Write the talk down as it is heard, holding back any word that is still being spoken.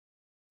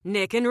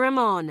Nick and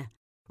Ramon.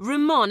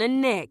 Ramon and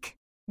Nick.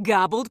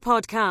 Garbled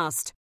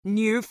Podcast.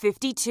 New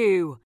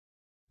 52.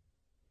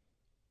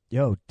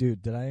 Yo,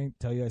 dude, did I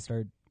tell you I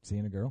started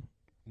seeing a girl?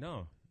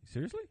 No.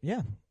 Seriously?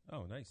 Yeah.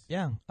 Oh, nice.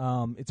 Yeah.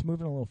 It's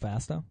moving a little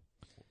fast, though.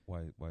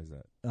 Why is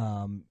that?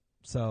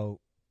 So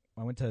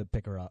I went to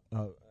pick her up.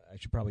 I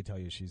should probably tell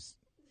you she's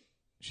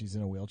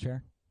in a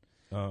wheelchair.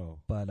 Oh.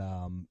 But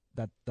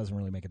that doesn't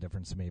really make a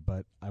difference to me.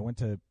 But I went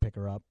to pick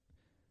her up,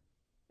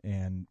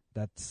 and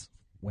that's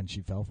when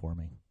she fell for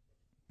me.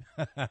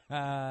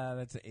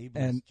 That's an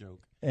ableist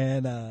joke.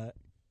 And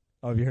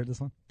have you heard this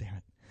one?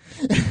 Damn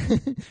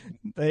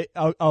it.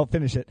 I'll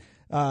finish it.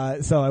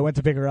 So I went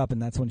to pick her up,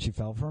 and that's when she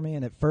fell for me.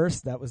 And at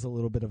first, that was a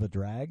little bit of a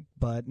drag,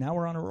 but now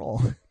we're on a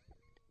roll.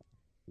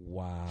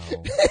 Wow.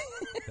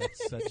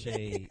 That's such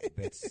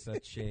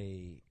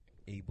a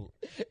able.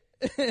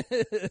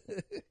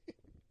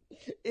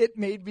 It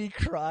made me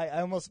cry.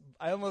 I almost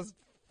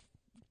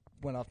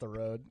went off the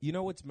road. You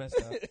know what's messed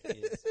up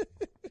is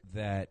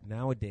that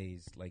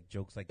nowadays, like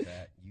jokes like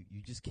that,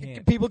 you just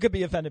can't. People could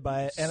be offended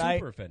by it, and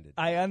super offended.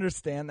 I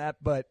understand that,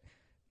 but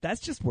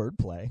that's just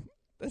wordplay.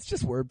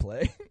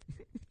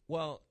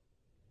 Well,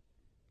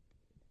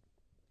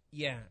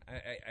 yeah,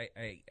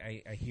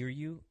 I hear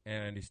you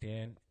and I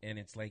understand, and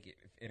it's like if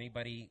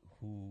anybody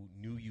who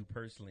knew you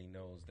personally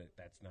knows that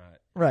that's not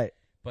right.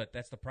 But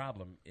that's the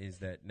problem is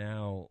that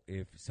now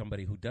if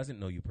somebody who doesn't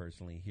know you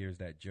personally hears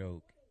that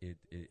joke,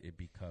 it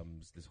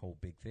becomes this whole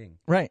big thing.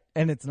 Right,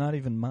 and it's not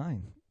even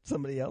mine.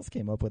 Somebody else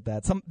came up with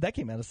that. That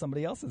came out of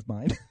somebody else's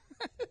mind.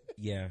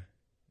 Yeah.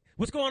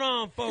 What's going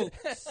on,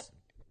 folks?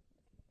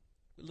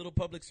 A little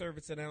public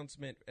service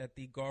announcement at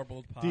the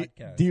Garbled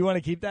Podcast. Do you want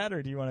to keep that,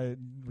 or do you want to?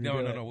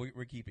 No.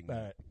 We're keeping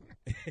that.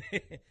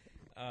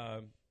 All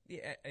right.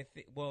 Yeah,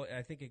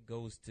 I think it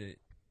goes to,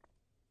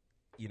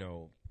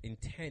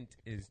 intent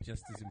is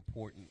just as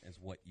important as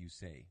what you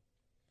say.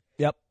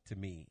 Yep. To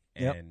me,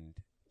 yep. And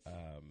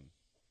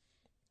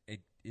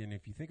and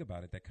if you think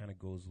about it, that kind of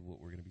goes with what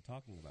we're going to be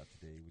talking about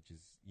today, which is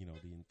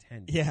the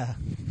intent. Yeah.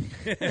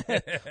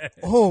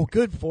 Oh,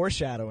 good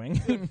foreshadowing.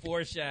 Good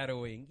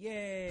foreshadowing.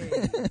 Yay!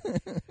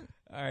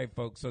 All right,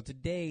 folks. So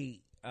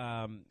today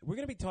we're going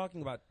to be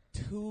talking about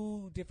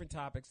two different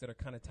topics that are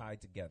kind of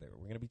tied together.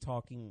 We're going to be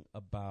talking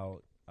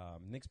about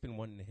Nick's been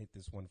wanting to hit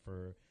this one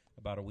for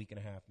about a week and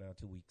a half now,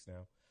 2 weeks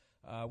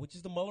now, which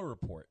is the Mueller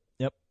report.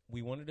 Yep.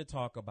 We wanted to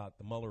talk about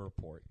the Mueller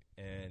report,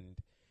 and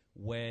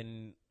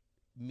when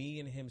me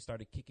and him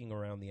started kicking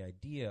around the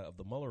idea of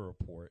the Mueller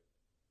report,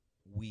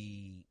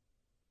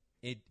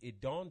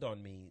 it dawned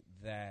on me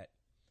that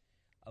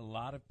a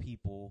lot of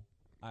people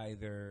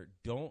either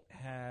don't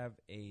have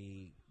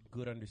a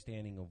good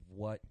understanding of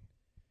what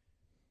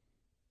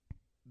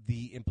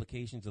the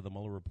implications of the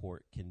Mueller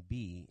report can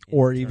be.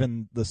 Or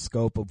even the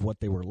scope of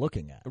what they were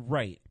looking at.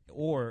 Right.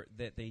 Or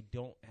that they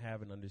don't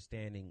have an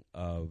understanding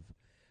of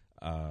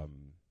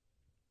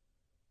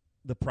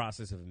the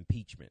process of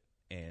impeachment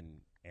and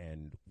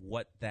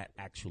what that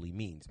actually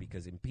means.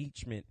 Because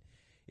impeachment,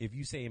 if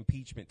you say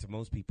impeachment to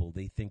most people,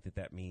 they think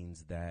that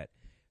means that,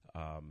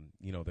 they're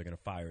going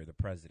to fire the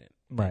president.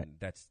 Right. And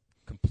that's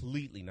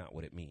completely not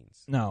what it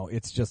means. No,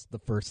 it's just the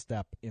first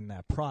step in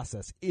that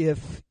process.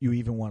 If you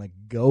even want to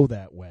go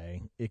that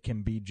way, it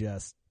can be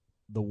just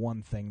the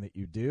one thing that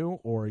you do,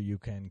 or you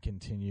can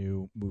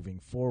continue moving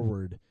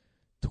forward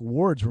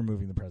towards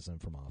removing the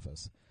president from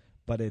office.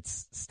 But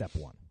it's step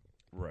one.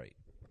 Right.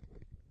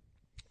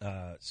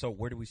 So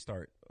where do we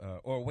start?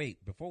 Or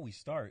wait, before we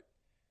start,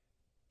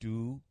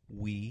 do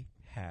we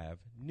have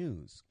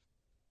news?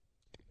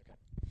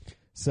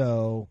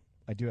 So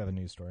I do have a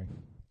news story.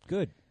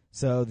 Good.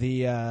 So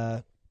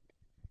the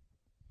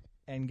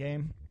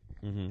Endgame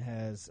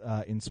has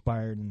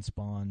inspired and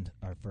spawned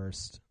our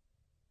first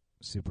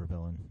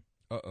supervillain.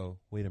 Uh-oh.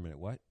 Wait a minute.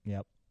 What?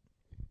 Yep.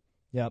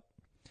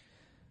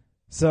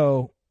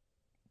 So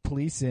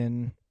police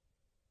in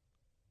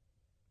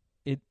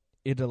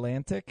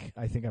Atlantic,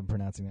 I think I'm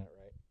pronouncing that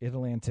right,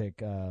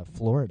 Atlantic,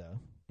 Florida,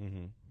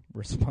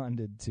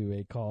 responded to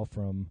a call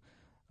from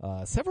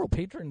several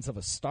patrons of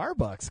a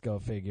Starbucks, go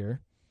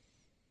figure.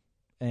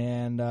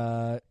 And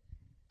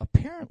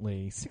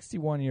apparently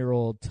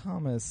 61-year-old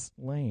Thomas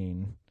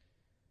Lane,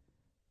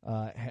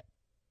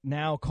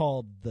 now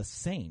called the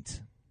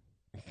Saint,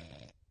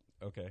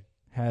 okay,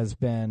 has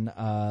been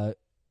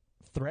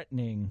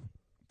threatening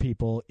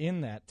people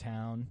in that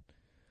town,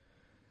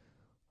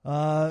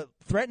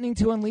 threatening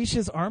to unleash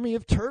his army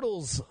of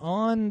turtles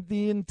on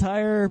the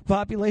entire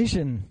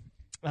population.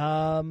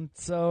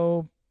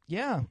 So,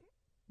 yeah,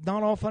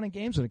 not all fun and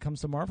games when it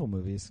comes to Marvel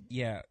movies.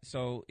 Yeah,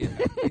 so,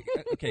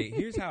 okay,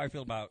 here's how I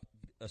feel about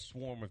a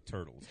swarm of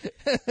turtles.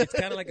 It's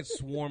kind of like a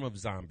swarm of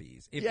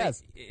zombies.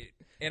 Yes.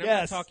 And I'm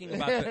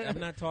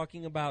not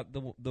talking about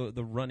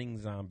the running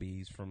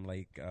zombies from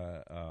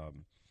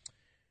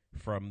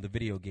from the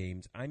video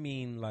games. I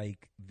mean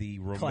like the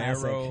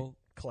Romero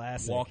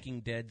Classic. Walking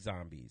Dead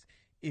zombies.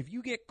 If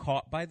you get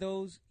caught by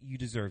those, you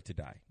deserve to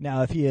die.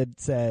 Now, if he had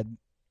said,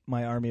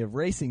 my army of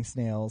racing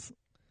snails,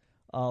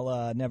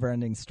 a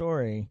never-ending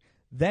story,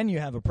 then you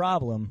have a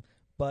problem.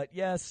 But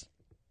yes,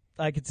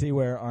 I could see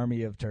where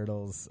Army of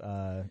Turtles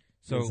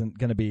isn't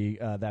going to be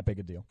that big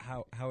a deal.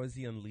 How is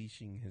he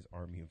unleashing his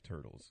army of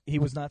turtles? He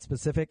was not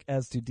specific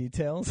as to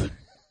details.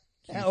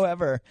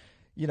 However,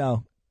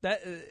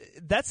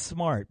 that's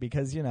smart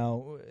because,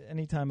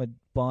 anytime a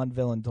Bond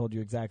villain told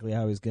you exactly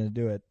how he was going to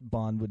do it,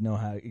 Bond would know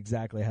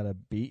exactly how to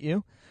beat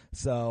you.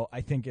 So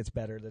I think it's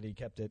better that he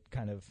kept it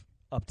kind of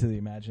up to the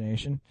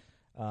imagination.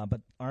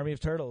 But Army of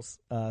Turtles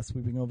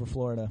sweeping over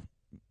Florida,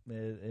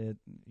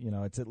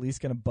 it's at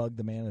least going to bug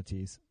the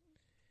manatees.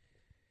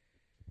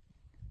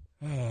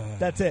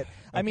 That's it.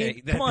 I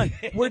mean, come on.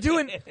 We're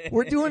doing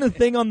a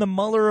thing on the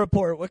Mueller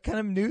report. What kind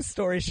of news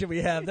story should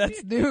we have?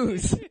 That's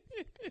news.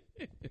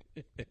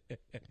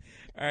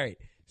 All right.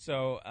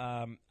 So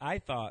I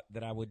thought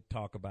that I would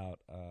talk about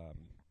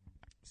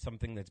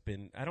something that's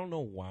been, I don't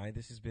know why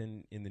this has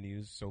been in the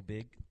news so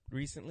big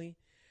recently.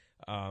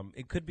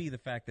 It could be the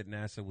fact that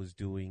NASA was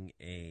doing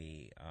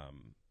a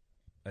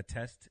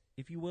test,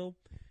 if you will.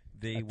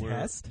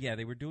 Test? Yeah,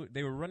 they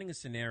were running a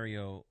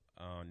scenario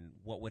on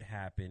what would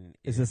happen.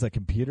 Is this a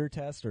computer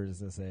test or is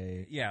this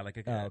a... Yeah, like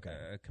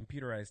a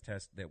computerized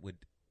test that would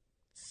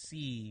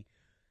see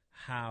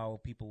how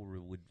people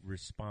would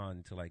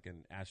respond to like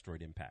an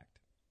asteroid impact.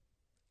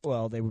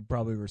 Well, they would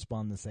probably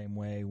respond the same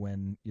way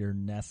when your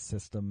Nest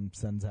system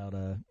sends out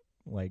a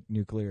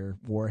nuclear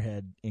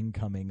warhead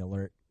incoming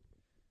alert.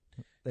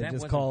 That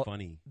wasn't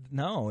funny.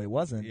 No, it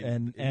wasn't.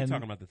 And you're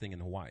talking about the thing in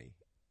Hawaii.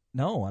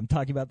 No, I'm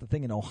talking about the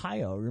thing in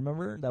Ohio.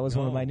 Remember? That was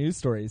one of my news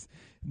stories.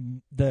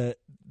 The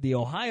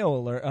Ohio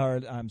alert,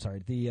 or I'm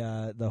sorry,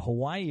 the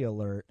Hawaii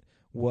alert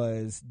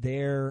was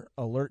their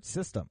alert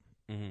system,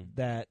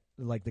 that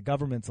like the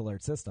government's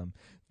alert system.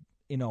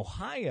 In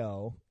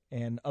Ohio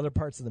and other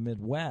parts of the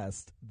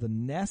Midwest, the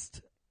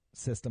Nest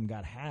system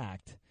got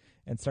hacked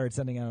and started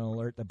sending out an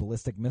alert that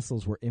ballistic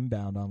missiles were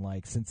inbound on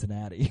like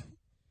Cincinnati.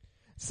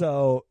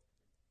 So,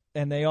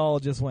 and they all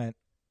just went,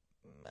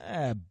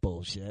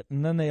 bullshit.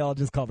 And then they all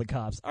just called the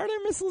cops. Are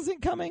there missiles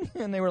incoming?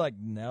 And they were like,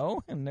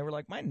 no. And they were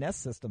like, my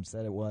Nest system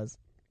said it was.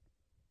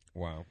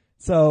 Wow.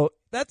 So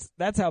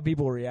that's how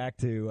people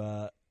react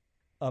to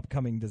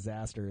upcoming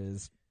disaster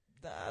is,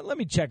 let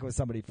me check with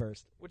somebody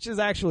first, which is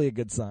actually a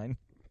good sign.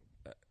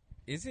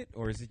 Is it,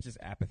 or is it just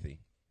apathy?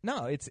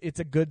 No, it's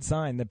a good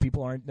sign that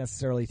people aren't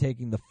necessarily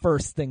taking the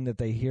first thing that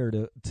they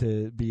hear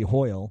to be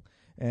Hoyle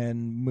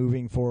and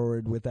moving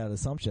forward with that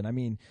assumption. I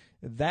mean,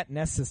 that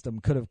Nest system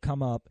could have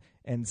come up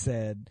and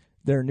said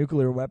there are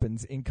nuclear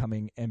weapons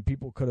incoming, and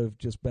people could have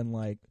just been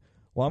like,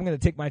 well, I'm going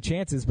to take my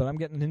chances, but I'm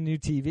getting a new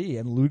TV,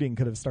 and looting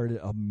could have started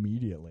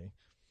immediately.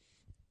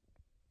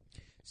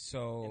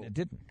 So, and it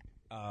didn't.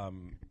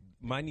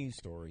 My news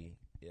story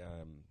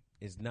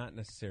is not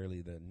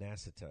necessarily the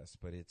NASA test,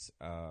 but it's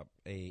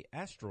a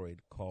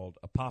asteroid called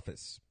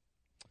Apophis.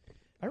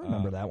 I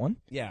remember that one.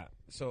 Yeah.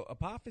 So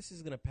Apophis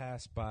is going to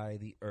pass by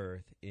the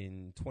Earth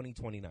in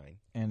 2029.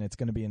 And it's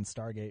going to be in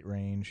Stargate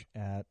range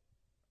at...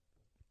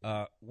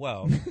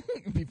 well...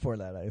 before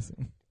that, I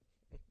assume.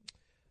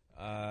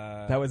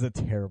 That was a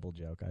terrible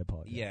joke. I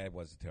apologize. Yeah, it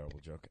was a terrible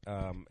joke.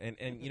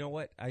 And you know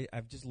what?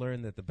 I've just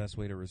learned that the best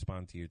way to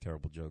respond to your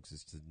terrible jokes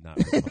is to not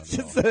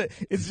respond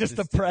it's just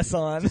to press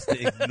on. Just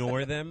to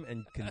ignore them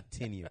and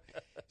continue.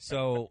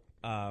 So...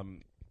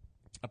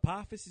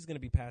 Apophis is going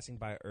to be passing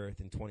by Earth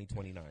in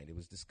 2029. It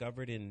was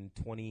discovered in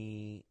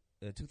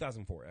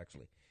 2004,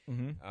 actually.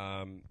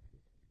 Mm-hmm.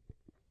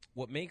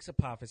 What makes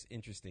Apophis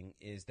interesting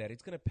is that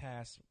it's going to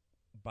pass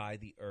by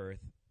the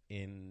Earth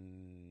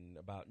in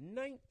about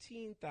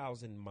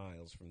 19,000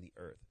 miles from the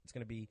Earth. It's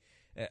going to be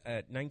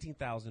at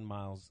 19,000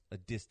 miles a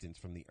distance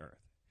from the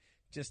Earth.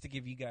 Just to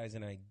give you guys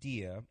an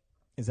idea...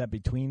 Is that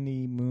between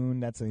the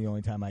moon? That's the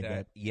only time I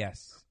get.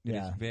 Yes. It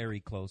is very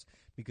close.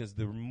 Because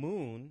the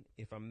moon,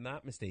 if I'm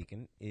not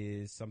mistaken,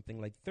 is something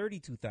like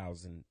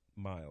 32,000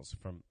 miles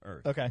from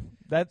Earth. Okay.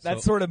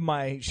 That's sort of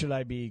my should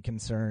I be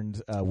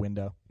concerned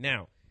window.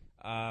 Now,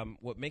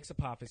 what makes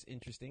Apophis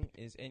interesting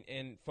is,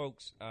 and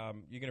folks,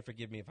 you're going to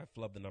forgive me if I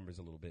flub the numbers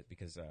a little bit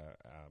because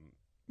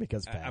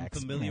facts. I'm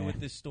familiar with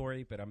this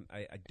story, but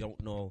I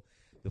don't know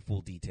the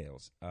full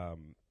details.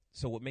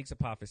 So what makes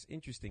Apophis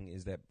interesting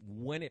is that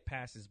when it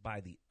passes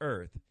by the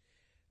Earth,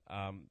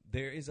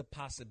 there is a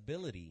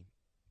possibility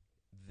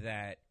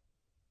that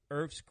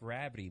Earth's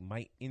gravity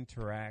might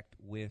interact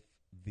with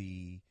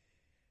the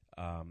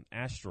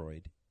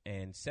asteroid,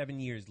 and 7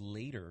 years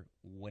later,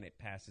 when it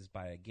passes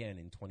by again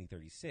in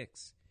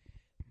 2036,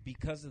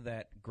 because of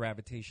that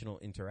gravitational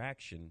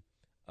interaction,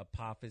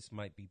 Apophis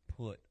might be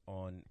put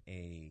on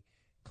a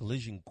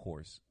collision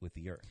course with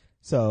the Earth.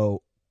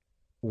 So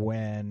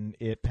when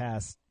it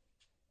passed,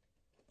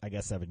 I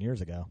guess 7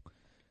 years ago.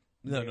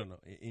 No.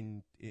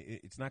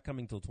 It's not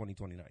coming till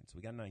 2029, so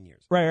we got 9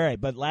 years.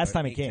 Right. But last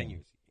time it came. 10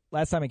 years.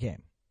 Last time it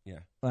came. Yeah.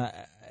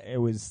 It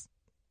was,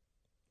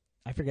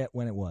 I forget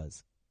when it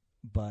was,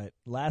 but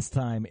last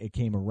time it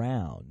came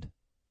around,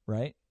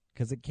 right?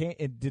 Because it came.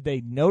 Did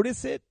they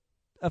notice it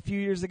a few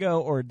years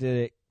ago, or did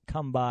it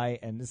come by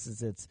and this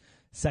is its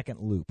second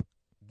loop?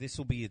 This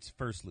will be its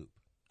first loop.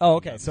 Oh,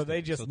 okay. So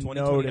they just so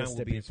 2029 noticed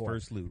will it be its before.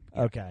 first loop.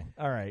 Okay.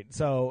 All right.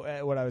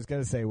 So what I was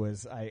going to say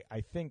was I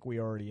think we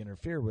already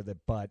interfered with it,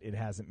 but it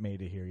hasn't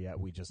made it here yet.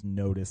 We just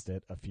noticed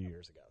it a few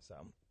years ago. So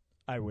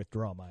I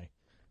withdraw my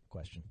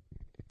question.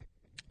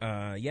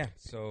 Yeah.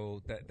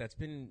 So that's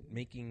been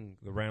making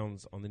the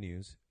rounds on the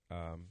news.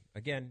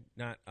 Again,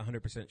 not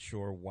 100%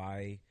 sure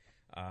why.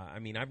 I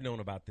mean, I've known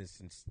about this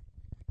since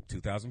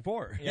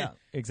 2004. Yeah,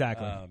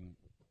 exactly.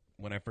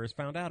 When I first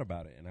found out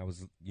about it, and I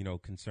was,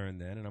 concerned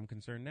then, and I'm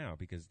concerned now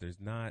because there's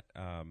not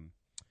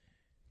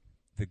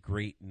the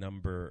great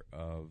number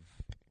of.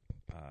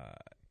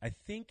 I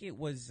think it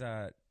was.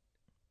 I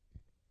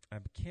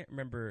can't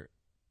remember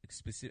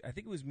specific. I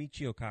think it was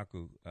Michio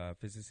Kaku,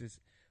 physicist,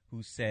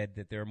 who said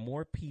that there are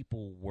more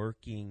people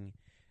working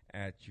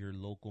at your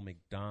local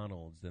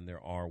McDonald's than there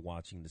are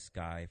watching the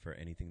sky for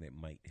anything that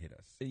might hit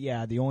us.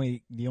 Yeah, the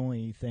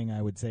only thing I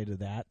would say to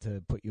that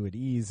to put you at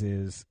ease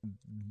is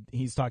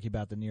he's talking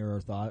about the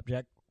near-Earth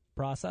object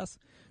process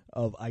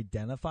of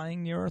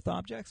identifying near-Earth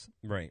objects.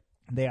 Right.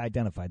 They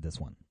identified this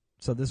one.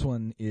 So this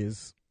one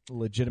is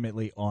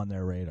legitimately on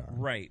their radar.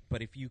 Right,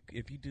 but if you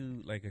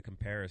do like a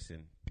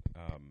comparison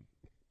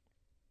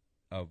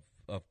of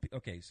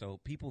okay, so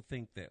people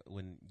think that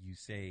when you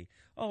say,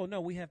 "Oh no,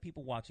 we have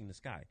people watching the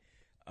sky."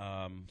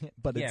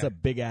 But it's a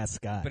big ass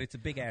sky. But it's a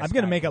big ass. I'm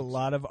going to make a folks.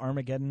 lot of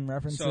Armageddon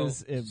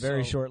references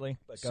very shortly.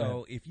 But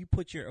so if you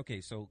put your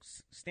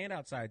stand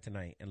outside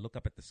tonight and look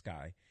up at the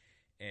sky,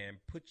 and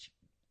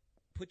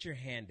put your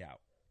hand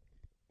out,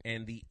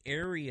 and the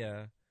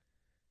area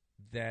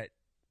that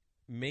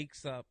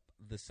makes up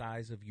the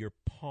size of your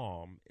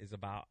palm is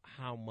about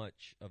how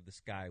much of the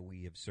sky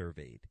we have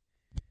surveyed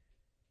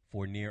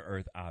for near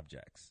Earth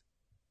objects.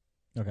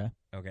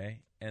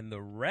 Okay, and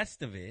the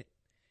rest of it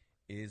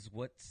is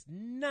what's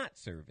not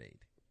surveyed.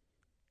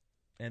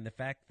 And the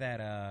fact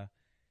that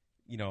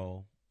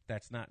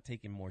that's not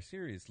taken more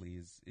seriously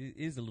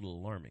is a little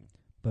alarming.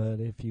 But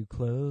if you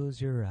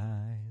close your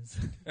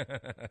eyes.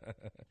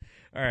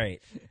 All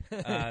right.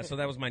 So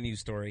that was my news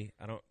story.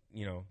 I don't,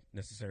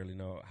 necessarily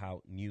know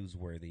how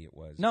newsworthy it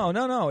was.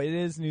 No. It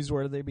is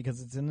newsworthy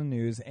because it's in the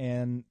news,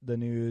 and the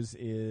news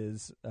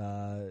is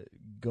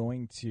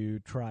going to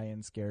try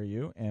and scare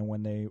you. And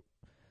when they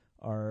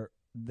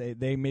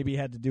maybe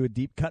had to do a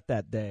deep cut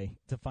that day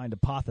to find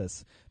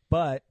Apophis.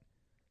 But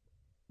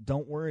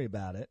don't worry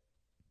about it,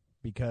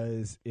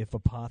 because if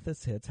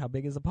Apophis hits, how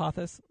big is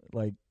Apophis?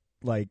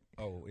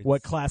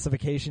 What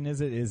classification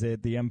is it? Is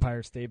it the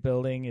Empire State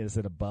Building? Is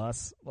it a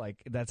bus?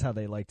 That's how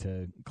they like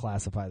to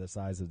classify the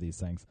size of these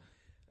things.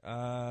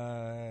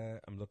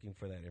 I'm looking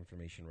for that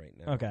information right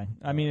now. Okay.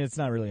 I mean, it's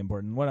not really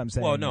important. What I'm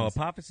saying is,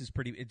 Apophis is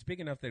it's big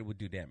enough that it would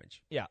do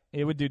damage. Yeah,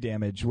 it would do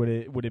damage. Would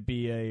it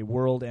be a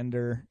world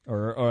ender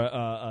or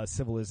a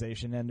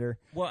civilization ender?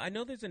 Well, I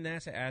know there's a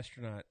NASA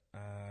astronaut.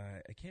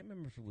 I can't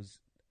remember if it was.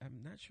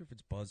 I'm not sure if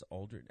it's Buzz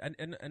Aldrin. I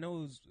know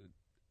it was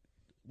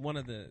one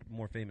of the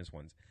more famous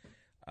ones.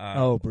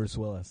 Bruce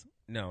Willis.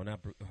 No,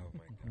 not Bruce. Oh,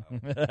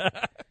 my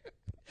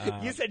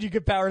God. You said you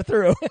could power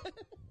through.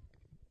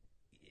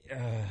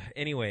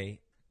 Anyway,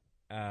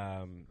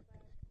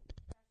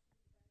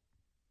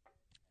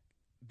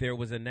 there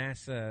was a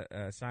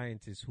NASA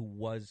scientist who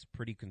was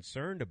pretty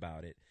concerned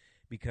about it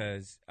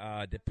because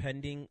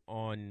depending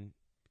on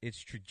its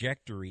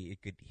trajectory,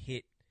 it could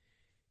hit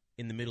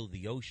in the middle of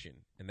the ocean,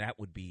 and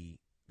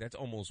that's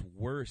almost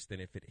worse than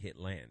if it hit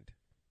land.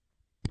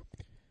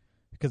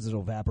 Because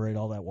it'll evaporate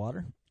all that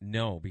water?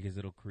 No, because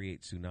it'll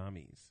create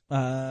tsunamis.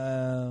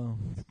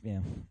 Yeah.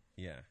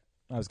 Yeah.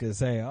 I was going to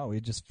say, we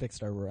just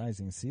fixed our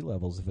rising sea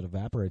levels if it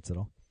evaporates at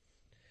all.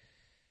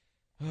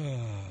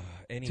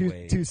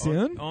 Anyway. Too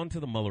soon? On to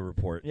the Mueller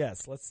report.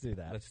 Yes, let's do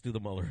that. Let's do the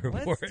Mueller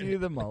report. Let's do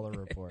the Mueller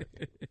report.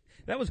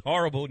 That was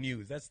horrible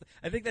news.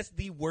 I think that's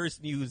the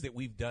worst news that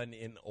we've done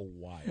in a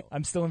while.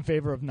 I'm still in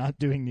favor of not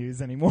doing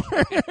news anymore.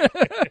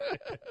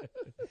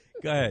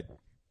 Go ahead.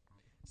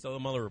 So the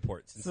Mueller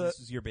report. Since this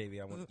is your baby,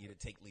 I want you to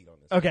take lead on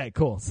this. Okay,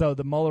 cool. So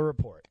the Mueller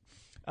report.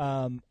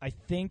 I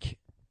think...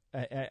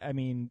 I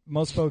mean,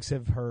 most folks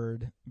have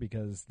heard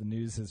because the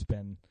news has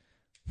been.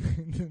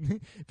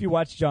 If you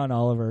watch John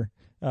Oliver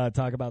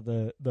talk about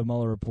the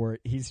Mueller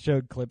report, he's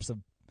showed clips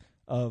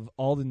of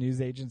all the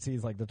news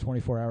agencies, like the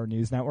 24-hour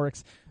news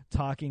networks,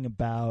 talking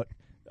about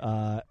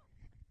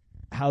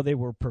how they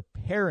were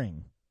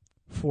preparing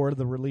for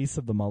the release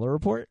of the Mueller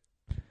report.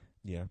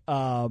 Yeah.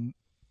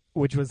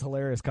 Which was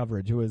hilarious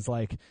coverage. It was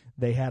like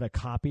they had a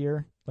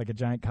copier, like a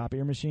giant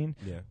copier machine,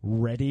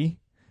 ready.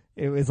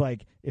 It was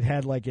like it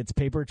had like its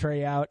paper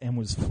tray out and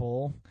was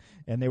full,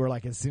 and they were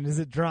like, as soon as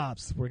it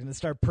drops, we're going to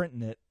start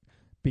printing it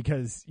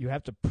because you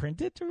have to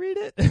print it to read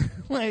it.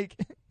 like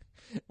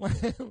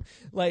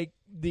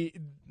the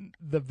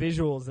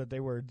visuals that they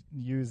were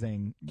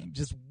using,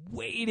 just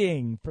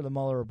waiting for the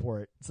Mueller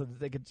report so that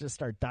they could just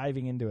start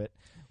diving into it,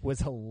 was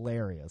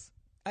hilarious.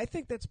 I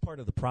think that's part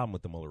of the problem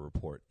with the Mueller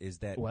report is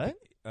that... What?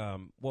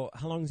 Well,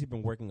 how long has he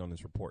been working on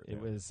this report? It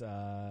was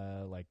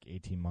like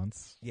 18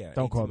 months. Yeah.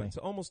 Don't quote me.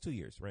 So almost 2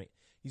 years, right?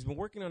 He's been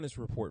working on this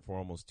report for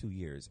almost 2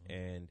 years,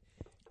 and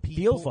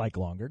Feels like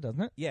longer,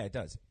 doesn't it? Yeah, it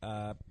does.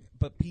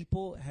 But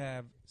people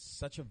have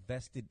such a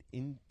vested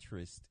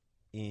interest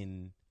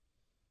in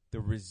the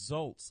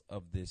results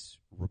of this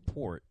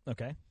report.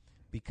 Okay.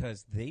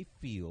 Because they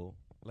feel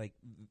like,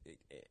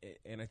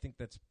 and I think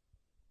that's,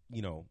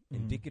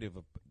 indicative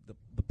of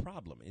the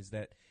problem, is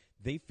that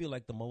they feel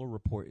like the Mueller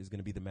report is going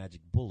to be the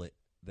magic bullet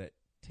that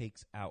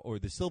takes out, or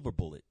the silver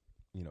bullet,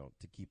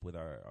 to keep with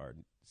our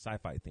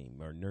sci-fi theme,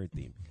 our nerd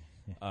theme.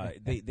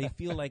 They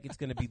feel like it's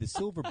going to be the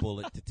silver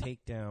bullet to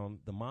take down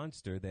the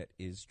monster that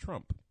is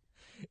Trump.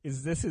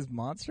 Is this his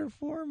monster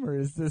form, or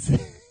is this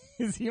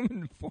his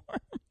human form?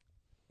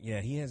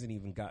 Yeah, he hasn't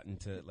even gotten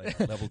to like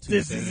level 2.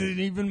 This isn't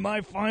even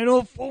my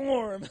final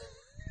form.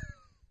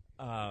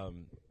 But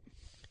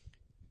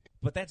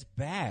that's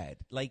bad.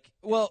 Like,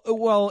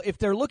 well, if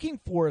they're looking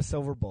for a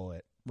silver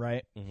bullet,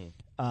 right?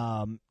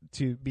 Mm-hmm.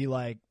 To be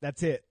like,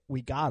 that's it,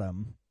 we got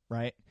him,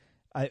 right?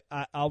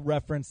 I'll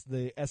reference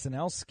the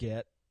SNL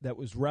skit that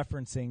was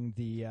referencing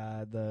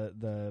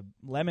the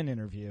Lemon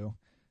interview.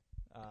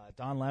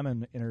 Don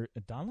Lemon.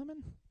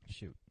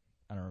 Shoot,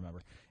 I don't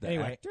remember.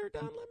 Anyway, actor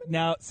Don Lemon?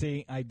 Now,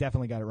 see, I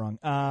definitely got it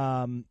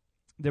wrong.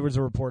 There was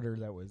a reporter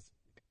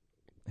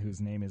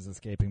whose name is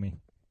escaping me,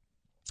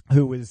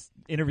 who was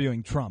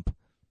interviewing Trump,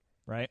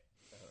 right?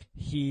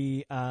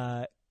 He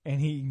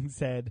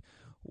said,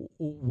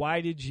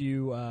 "Why did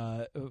you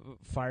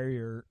fire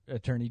your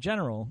attorney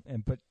general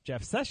and put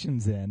Jeff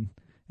Sessions in?"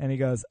 And he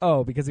goes,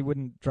 "Oh, because he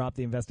wouldn't drop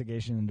the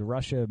investigation into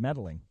Russia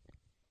meddling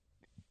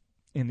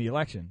in the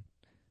election."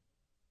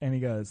 And he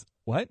goes,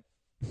 "What?"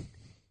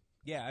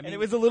 Yeah, I mean, and it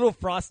was a little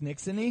Frost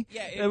Nixon-y.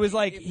 Yeah, it was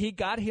like he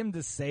got him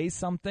to say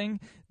something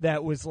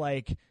that was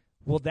like,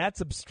 well,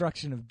 that's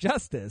obstruction of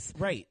justice.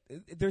 Right.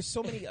 There's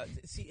so many.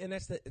 And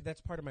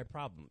that's part of my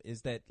problem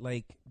is that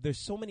like there's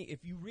so many.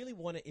 If you really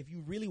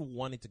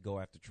wanted to go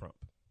after Trump,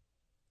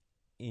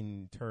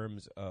 in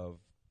terms of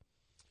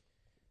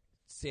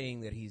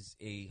saying that he's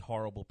a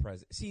horrible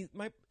president,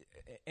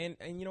 and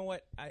you know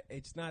what?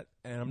 It's not.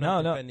 And I'm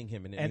not defending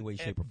him in any way,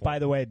 shape, or form. By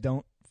the way,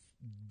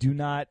 do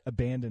not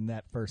abandon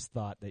that first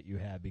thought that you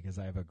had, because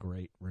I have a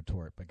great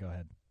retort. But go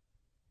ahead.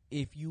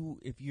 If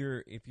you're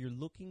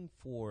looking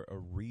for a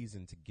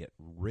reason to get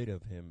rid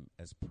of him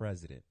as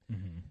president,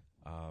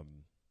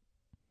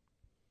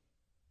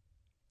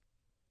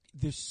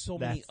 there's so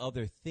many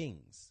other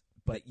things.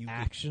 But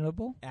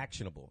actionable?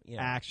 Actionable,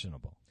 yeah.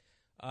 Actionable.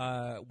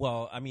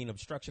 Well, I mean,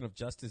 obstruction of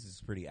justice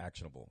is pretty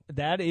actionable.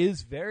 That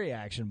is very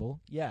actionable,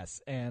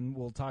 yes, and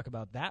we'll talk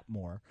about that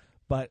more.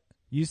 But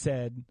you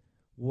said,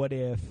 what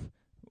if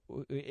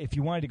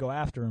you wanted to go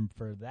after him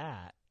for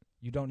that,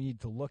 you don't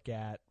need to look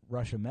at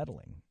Russia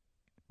meddling,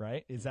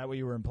 right? Is that what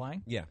you were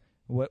implying? Yeah.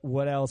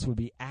 What else would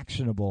be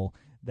actionable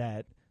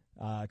that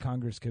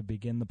Congress could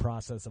begin the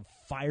process of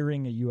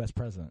firing a U.S.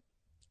 president?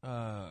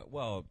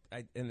 Well,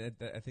 I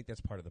think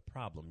that's part of the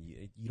problem.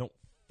 You don't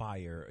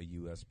fire a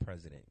U.S.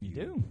 president. You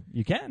do.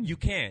 You can. You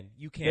can.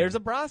 There's a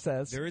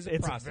process. There is a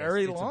it's process.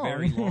 Very it's long. a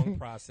very long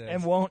process.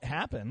 And won't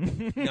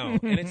happen. No,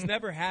 and it's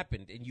never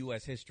happened in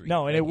U.S. history.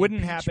 No, and like it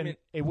wouldn't happen.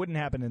 It wouldn't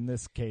happen in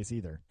this case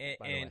either.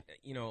 And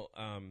you know,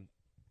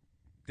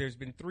 there's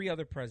been 3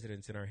 other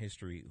presidents in our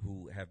history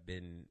who have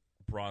been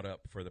brought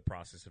up for the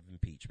process of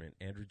impeachment: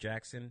 Andrew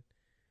Jackson,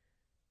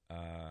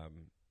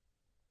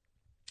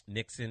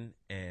 Nixon,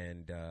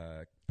 and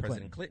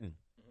President Clinton.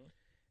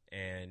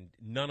 And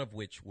none of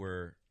which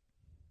went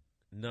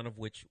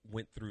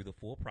through the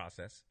full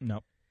process.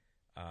 Nope.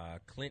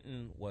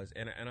 Clinton was,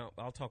 and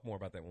I'll talk more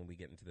about that when we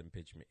get into the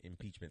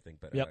impeachment thing.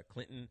 But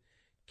Clinton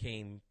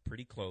came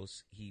pretty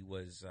close. He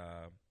was.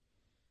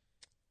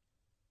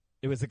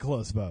 It was a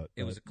close vote.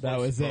 It was a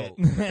close vote. That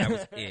was it. That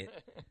was it.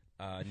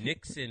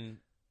 Nixon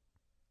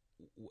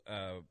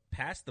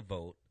passed the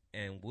vote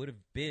and would have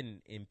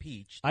been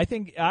impeached. I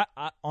think,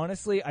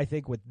 honestly,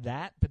 with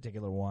that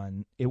particular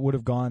one, it would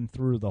have gone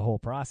through the whole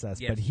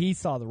process. Yes. But he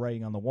saw the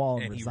writing on the wall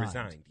and resigned. He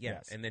resigned, yeah.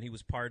 Yes. And then he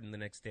was pardoned the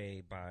next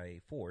day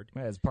by Ford.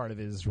 As part of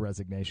his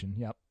resignation,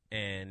 yep.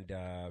 And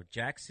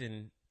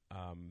Jackson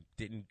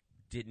didn't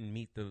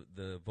meet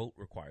the vote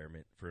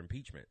requirement for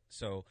impeachment.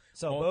 So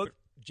both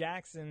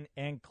Jackson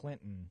and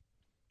Clinton,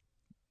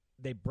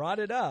 they brought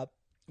it up,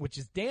 which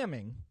is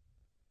damning,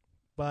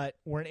 but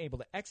weren't able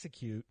to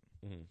execute.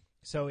 Mm-hmm.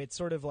 So it's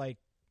sort of like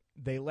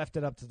they left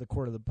it up to the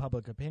court of the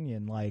public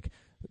opinion. Like,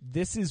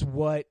 this is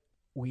what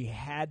we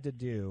had to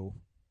do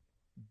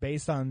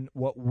based on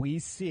what we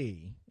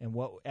see and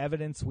what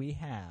evidence we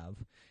have,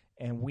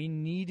 and we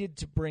needed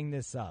to bring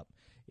this up.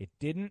 It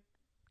didn't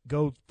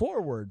go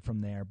forward from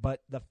there,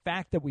 but the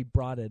fact that we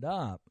brought it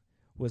up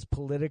was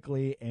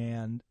politically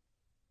and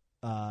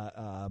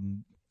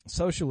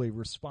socially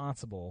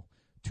responsible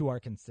to our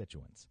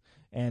constituents.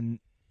 And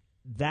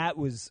that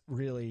was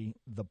really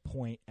the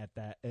point at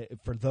that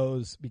for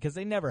those, because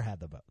they never had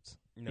the votes.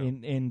 No.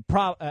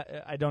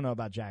 I don't know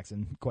about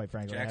Jackson, quite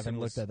frankly. I haven't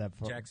looked at that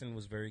before. Jackson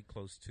was very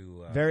close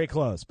to very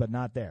close, but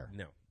not there.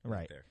 No,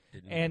 right not there.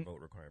 Didn't meet the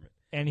vote requirement.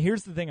 And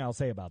here's the thing I'll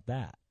say about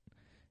that: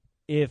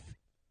 if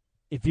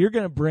you're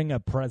going to bring a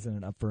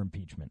president up for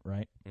impeachment,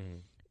 right? Mm-hmm.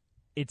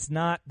 It's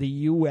not the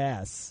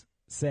U.S.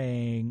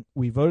 saying,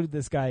 we voted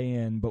this guy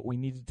in, but we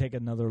need to take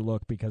another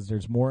look because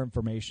there's more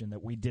information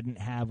that we didn't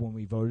have when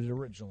we voted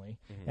originally,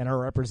 and our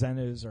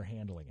representatives are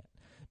handling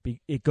it.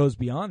 It goes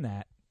beyond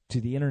that to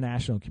the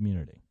international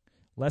community.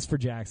 Less for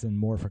Jackson,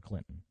 more for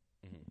Clinton,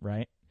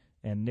 right?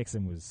 And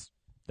Nixon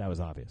that was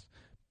obvious.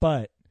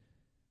 But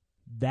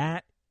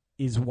that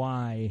is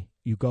why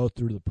you go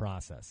through the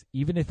process,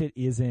 even if it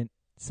isn't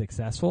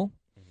successful,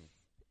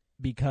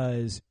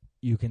 because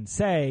you can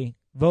say,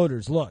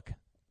 voters, look,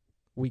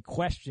 we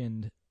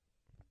questioned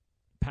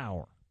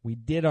power. We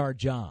did our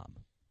job,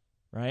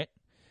 right?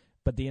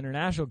 But the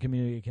international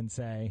community can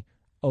say,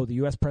 oh, the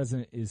U.S.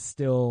 president is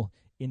still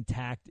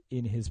intact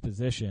in his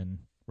position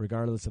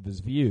regardless of his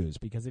views,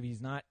 because if he's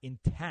not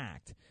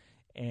intact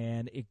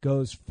and it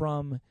goes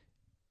from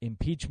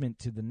impeachment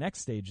to the next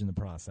stage in the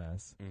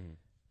process,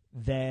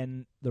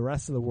 then the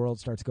rest of the world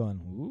starts going,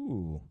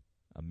 ooh,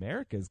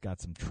 America's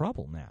got some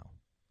trouble now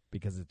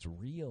because it's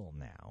real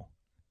now.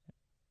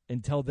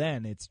 Until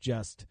then, it's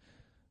just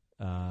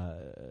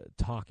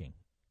talking.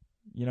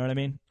 You know what I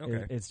mean?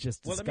 Okay. It's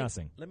just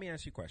discussing. Let me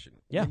ask you a question.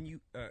 Yeah. When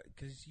you,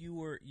 because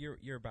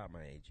you're about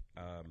my age.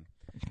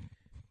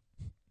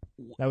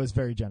 That was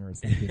very generous.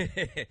 Thank you.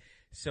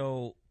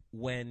 So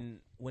when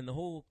the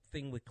whole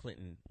thing with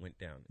Clinton went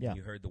down, and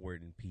you heard the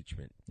word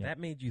impeachment, that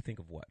made you think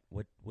of what?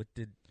 What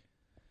did?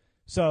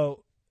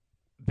 So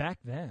back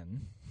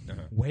then,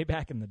 way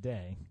back in the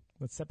day,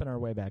 let's step in our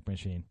Wayback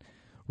Machine.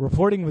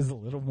 Reporting was a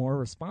little more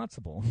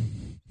responsible,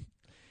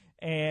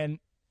 and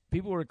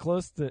people were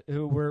close to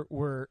who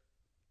were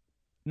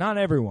not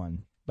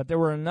everyone, but there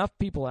were enough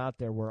people out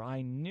there where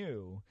I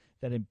knew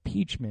that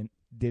impeachment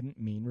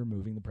didn't mean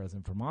removing the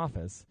president from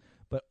office,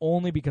 but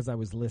only because I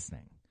was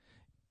listening.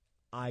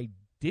 I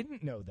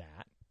didn't know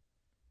that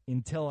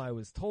until I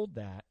was told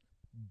that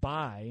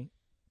by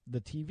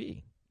the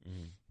TV.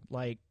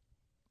 Like,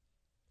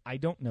 I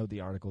don't know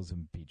the articles of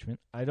impeachment.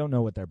 I don't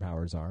know what their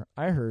powers are.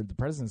 I heard the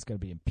president's going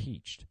to be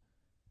impeached.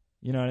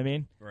 You know what I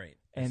mean? Right.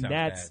 And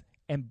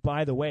and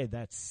by the way,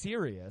 that's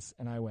serious.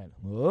 And I went,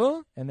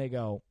 huh? And they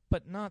go,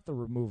 but not the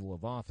removal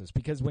of office.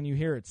 Because when you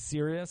hear it's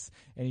serious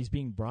and he's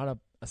being brought up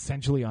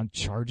essentially on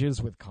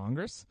charges with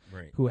Congress,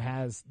 who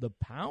has the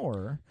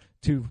power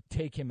to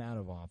take him out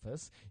of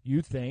office,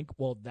 you think,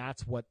 well,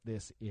 that's what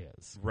this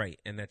is. Right,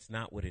 and that's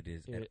not what it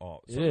is at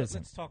all. So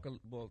let's talk,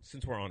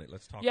 since we're on it,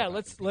 let's talk about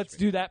let's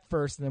do that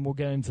first, and then we'll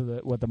get into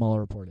what the Mueller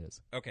report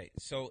is. Okay,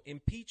 so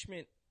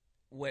impeachment,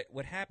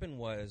 what happened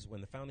was when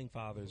the Founding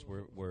Fathers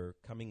were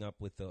coming up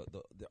with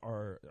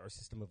our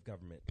system of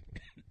government,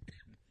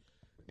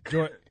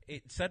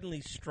 it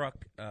suddenly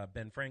struck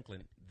Ben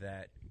Franklin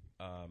that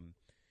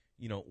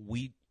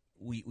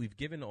we've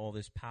given all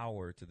this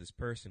power to this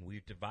person.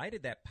 We've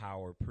divided that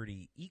power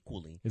pretty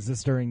equally. Is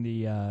this during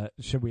the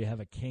should we have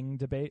a king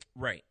debate?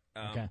 Right.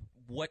 Okay.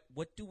 What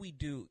do we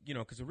do?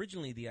 Because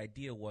originally the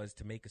idea was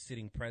to make a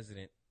sitting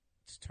president's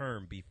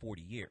term be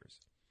 40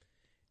 years.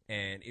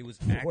 And it was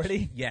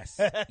 40? Yes.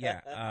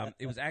 Yeah.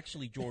 It was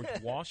actually George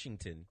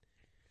Washington.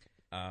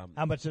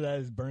 How much of that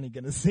is Bernie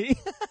going to see?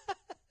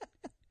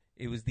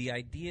 It was the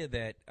idea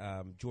that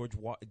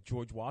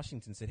George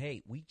Washington said,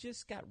 hey, we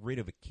just got rid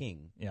of a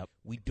king. Yep.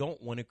 We don't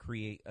want to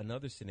create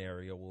another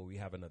scenario where we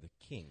have another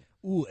king.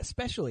 Ooh,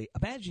 especially,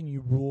 imagine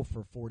you rule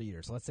for 40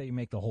 years. Let's say you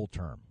make the whole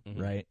term,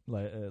 right?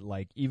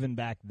 Like even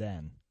back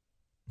then,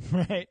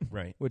 right?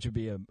 Right. Which would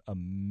be a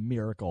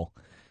miracle.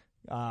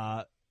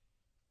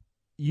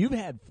 You've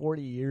had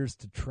 40 years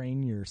to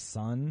train your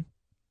son.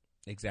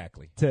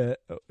 Exactly.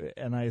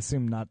 And I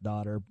assume not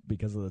daughter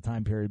because of the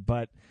time period,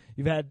 but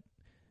you've had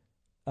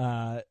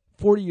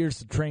 40 years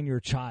to train your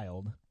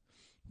child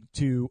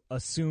to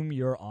assume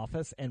your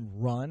office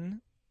and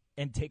run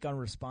and take on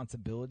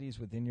responsibilities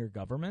within your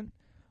government.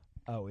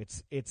 Oh,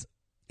 it's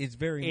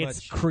very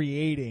much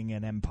creating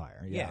an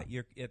empire. Yeah,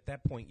 you're at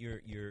that point. You're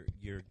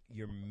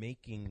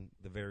making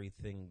the very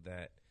thing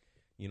that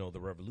the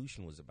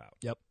revolution was about.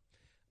 Yep.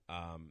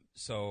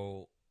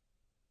 So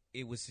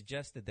it was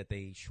suggested that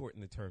they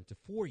shorten the term to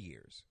 4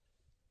 years,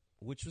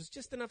 which was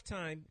just enough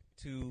time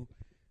to.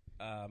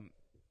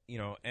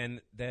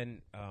 And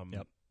then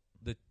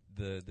the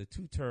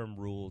 2-term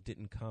rule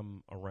didn't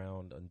come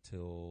around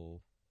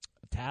until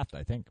Taft,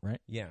 I think, right?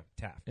 Yeah,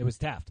 Taft. It was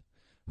Taft,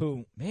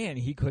 who, man,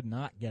 he could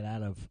not get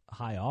out of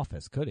high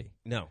office, could he?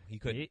 No, he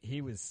couldn't.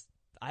 He was.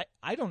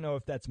 I don't know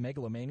if that's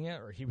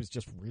megalomania or he was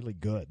just really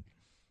good.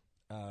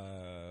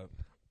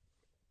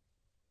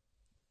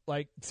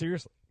 Like,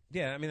 seriously.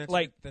 Yeah, I mean,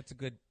 that's a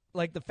good.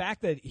 Like the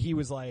fact that he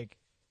was like,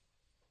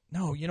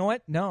 no, you know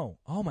what? No.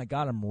 Oh my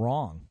God, I'm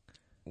wrong.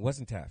 It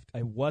wasn't Taft.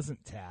 It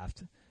wasn't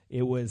Taft.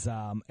 It was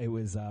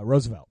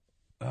Roosevelt.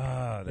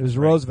 It was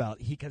Roosevelt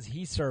because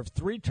he served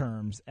 3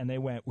 terms, and they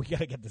went, "We got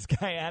to get this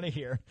guy out of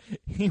here."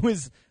 He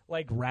was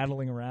like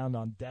rattling around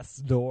on death's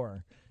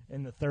door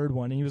in the 3rd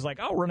one, and he was like,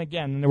 "I'll run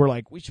again." And they were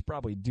like, "We should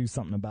probably do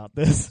something about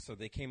this." So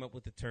they came up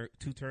with the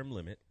 2-term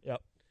limit.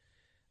 Yep.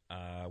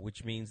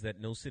 Which means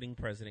that no sitting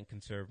president can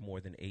serve more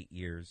than 8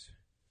 years.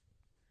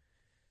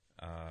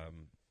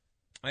 And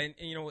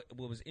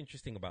what was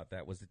interesting about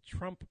that was that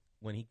Trump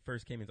when he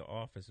first came into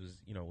office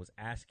was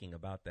asking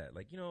about that.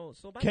 Like,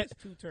 so about this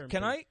 2-term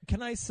thing.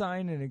 Can I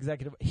sign an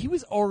executive? He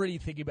was already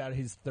thinking about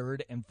his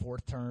 3rd and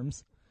 4th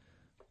terms.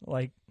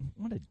 Like,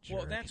 what a jerk.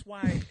 Well, that's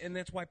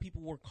why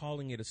people were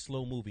calling it a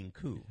slow-moving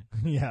coup.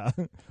 Yeah.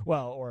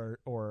 Well,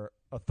 or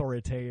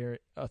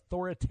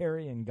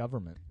authoritarian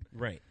government.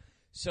 Right.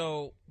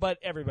 So, but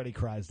everybody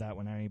cries that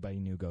when anybody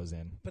new goes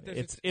in. But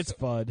it's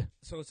FUD.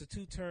 So it's a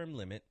 2-term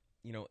limit.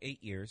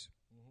 8 years.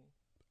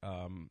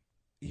 Mm-hmm.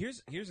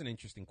 Here's an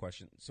interesting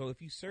question. So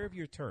if you serve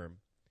your term,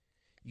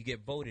 you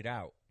get voted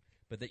out,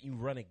 but that you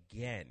run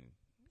again.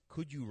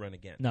 Could you run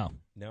again? No.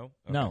 No?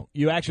 Okay. No,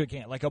 you actually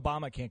can't. Like,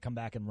 Obama can't come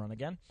back and run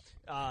again.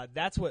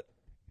 That's what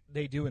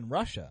they do in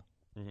Russia.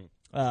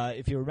 Mm-hmm.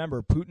 If you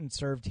remember, Putin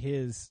served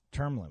his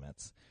term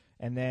limits,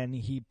 and then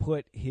he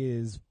put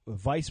his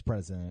vice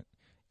president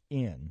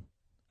in,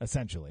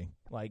 essentially.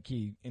 Like,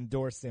 he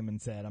endorsed him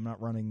and said, I'm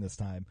not running this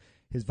time.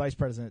 His vice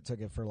president took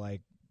it for,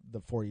 like,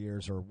 the 4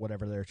 years or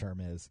whatever their term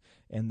is,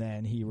 and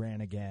then he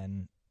ran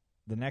again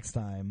the next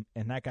time,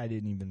 and that guy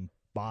didn't even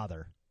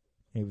bother.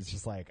 He was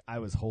just like, I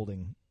was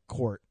holding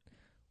court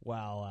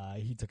while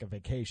he took a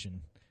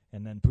vacation,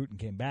 and then Putin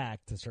came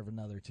back to serve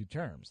another 2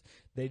 terms.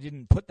 They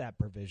didn't put that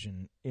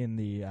provision in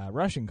the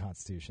Russian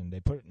constitution. They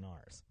put it in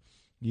ours.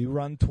 You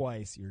run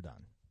twice, you're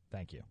done.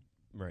 Thank you.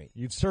 Right.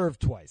 You've served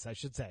twice, I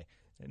should say.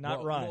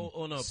 Not run.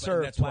 Oh, no,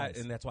 served twice.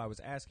 And that's why I was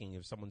asking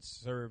if someone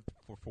served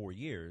for 4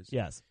 years.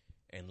 Yes.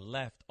 And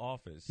left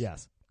office.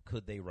 Yes.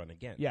 Could they run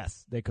again?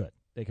 Yes, they could.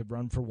 They could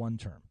run for 1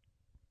 term.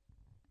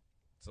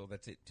 So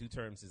that's it. 2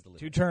 terms is the limit.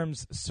 2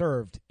 terms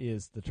served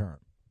is the term.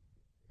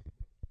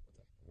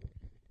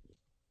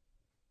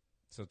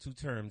 So 2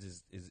 terms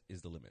is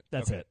the limit.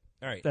 That's okay. it.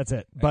 All right. That's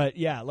it. But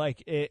yeah,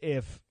 like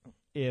if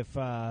Bush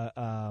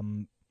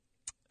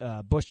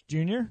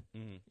Jr.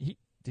 Mm-hmm.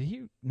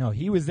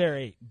 He was there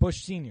 8.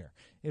 Bush Sr.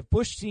 If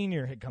Bush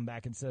Sr. had come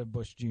back instead of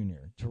Bush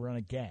Jr. to run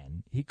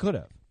again, he could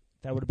have.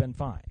 That would have been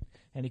fine,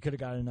 and he could have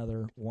got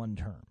another 1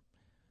 term.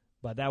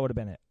 But that would have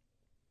been it.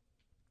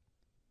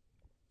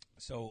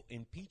 So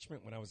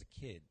impeachment, when I was a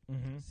kid,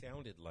 mm-hmm.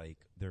 sounded like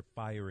they're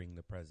firing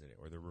the president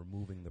or they're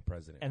removing the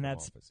president and from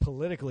that's office.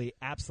 Politically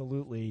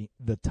absolutely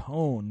the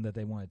tone that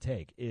they want to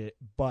take.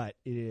 But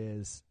it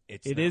is.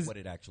 It's not what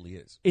it actually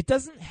is. It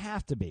doesn't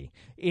have to be.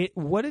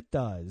 What it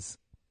does,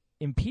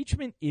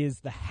 impeachment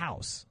is the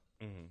House,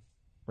 mm-hmm.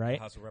 right?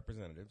 The House of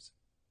Representatives.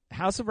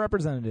 House of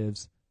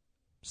Representatives,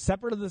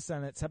 separate of the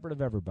Senate, separate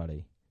of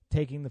everybody,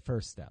 taking the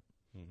first step.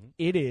 Mm-hmm.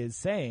 It is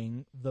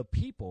saying the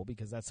people,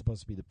 because that's supposed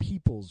to be the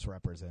people's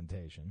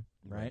representation,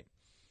 right?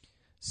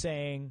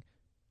 Saying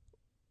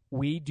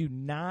we do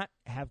not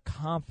have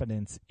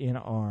confidence in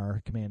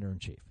our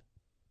commander-in-chief.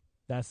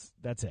 That's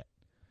it.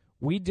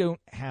 We don't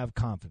have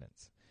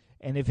confidence.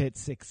 And if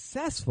it's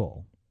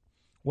successful,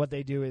 what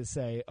they do is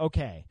say,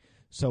 okay,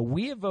 so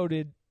we have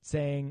voted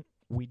saying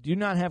we do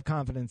not have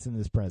confidence in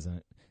this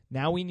president.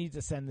 Now we need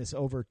to send this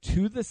over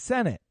to the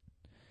Senate.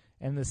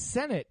 And the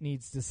Senate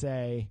needs to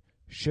say,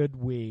 should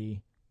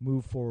we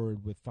move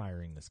forward with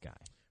firing this guy?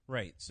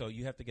 Right. So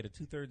you have to get a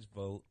 2/3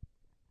 vote.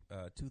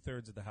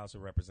 2/3 of the House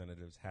of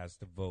Representatives has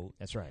to vote.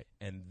 That's right.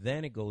 And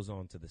then it goes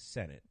on to the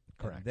Senate.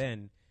 Correct. And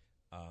then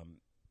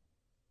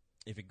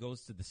if it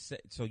goes to the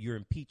Senate, so you're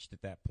impeached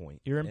at that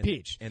point. You're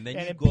impeached. And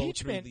then you go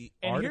through the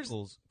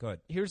articles. Go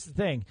ahead. Here's the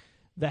thing.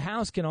 The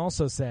House can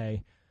also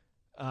say,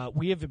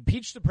 we have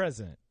impeached the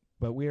president,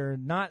 but we are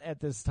not at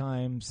this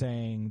time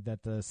saying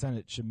that the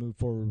Senate should move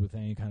forward with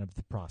any kind of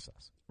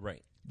process.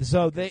 Right.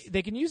 So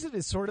they can use it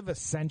as sort of a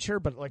censure,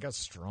 but like a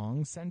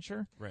strong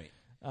censure. Right.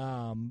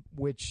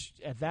 Which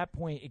at that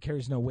point it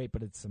carries no weight,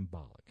 but it's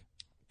symbolic.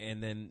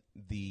 And then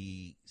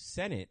the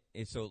Senate,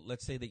 so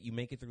let's say that you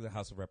make it through the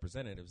House of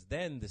Representatives,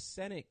 then the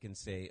Senate can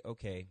say,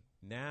 okay,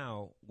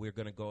 now we're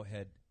going to go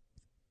ahead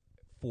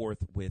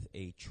forth with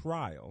a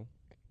trial.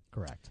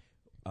 Correct.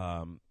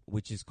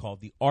 Which is called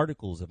the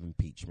Articles of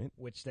Impeachment,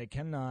 which they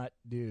cannot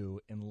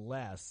do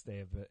unless they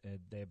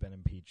have been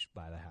impeached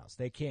by the House.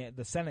 They can't.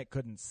 The Senate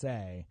couldn't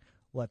say,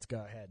 "Let's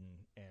go ahead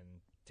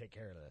and take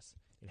care of this."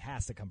 It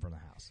has to come from the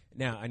House.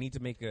 Now, I need to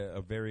make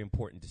a very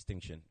important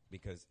distinction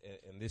because,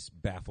 and this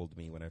baffled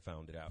me when I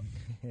found it out.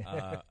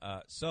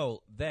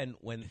 So then,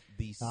 when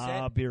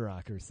the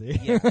bureaucracy,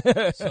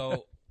 yeah.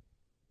 So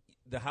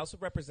the House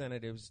of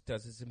Representatives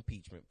does its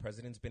impeachment.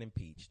 President's been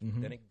impeached.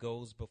 Mm-hmm. Then it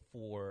goes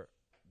before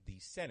the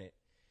Senate.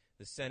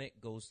 The Senate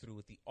goes through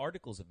with the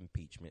Articles of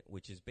Impeachment,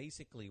 which is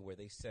basically where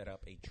they set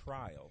up a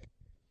trial.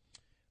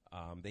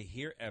 They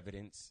hear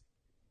evidence.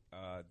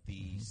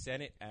 The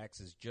Senate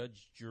acts as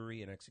judge,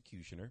 jury, and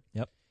executioner.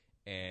 Yep.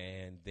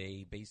 And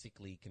they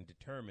basically can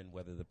determine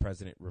whether the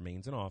president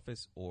remains in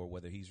office or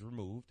whether he's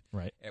removed.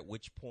 Right. At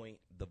which point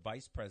the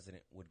vice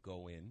president would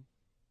go in,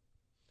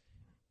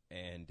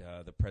 and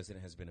the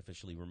president has been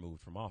officially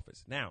removed from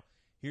office. Now,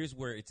 here's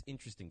where it's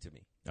interesting to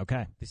me.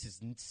 Okay. This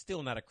is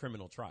still not a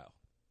criminal trial.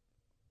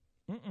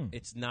 Mm-mm.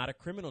 It's not a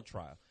criminal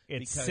trial.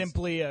 It's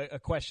simply a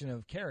question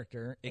of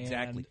character.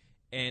 Exactly.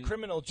 And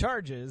criminal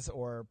charges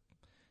or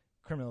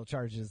criminal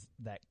charges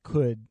that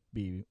could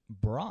be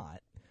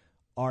brought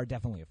are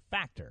definitely a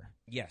factor.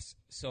 Yes.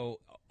 So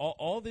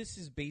all this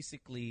is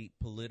basically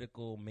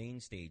political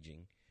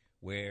mainstaging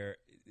where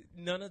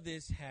none of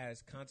this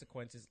has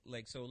consequences.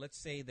 Like, so let's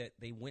say that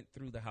they went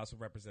through the House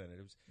of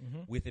Representatives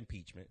with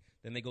impeachment.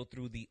 Then they go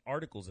through the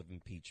articles of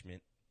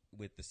impeachment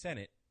with the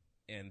Senate,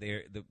 and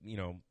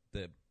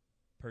the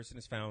person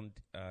is found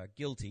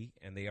guilty,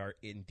 and they are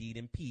indeed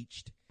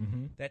impeached.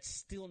 That's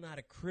still not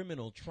a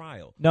criminal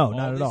trial. No,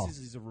 not at all. This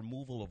is a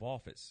removal of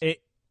office.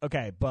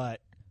 Okay,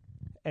 but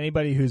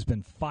anybody who's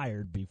been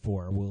fired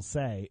before will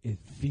say it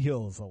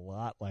feels a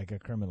lot like a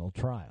criminal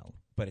trial.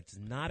 But it's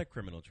not a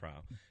criminal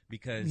trial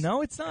because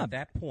no, it's not. At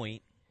that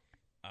point,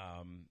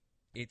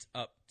 it's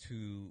up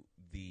to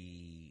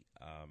the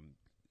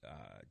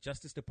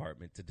Justice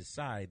Department to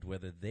decide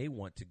whether they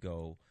want to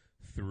go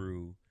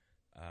through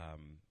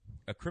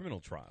a criminal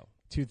trial.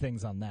 Two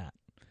things on that.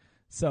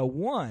 So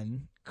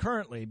one,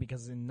 currently,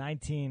 because in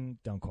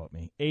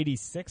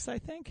 86, I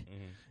think,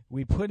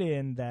 we put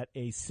in that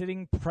a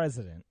sitting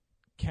president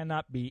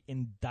cannot be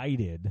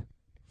indicted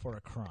for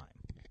a crime,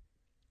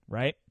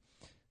 right?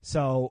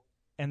 So,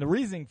 and the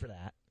reasoning for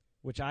that,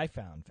 which I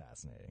found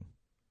fascinating,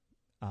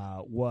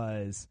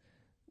 was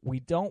we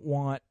don't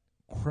want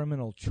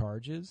criminal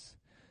charges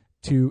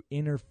to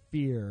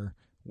interfere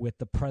with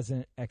the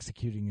president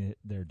executing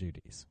their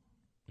duties,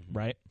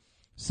 right?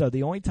 So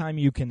the only time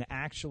you can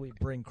actually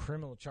bring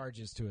criminal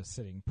charges to a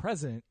sitting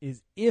president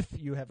is if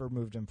you have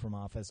removed him from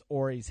office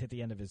or he's hit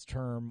the end of his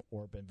term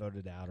or been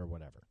voted out or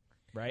whatever,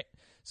 right?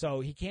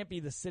 So he can't be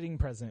the sitting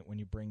president when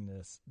you bring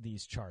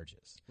these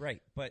charges.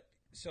 Right, but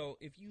so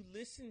if you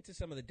listen to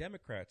some of the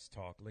Democrats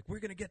talk, like, we're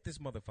going to get this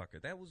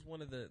motherfucker. That was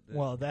one of the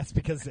Well, that's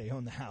because they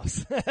own the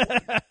House.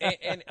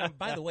 and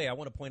by the way, I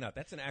want to point out,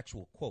 that's an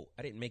actual quote.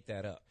 I didn't make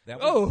that up. That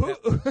was,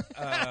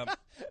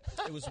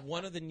 it was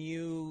one of the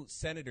new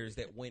senators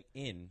that went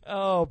in.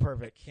 Oh,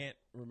 perfect. I can't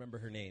remember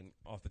her name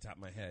off the top of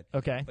my head.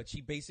 Okay. But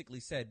she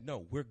basically said,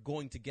 no, we're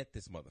going to get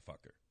this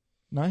motherfucker.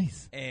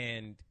 Nice.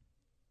 And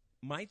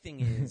my thing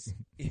is,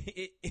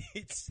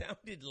 it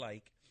sounded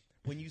like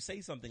when you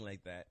say something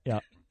like that.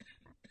 Yeah.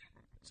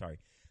 Sorry.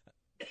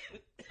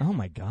 Oh,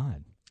 my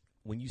God.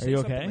 When you Are say you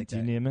something okay? like Do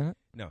that. you need a minute?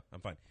 No, I'm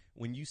fine.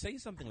 When you say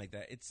something like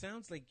that, it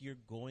sounds like you're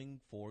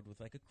going forward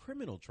with like a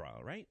criminal trial,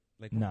 right?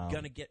 Like, No. we're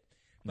going to get.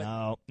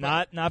 No,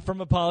 not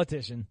from a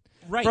politician.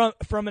 Right.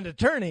 From an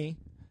attorney.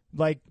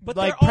 But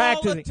they're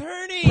practicing, all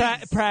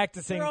attorneys.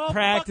 practicing, They're all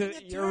practicing.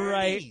 fucking You're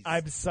right. attorneys.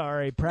 I'm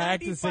sorry.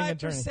 Practicing 95%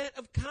 attorney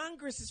of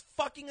Congress is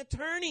fucking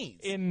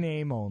attorneys. in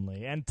name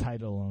only, and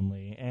title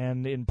only,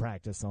 and in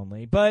practice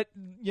only. But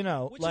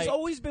Which has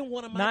always been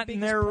one of my not biggest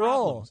in their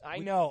problems.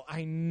 role.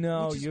 I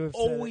know. Which You has have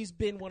always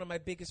been one of my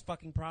biggest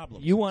fucking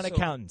problems. You want So,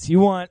 accountants. You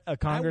want a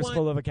Congress want-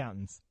 full of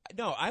accountants.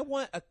 No, I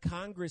want a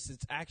Congress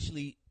that's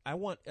actually. I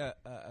want a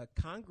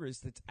Congress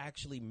that's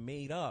actually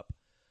made up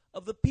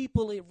of the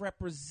people it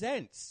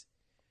represents.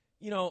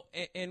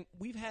 And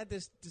we've had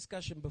this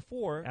discussion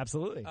before.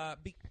 Absolutely.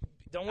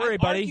 Don't I worry,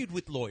 buddy. argued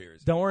with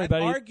lawyers. Don't worry, I've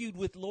buddy. argued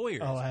with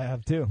lawyers. Oh, I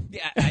have too.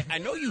 Yeah, I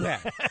know you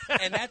have.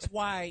 And that's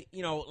why,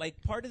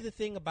 part of the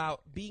thing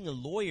about being a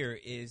lawyer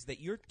is that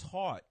you're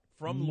taught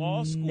from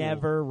law school.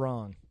 Never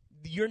wrong.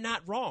 You're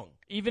not wrong.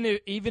 Even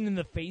in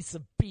the face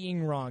of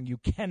being wrong, you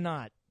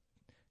cannot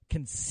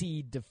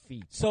concede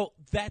defeat. So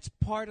that's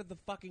part of the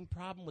fucking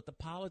problem with the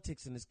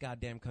politics in this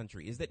goddamn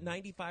country is that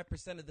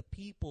 95% of the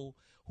people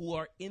who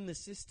are in the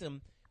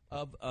system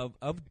of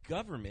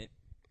government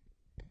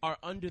are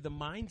under the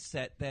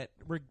mindset that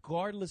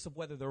regardless of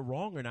whether they're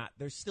wrong or not,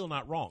 they're still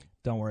not wrong.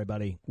 Don't worry,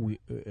 buddy. We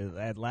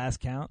at last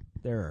count,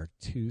 there are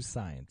 2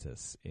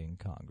 scientists in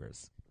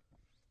Congress.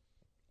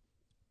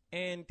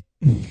 And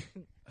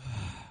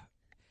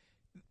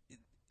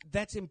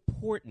that's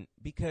important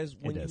because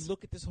when you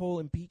look at this whole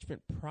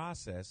impeachment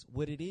process,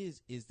 what it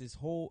is this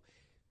whole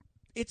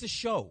 – it's a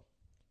show.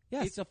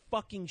 Yes. It's a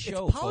fucking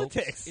show, It's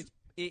politics. Folks.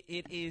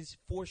 It is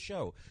for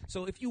show.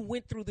 So if you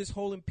went through this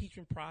whole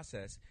impeachment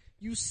process,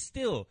 you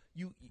still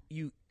you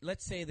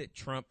let's say that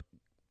Trump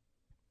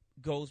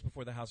goes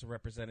before the House of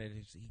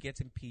Representatives. He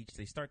gets impeached.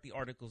 They start the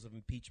articles of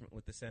impeachment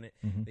with the Senate.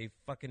 Mm-hmm. They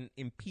fucking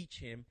impeach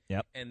him,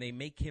 Yep. and they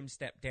make him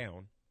step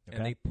down, Okay.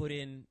 and they put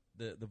in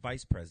the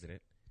vice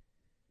president.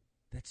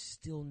 That's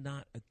still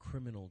not a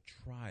criminal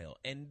trial.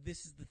 And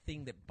this is the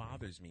thing that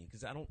bothers me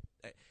because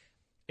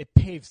It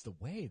paves the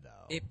way,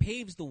 though. it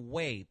paves the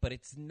way, but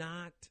it's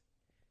not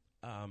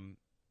and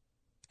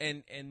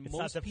it's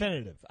most not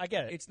definitive. I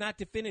get it. It's not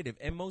definitive,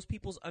 and most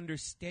people's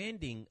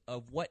understanding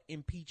of what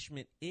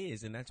impeachment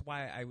is, and that's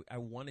why I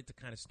wanted to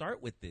kind of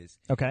start with this,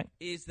 Okay.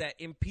 is that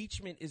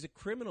impeachment is a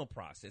criminal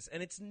process,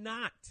 and it's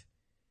not.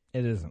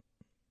 It isn't.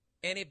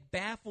 And it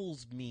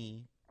baffles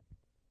me.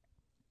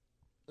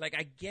 Like,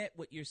 I get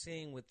what you're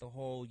saying with the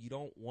whole you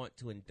don't want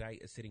to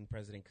indict a sitting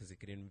president because it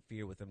could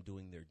interfere with them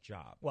doing their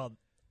job. Well,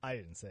 I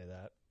didn't say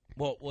that.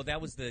 Well, that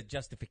was the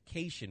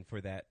justification for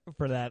that.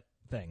 For that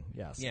thing,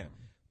 yes. Yeah,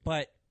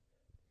 but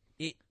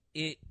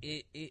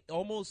it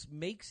almost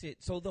makes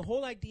it so the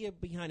whole idea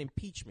behind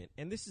impeachment,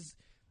 and it's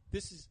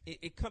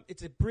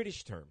a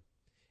British term.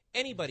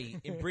 anybody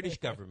in British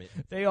government.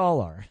 They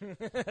all are.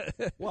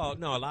 Well,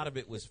 no, a lot of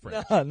it was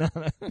French. No.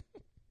 That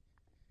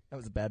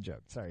was a bad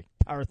joke. Sorry.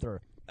 Power through.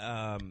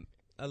 The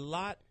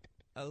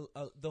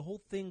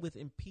whole thing with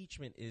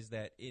impeachment is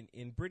that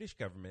in British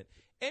government,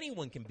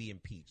 anyone can be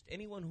impeached.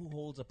 Anyone who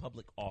holds a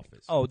public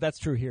office. Oh, that's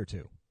true here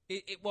too.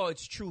 Well,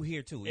 it's true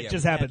here too. It Yeah,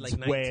 just we've had, happens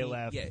like, way 19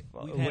 less, yeah,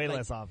 way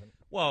less often.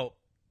 Well,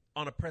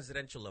 on a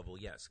presidential level,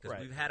 yes, because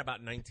Right. we've had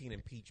about 19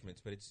 impeachments,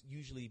 but it's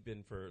usually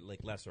been for like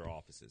lesser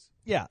offices.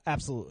 Yeah,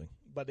 absolutely.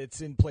 But it's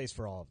in place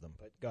for all of them.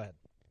 But go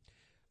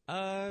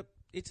ahead.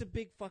 It's a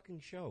big fucking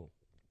show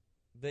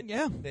that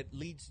that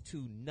leads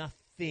to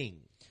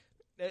nothing.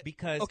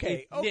 Because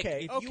if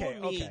you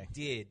or me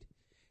did,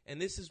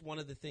 and this is one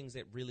of the things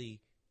that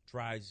really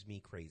drives me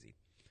crazy.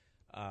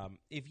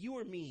 If you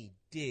or me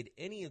did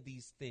any of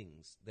these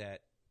things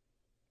that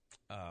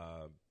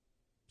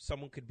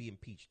someone could be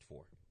impeached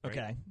for, right?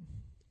 Okay.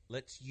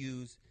 Let's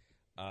use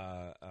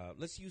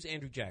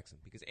Andrew Jackson,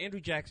 because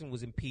Andrew Jackson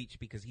was impeached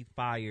because he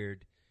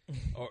fired,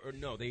 or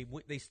no,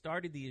 they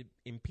started the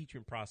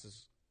impeachment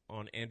process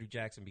on Andrew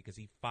Jackson because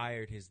he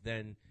fired his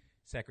then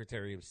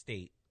Secretary of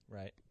State,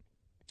 right?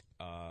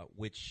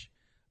 Which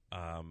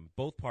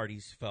both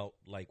parties felt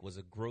like was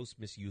a gross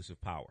misuse of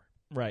power.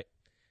 Right.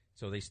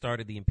 So they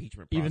started the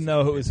impeachment process. Even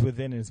though it was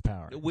within his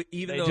power.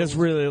 They just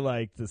really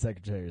liked the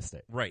Secretary of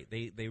State. Right.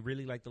 They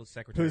really liked the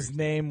Secretary of Whose State.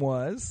 name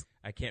was?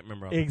 I can't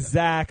remember.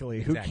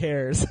 Exactly. Who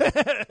cares?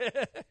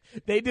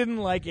 They didn't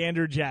like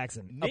Andrew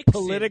Jackson. Nixon, a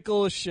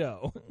political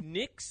show.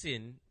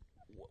 Nixon,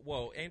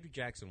 well, Andrew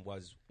Jackson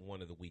was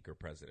one of the weaker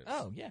presidents.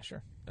 Oh, yeah,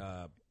 sure.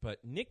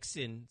 But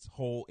Nixon's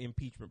whole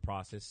impeachment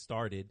process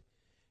started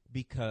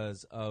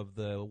because of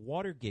the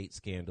Watergate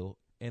scandal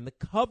and the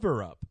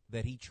cover-up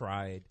that he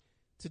tried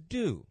to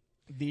do.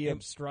 The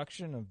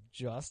obstruction of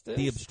justice?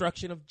 The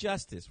obstruction of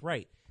justice,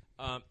 right.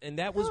 And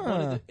that was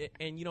one of the,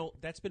 and you know,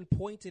 that's been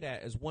pointed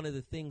at as one of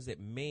the things that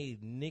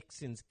made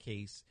Nixon's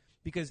case,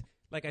 because,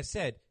 like I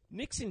said,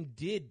 Nixon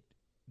did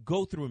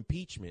go through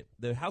impeachment.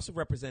 The House of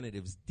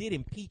Representatives did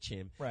impeach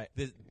him. Right.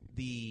 The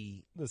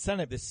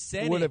Senate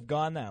would have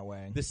gone that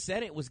way. The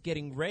Senate was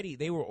getting ready.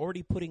 They were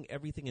already putting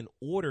everything in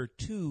order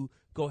to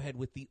go ahead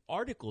with the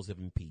articles of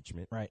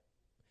impeachment. Right.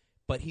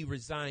 But he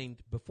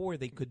resigned before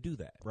they could do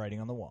that. Writing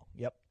on the wall.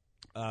 Yep.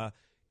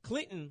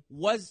 Clinton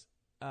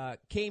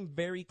came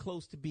very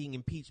close to being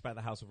impeached by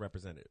the House of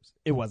Representatives.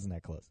 It wasn't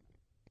that close.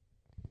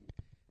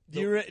 Do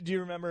you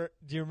remember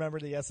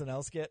the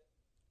SNL skit?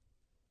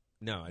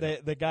 No, I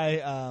don't. The guy,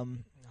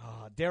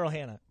 Daryl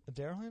Hannah.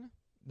 Daryl Hannah?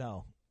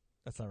 No,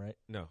 that's not right.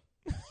 No,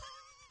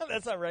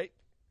 that's not right.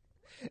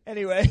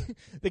 Anyway,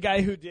 the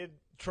guy who did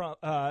Trump.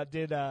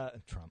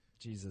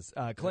 Jesus,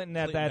 Clinton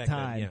at that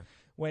time, then, yeah.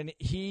 when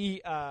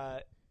he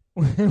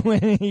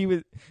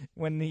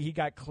when he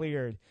got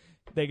cleared,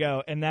 they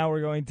go, and now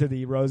we're going to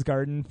the Rose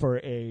Garden for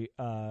a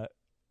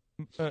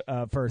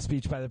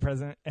speech by the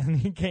president, and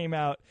he came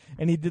out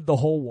and he did the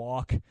whole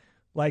walk,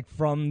 like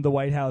from the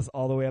White House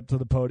all the way up to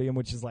the podium,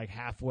 which is like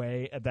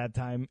halfway at that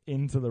time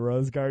into the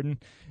Rose Garden,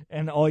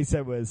 and all he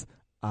said was,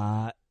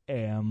 "I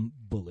am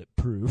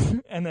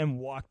bulletproof," and then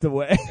walked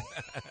away.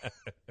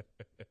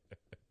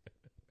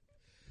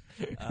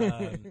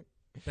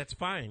 That's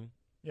fine.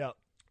 Yeah.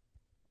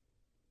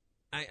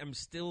 I am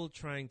still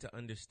trying to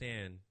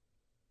understand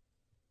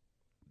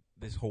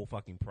this whole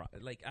fucking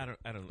like I don't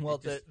know. Well,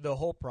 the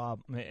whole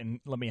problem,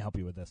 and let me help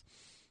you with this.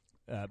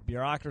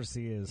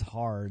 Bureaucracy is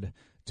hard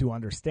to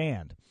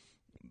understand,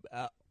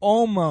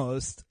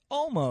 almost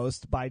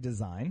by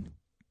design,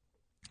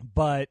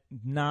 but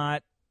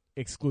not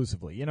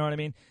exclusively. You know what I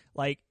mean?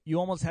 Like, you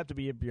almost have to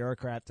be a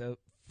bureaucrat to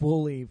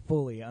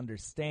fully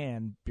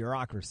understand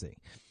bureaucracy.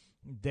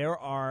 There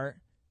are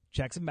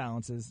checks and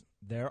balances.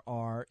 There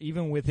are,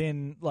 even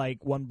within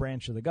like one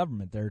branch of the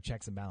government, there are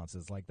checks and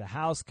balances. Like, the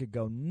House could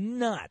go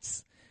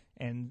nuts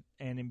and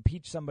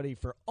impeach somebody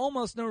for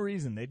almost no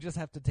reason. They just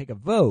have to take a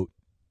vote.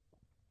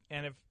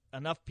 And if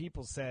enough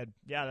people said,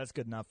 yeah, that's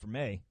good enough for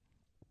me,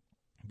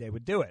 they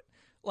would do it.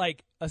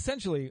 Like,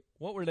 essentially,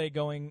 what were they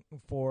going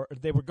for?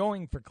 They were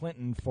going for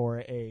Clinton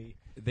for a...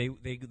 They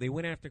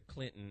went after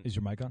Clinton. Is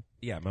your mic on?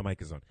 Yeah, my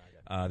mic is on.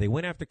 They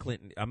went after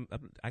Clinton.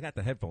 I got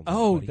the headphones on.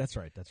 Oh, buddy. that's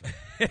right.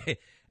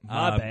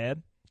 My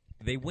bad.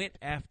 They went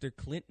after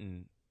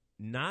Clinton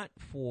not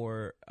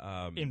for...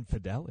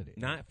 infidelity.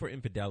 Not for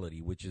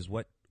infidelity, which is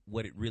what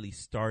it really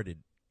started.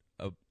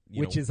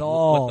 Which is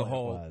all what the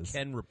whole it was.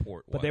 Ken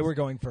report was. But they were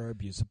going for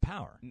abuse of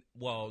power.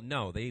 Well,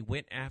 no, they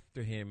went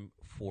after him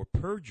for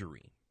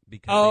perjury.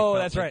 Because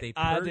that's right.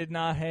 I did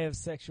not have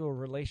sexual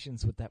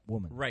relations with that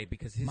woman. Right,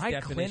 because his my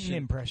definition... Clinton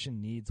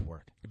impression needs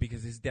work.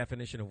 Because his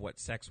definition of what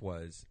sex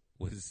was...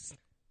 was.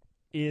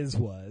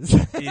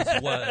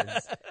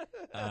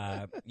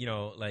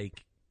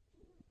 Like,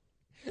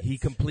 he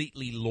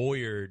completely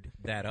lawyered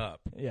that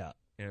up. Yeah.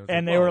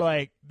 And they were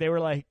like,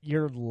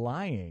 you're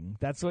lying.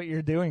 That's what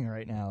you're doing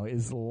right now,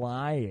 is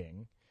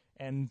lying.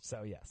 And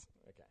so, yes.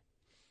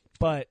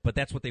 Okay. But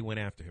that's what they went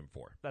after him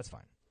for. That's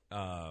fine.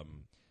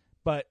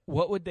 But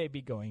what would they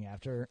be going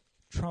after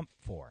Trump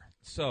for?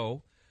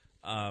 So,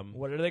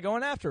 What are they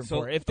going after him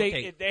for? If they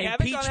haven't gone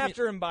impeachment-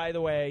 after him, by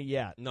the way,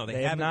 yet. No, they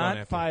have haven't not gone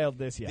after filed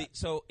this yet.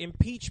 So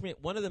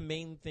impeachment, one of the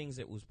main things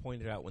that was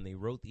pointed out when they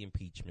wrote the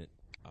impeachment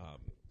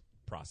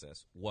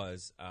process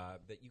was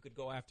that you could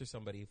go after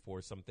somebody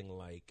for something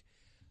like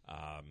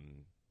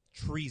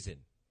treason,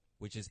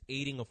 which is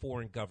aiding a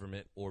foreign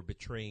government or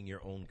betraying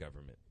your own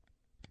government.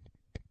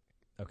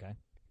 Okay.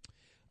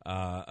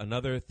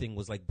 Another thing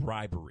was like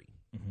bribery.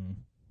 Mm-hmm.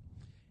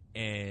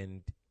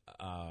 And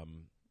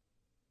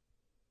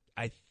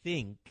I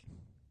think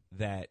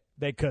that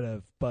they could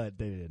have, but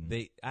they didn't.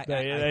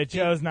 They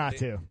chose not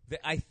to.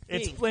 I think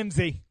it's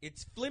flimsy.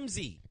 It's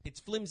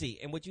flimsy.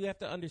 And what you have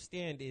to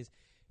understand is,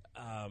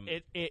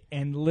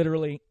 and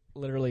literally,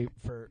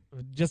 for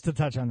just to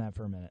touch on that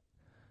for a minute,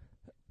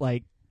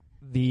 like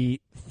the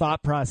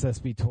thought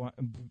process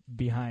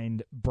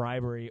behind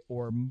bribery,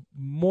 or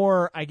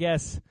more, I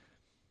guess,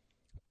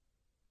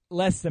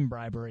 less than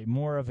bribery,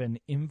 more of an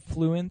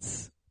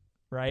influence,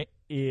 right?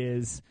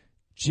 Is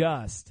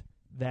just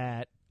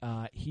that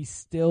he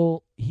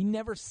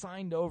never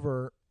signed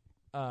over.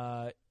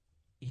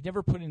 He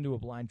never put into a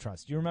blind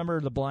trust. Do you remember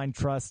the blind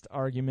trust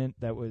argument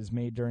that was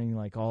made during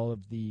like all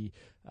of the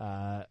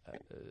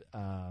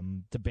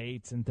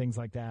debates and things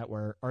like that?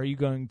 Where are you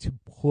going to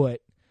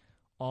put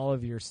all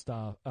of your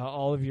stuff,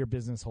 all of your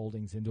business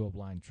holdings into a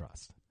blind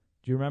trust?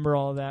 Do you remember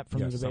all of that from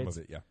the debates? Some of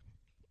it, yeah.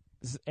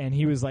 And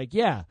he was like,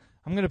 "Yeah,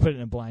 I'm going to put it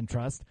in a blind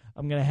trust.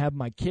 I'm going to have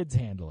my kids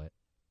handle it."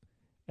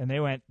 And they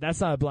went,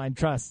 "That's not a blind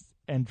trust."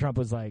 And Trump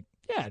was like,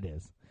 "Yeah, it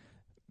is."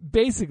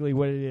 Basically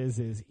what it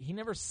is he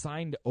never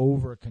signed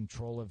over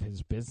control of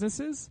his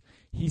businesses.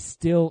 He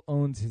still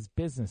owns his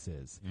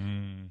businesses.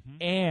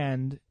 Mm-hmm.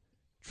 And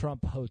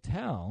Trump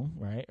Hotel,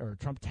 right, or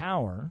Trump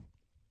Tower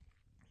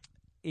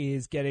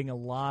is getting a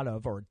lot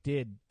of, or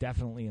did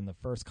definitely in the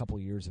first couple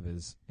of years of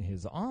his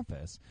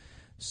office,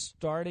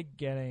 started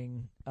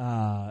getting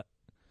the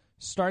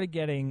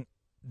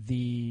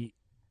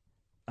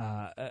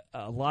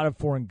a lot of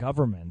foreign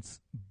governments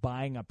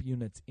buying up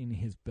units in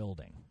his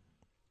building,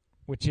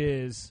 which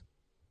is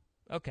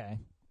okay.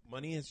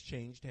 Money has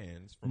changed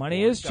hands.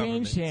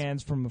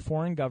 From a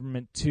foreign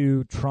government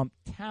to Trump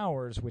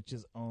Towers, which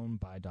is owned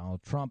by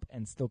Donald Trump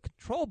and still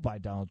controlled by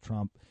Donald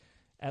Trump,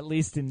 at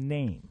least in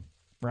name,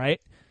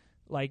 right?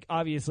 Like,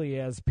 obviously, he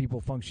has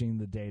people functioning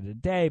the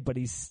day-to-day, but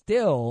he's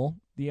still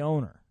the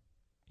owner.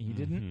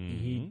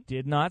 He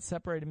did not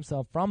separate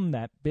himself from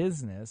that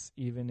business,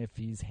 even if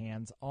he's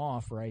hands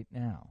off right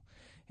now.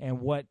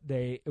 And what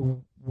they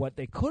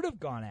could have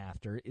gone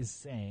after is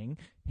saying,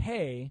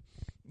 "Hey,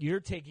 you're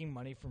taking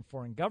money from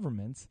foreign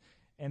governments."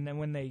 And then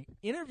when they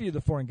interview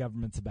the foreign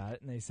governments about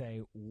it and they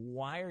say,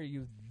 "Why are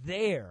you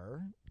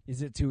there?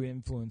 Is it to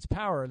influence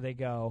power?" They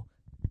go,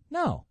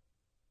 No,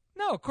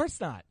 of course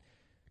not.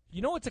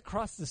 You know what's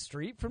across the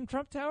street from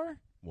Trump Tower?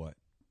 What?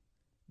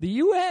 The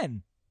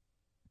UN.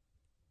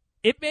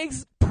 It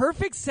makes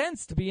perfect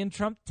sense to be in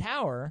Trump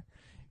Tower.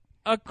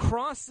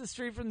 Across the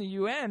street from the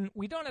UN,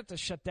 we don't have to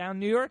shut down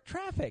New York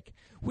traffic.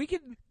 We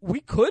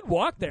could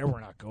walk there.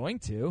 We're not going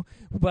to,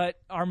 but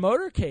our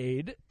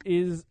motorcade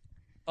is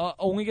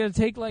only going to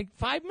take like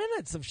 5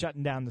 minutes of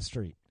shutting down the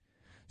street.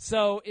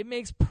 So it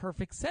makes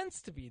perfect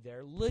sense to be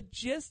there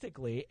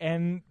logistically,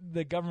 and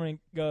the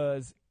government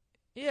goes,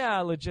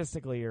 "Yeah,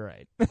 logistically, you're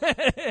right."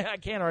 I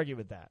can't argue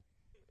with that.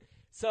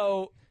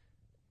 So,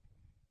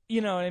 you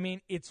know what I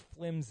mean? It's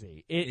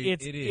flimsy. It is.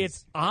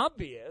 It's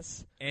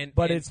obvious,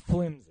 but it's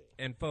flimsy.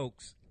 And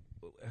folks,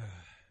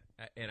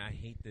 and I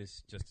hate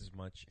this just as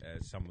much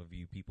as some of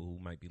you people who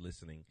might be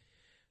listening.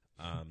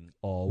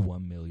 All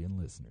 1 million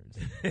listeners.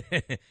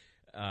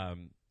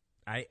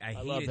 I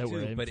hate love it that too,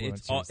 we're but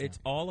influencers it's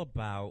all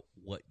about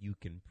what you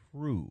can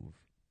prove.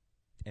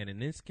 And in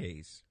this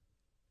case,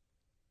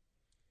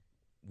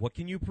 what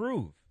can you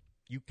prove?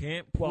 You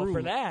can't prove.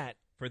 Well,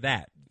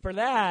 for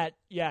that,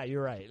 yeah,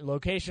 you're right.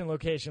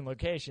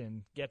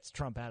 Location gets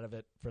Trump out of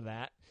it for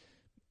that.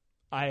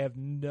 I have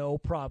no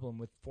problem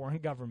with foreign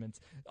governments.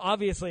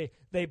 Obviously,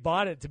 they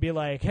bought it to be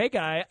like, "Hey,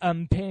 guy,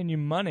 I'm paying you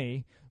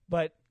money."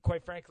 But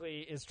quite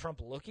frankly, is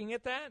Trump looking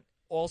at that?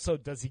 Also,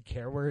 does he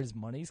care where his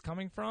money's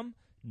coming from?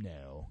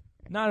 No,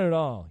 not at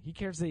all. He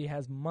cares that he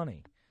has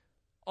money.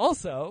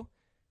 Also,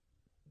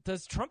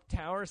 does Trump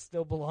Tower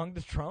still belong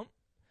to Trump?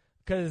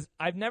 Because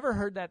I've never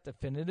heard that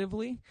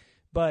definitively,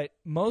 but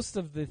most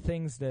of the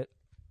things that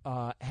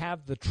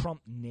have the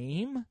Trump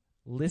name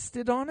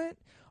listed on it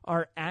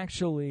are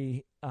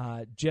actually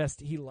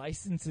just he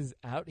licenses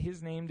out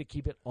his name to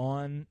keep it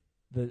on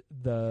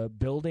the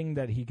building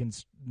that he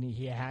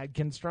had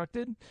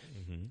constructed.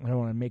 Mm-hmm. I don't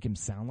want to make him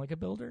sound like a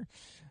builder,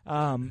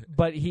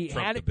 but he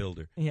Trump had the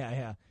builder.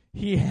 Yeah,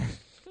 he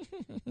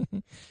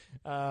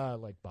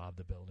like Bob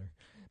the Builder,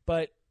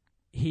 but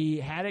he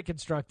had it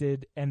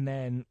constructed and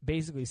then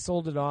basically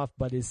sold it off,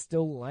 but is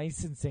still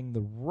licensing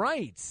the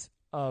rights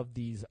of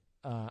these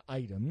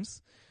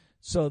items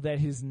so that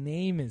his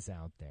name is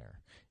out there.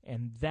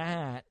 And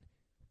that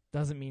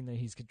doesn't mean that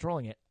he's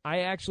controlling it. I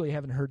actually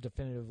haven't heard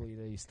definitively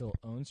that he still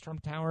owns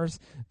Trump Towers.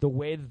 The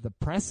way that the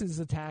press is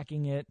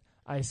attacking it,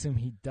 I assume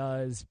he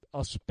does,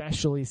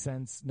 especially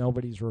since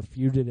nobody's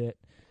refuted it.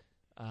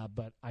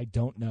 But I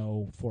don't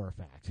know for a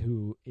fact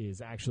who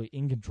is actually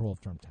in control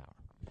of Trump Tower.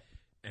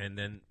 And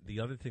then the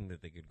other thing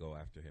that they could go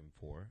after him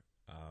for,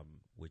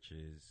 which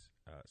is,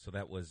 so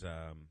that was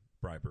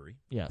bribery.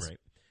 Yes. Right?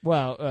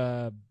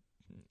 Well,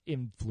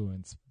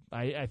 influence.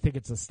 I think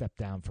it's a step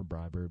down for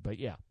bribery, but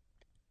yeah.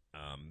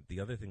 The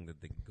other thing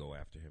that they could go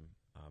after him,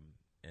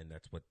 and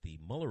that's what the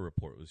Mueller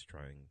report was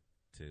trying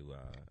to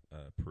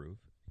prove,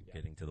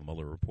 getting to the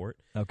Mueller report.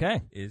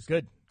 Okay. Is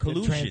good.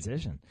 Collusion. Good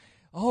transition.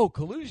 Oh,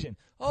 collusion.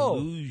 Oh.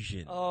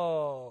 Collusion.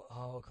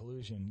 Oh,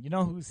 collusion. You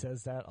know who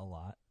says that a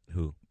lot?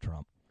 Who?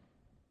 Trump.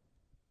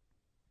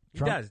 He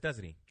does,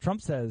 doesn't he?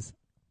 Trump says,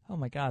 oh,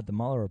 my God, the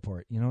Mueller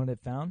report. You know what it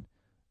found?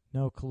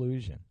 No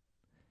collusion.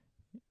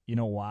 You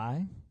know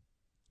why?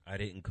 I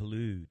didn't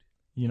collude.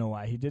 You know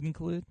why he didn't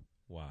collude?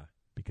 Why?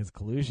 Because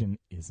collusion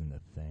isn't a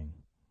thing.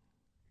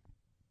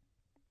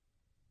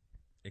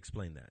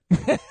 Explain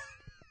that.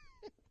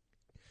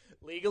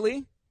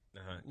 Legally?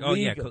 Uh-huh. Oh,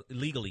 yeah,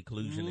 legally,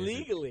 collusion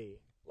legally,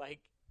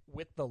 like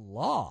with the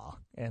law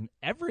and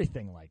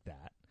everything like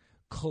that,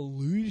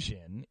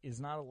 collusion is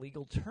not a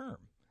legal term.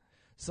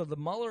 So the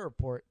Mueller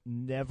report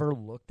never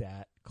looked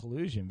at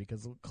collusion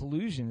because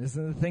collusion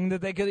isn't a thing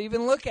that they could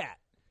even look at.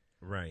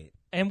 Right.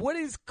 And what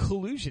is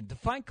collusion?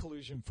 Define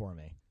collusion for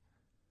me.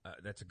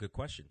 That's a good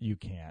question. You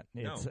can't.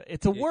 It's a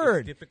It's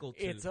word. difficult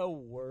to, it's a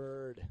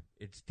word.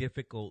 It's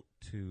difficult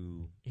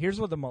to... Here's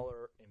what the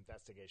Mueller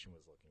investigation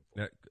was looking for.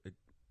 Go ahead.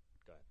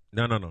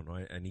 No.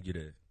 I need you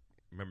to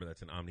remember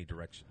that's an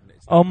omnidirection.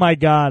 Oh, my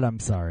God. I'm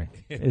sorry.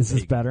 Is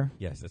this better?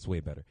 Yes, that's way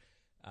better.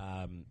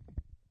 I'm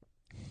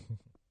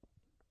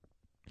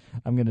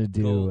going to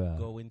do...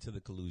 Go into the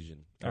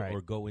collusion. Right.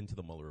 Or go into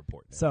the Mueller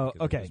report. Now, so,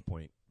 okay. At this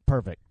point.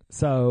 Perfect.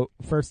 So,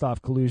 first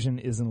off, collusion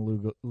isn't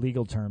a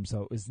legal term,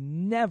 so it was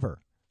never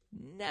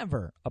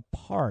a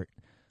part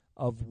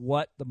of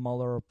what the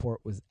Mueller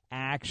report was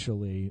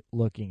actually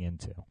looking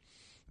into.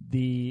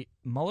 The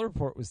Mueller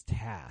report was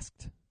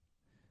tasked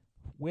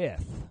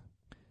with,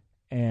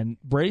 and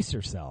brace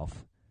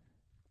yourself,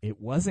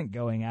 it wasn't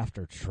going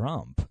after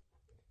Trump,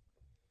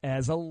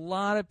 as a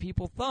lot of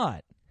people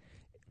thought.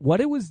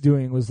 What it was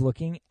doing was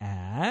looking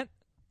at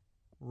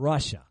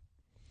Russia.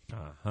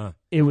 Uh-huh.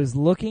 It was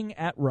looking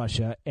at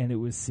Russia, and it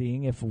was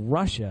seeing if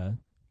Russia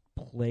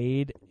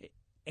played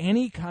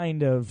any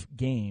kind of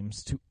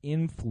games to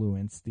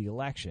influence the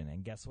election.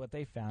 And guess what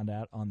they found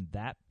out on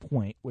that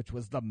point, which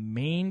was the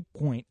main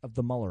point of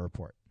the Mueller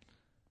report?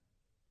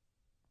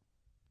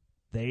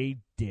 They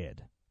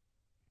did.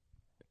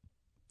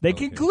 They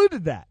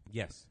concluded that.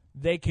 Yes.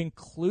 They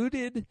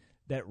concluded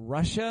that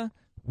Russia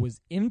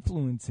was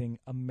influencing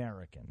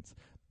Americans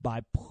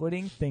by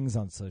putting things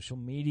on social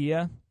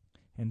media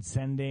and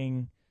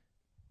sending,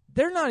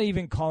 they're not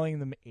even calling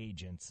them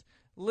agents.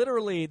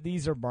 Literally,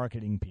 these are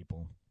marketing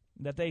people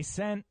that they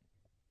sent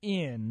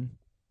in.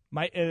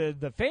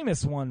 The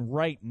famous one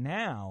right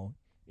now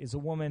is a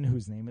woman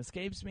whose name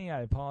escapes me.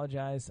 I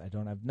apologize. I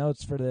don't have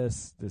notes for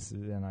this.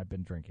 And I've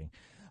been drinking.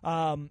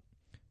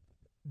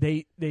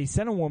 They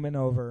sent a woman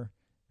over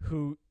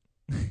who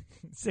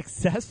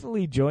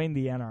successfully joined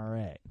the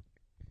NRA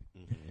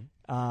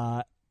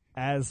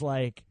as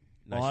like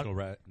National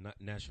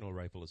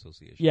Rifle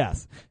Association.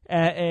 Yes,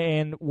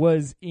 and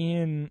was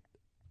in,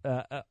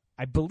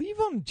 I believe,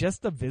 on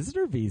just a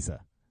visitor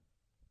visa,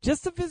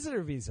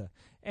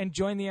 and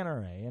joined the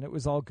NRA, and it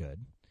was all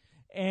good.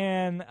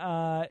 And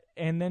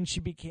then she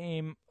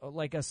became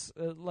like a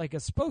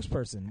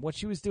spokesperson. What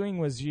she was doing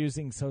was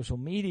using social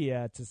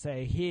media to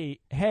say,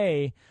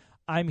 hey,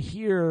 I'm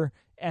here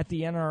at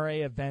the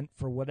NRA event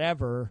for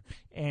whatever,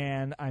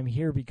 and I'm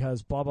here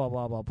because blah, blah,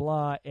 blah, blah,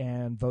 blah,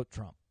 and vote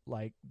Trump.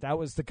 Like, that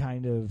was the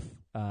kind of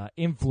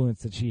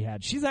influence that she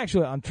had. She's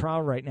actually on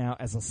trial right now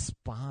as a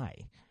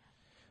spy,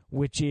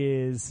 which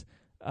is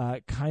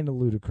kind of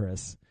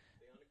ludicrous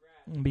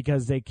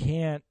because they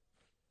can't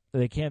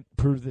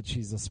prove that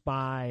she's a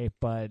spy,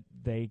 but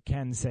they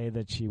can say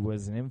that she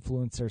was an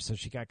influencer, so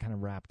she got kind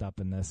of wrapped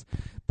up in this.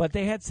 But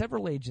they had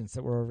several agents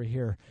that were over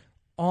here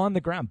on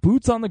the ground,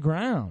 boots on the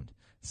ground,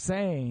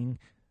 saying,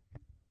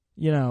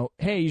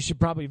 hey, you should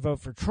probably vote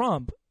for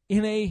Trump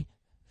in a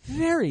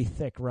very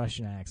thick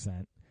Russian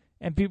accent.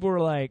 And people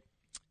were like,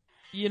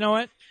 you know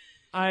what?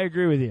 I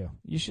agree with you.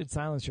 You should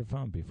silence your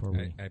phone before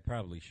we... I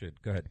probably should.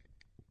 Go ahead.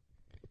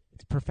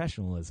 It's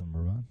professionalism,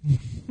 Ramon.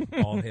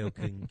 All hail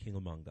King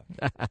Amanga.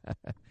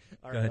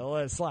 All right, I'll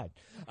let it slide.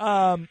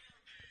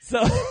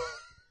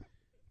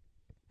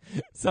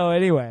 So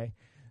anyway,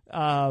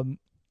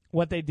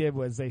 what they did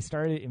was they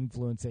started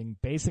influencing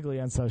basically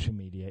on social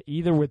media,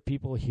 either with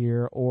people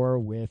here or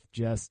with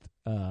just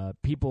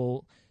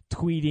people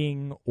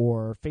tweeting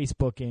or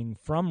Facebooking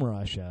from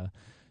Russia,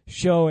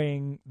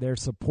 showing their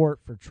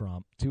support for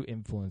Trump to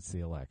influence the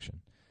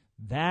election.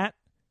 That,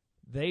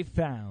 they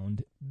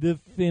found,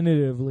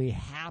 definitively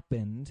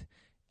happened,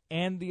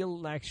 and the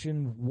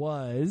election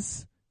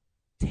was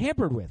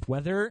tampered with.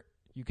 Whether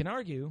you can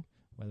argue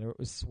whether it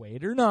was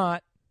swayed or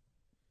not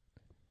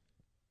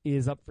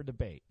is up for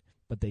debate.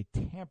 But they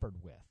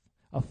tampered with.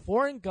 A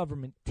foreign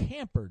government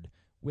tampered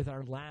with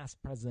our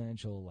last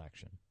presidential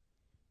election.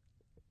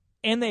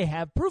 And they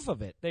have proof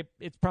of it.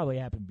 It's probably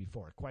happened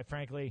before. Quite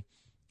frankly,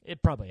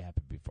 it probably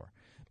happened before.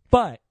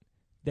 But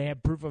they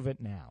have proof of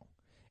it now.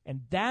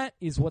 And that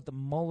is what the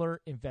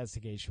Mueller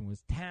investigation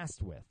was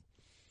tasked with.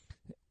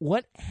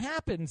 What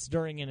happens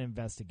during an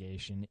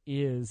investigation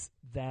is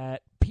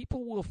that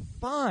people will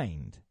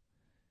find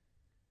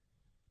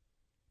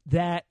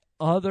that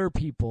other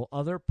people,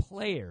 other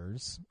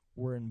players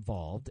were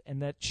involved,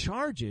 and that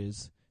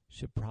charges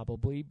should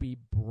probably be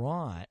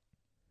brought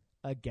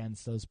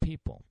against those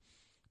people.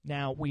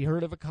 Now, we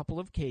heard of a couple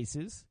of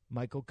cases,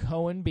 Michael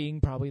Cohen being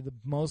probably the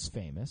most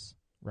famous,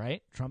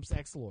 right? Trump's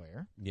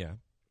ex-lawyer. Yeah.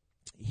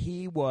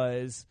 He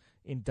was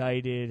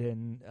indicted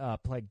and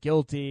pled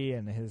guilty,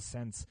 and has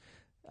since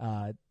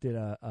did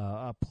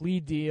a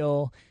plea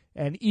deal,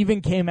 and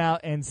even came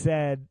out and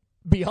said,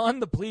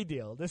 beyond the plea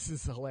deal, this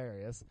is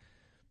hilarious,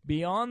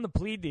 beyond the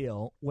plea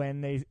deal,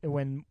 when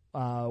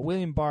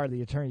William Barr,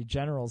 the Attorney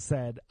General,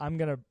 said, I'm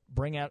going to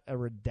bring out a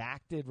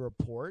redacted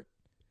report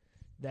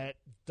that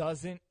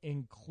doesn't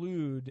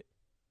include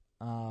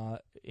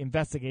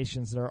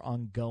investigations that are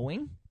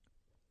ongoing.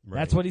 Right.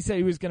 That's what he said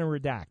he was going to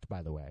redact,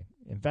 by the way.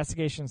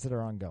 Investigations that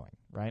are ongoing,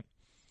 right?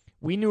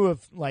 We knew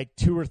of like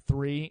 2 or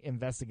 3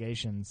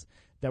 investigations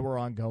that were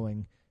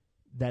ongoing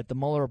that the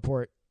Mueller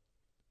report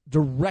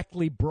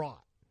directly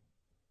brought,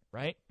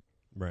 right?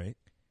 Right.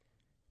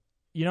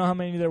 You know how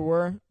many there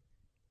were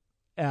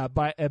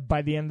by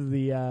the end of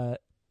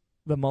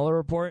the Mueller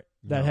report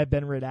that had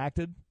been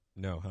redacted?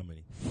 No, how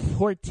many?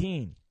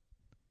 14.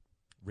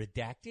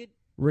 Redacted?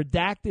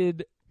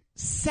 Redacted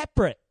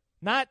separate.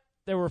 Not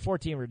there were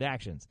 14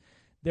 redactions.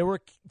 There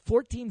were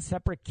 14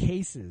 separate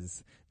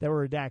cases that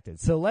were redacted.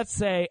 So let's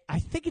say, I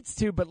think it's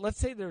 2, but let's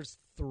say there's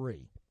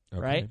 3,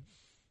 right?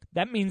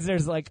 That means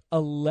there's like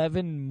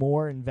 11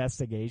 more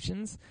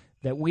investigations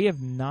that we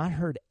have not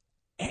heard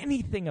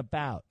anything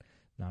about.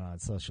 Not on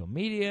social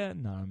media,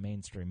 not on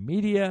mainstream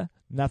media,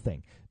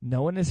 nothing.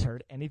 No one has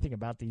heard anything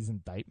about these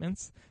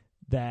indictments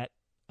that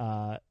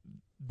Mueller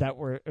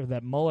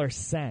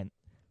sent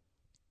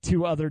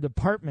to other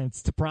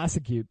departments to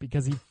prosecute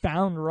because he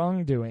found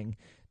wrongdoing,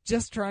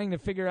 just trying to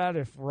figure out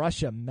if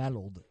Russia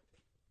meddled.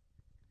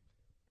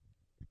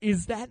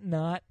 Is that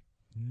not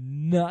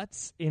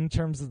nuts in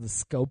terms of the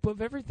scope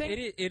of everything?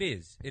 It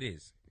is.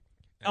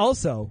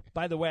 Also,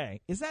 by the way,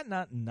 is that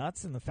not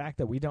nuts in the fact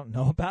that we don't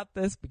know about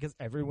this because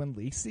everyone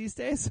leaks these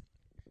days?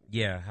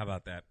 Yeah, how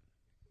about that?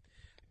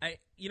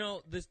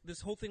 This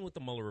whole thing with the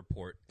Mueller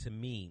report, to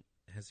me,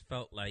 has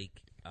felt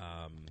like,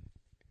 and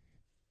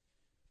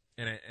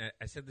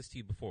I said this to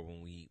you before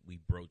when we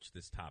broached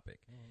this topic.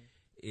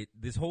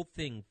 This whole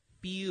thing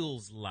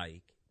feels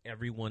like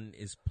everyone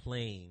is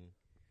playing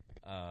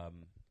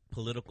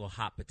political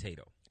hot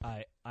potato.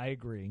 I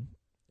agree.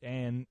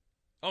 And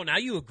now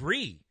you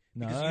agree.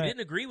 No, because you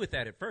didn't agree with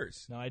that at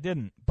first. No, I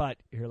didn't. But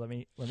here, let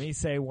me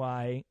say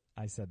why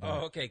I said that.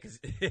 Oh, okay. Because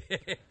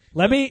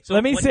let me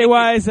say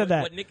why I said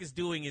that. What Nick is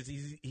doing is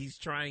he's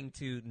trying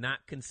to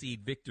not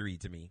concede victory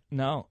to me.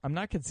 No, I'm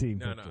not conceding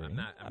victory. I'm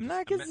not. I'm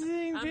not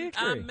conceding victory.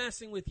 I'm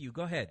messing with you.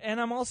 Go ahead. And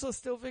I'm also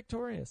still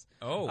victorious.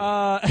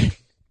 Oh.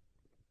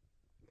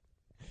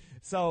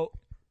 So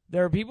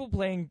there are people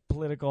playing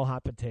political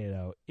hot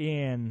potato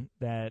in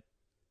that.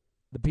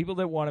 The people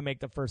that want to make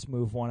the first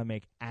move want to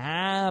make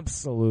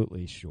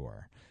absolutely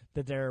sure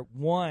that they're,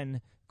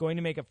 one, going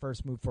to make a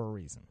first move for a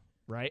reason,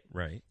 right?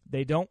 Right.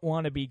 They don't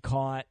want to be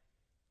caught,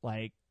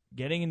 like,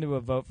 getting into a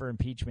vote for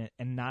impeachment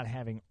and not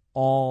having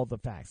all the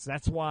facts.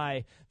 That's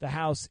why the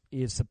House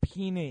is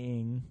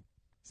subpoenaing.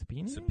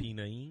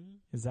 Subpoenaing?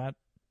 Is that?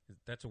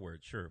 That's a word.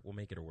 Sure. We'll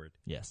make it a word.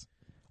 Yes.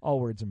 All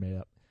words are made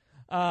up.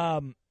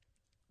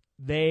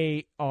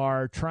 They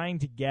are trying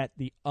to get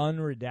the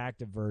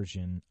unredacted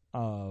version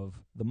of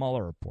the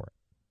Mueller report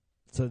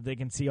so that they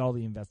can see all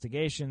the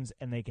investigations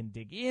and they can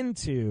dig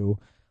into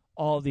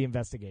all the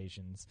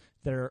investigations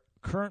that are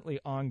currently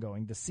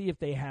ongoing to see if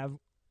they have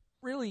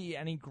really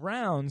any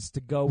grounds to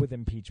go with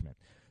impeachment.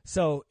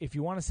 So if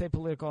you want to say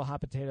political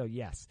hot potato,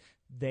 yes,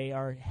 they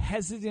are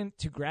hesitant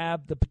to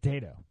grab the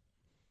potato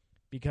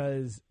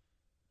because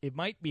it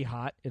might be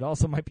hot. It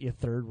also might be a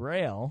third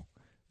rail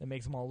that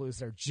makes them all lose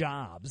their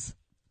jobs,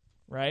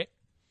 right?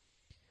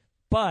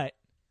 But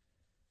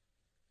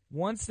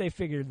once they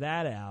figure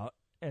that out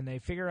and they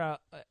figure out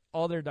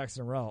all their ducks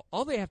in a row,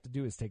 all they have to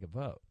do is take a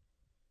vote.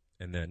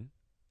 And then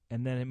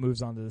it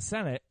moves on to the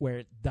Senate where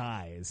it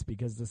dies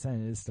because the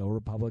Senate is still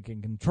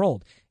Republican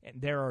controlled. And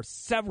there are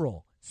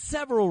several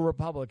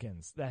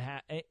Republicans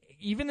that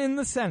even in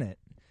the Senate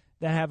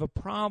that have a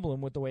problem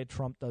with the way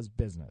Trump does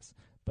business.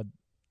 But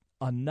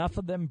enough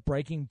of them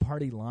breaking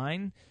party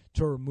line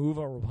to remove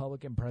a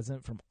Republican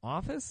president from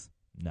office?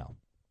 No.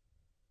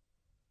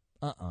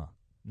 Not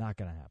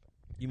going to happen.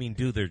 You mean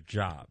do their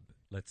job?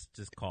 Let's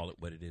just call it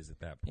what it is at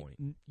that point.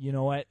 You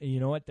know what?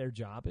 You know what their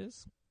job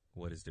is?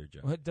 What is their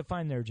job?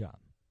 Define their job.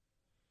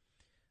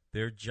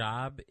 Their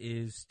job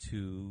is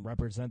to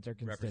represent their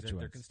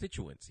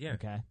constituents. Yeah.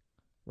 Okay.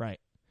 Right.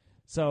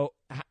 So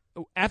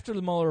after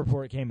the Mueller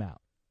report came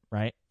out,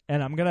 right?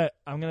 And I'm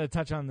gonna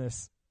touch on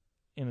this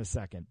in a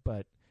second,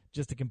 but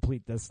just to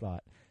complete this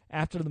thought,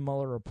 after the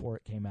Mueller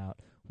report came out,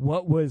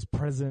 what was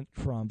President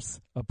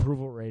Trump's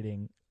approval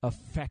rating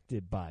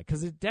affected by?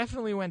 Because it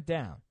definitely went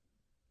down.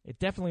 It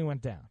definitely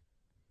went down.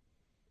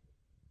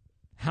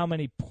 How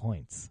many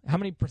points? How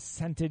many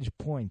percentage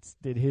points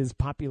did his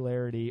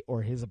popularity,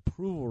 or his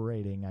approval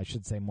rating, I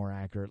should say more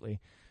accurately,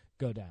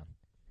 go down?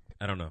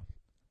 I don't know.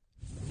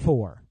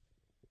 4.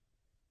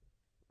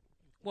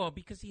 Well,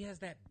 because he has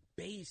that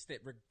base that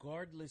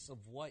regardless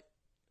of what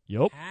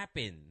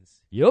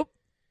happens,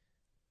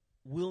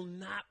 will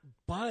not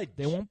budge.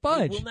 They won't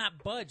budge. They will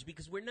not budge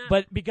because we're not.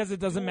 But because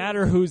it doesn't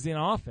matter who's in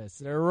office,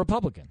 they're a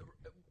Republican.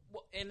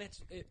 Well,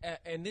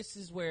 and this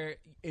is where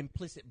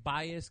implicit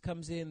bias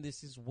comes in.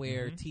 This is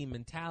where team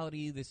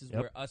mentality. This is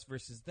where us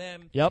versus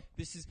them. Yep.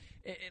 This is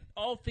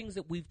all things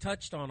that we've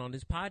touched on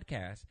this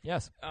podcast.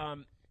 Yes.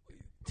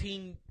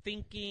 Team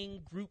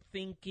thinking, group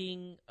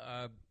thinking.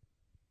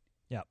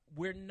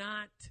 We're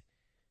not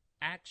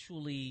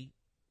actually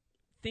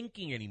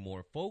thinking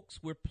anymore, folks.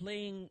 We're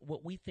playing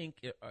what we think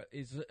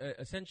is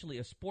essentially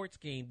a sports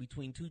game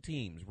between two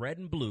teams, red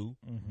and blue,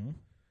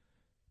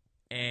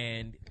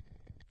 and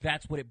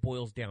that's what it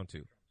boils down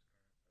to.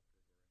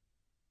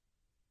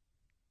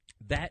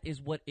 That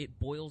is what it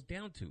boils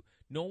down to.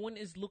 No one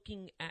is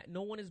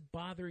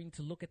bothering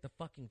to look at the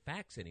fucking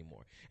facts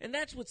anymore. And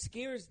that's what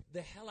scares the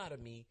hell out of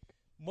me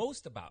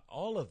most about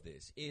all of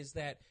this, is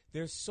that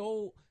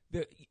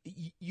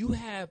you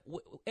have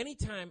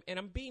anytime, and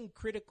I'm being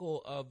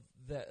critical of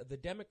the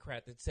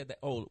Democrat that said that,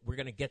 oh, we're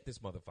going to get this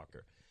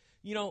motherfucker.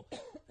 You know,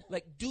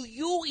 like, do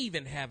you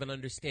even have an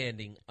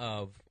understanding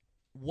of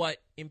what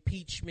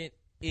impeachment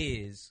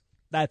is?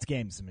 That's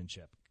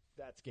gamesmanship.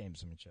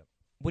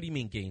 What do you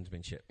mean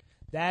gamesmanship?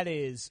 That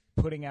is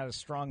putting out a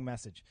strong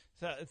message.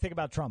 So think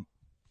about Trump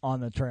on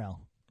the trail,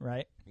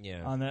 right?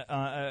 Yeah. On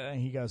the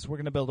he goes, "We're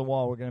going to build a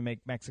wall. We're going to make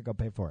Mexico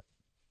pay for it,"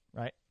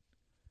 right?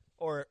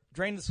 Or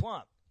drain the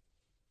swamp.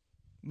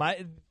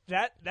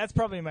 That's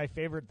probably my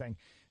favorite thing.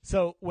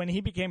 So when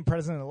he became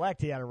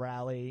president-elect, he had a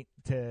rally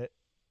to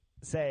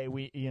say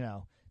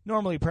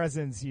normally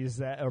presidents use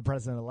that, or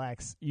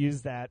president-elects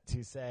use that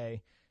to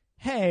say,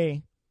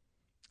 hey,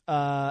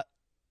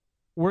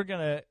 we're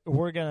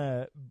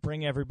gonna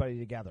bring everybody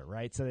together,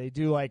 right? So they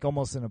do like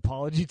almost an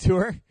apology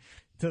tour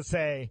to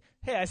say,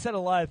 hey, I said a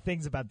lot of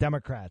things about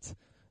Democrats,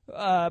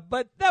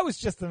 but that was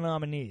just the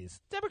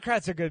nominees.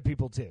 Democrats are good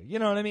people too. You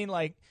know what I mean?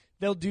 Like,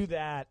 they'll do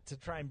that to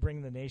try and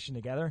bring the nation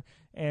together.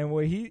 And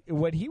what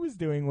he was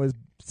doing was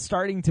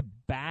starting to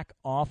back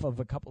off of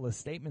a couple of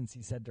statements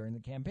he said during the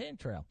campaign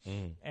trail.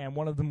 And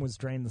one of them was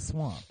drain the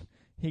swamp.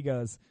 He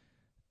goes,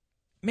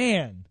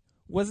 man,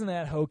 wasn't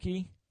that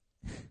hokey?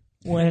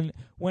 when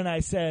I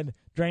said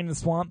drain the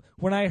swamp,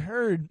 when I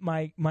heard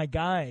my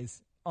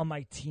guys on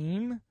my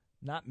team,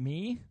 not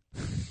me,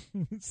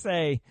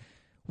 say,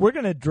 we're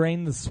going to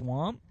drain the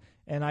swamp.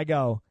 And I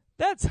go,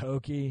 that's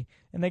hokey.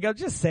 And they go,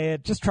 just say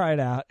it. Just try it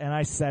out. And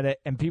I said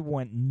it, and people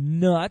went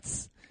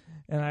nuts.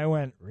 And I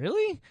went,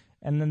 really?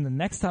 And then the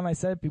next time I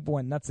said it, people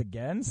went nuts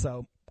again.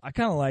 So I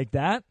kind of like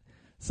that.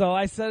 So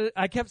I said it.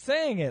 I kept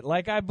saying it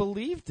like I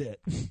believed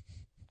it.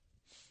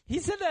 He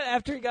said that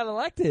after he got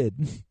elected.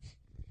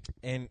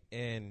 And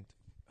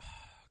oh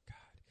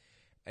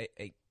God,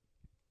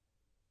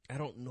 I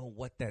don't know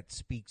what that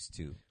speaks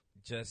to.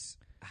 Just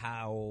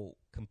how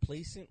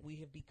complacent we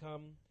have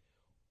become,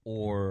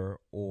 or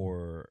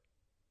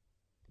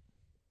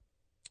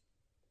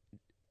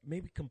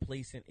maybe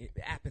complacent,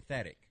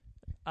 apathetic.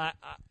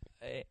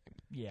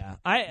 Yeah.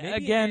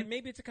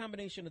 Maybe it's a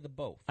combination of the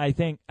both. I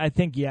think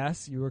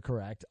yes, you were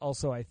correct.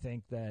 Also, I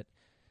think that,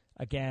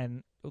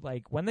 again,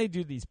 like when they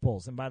do these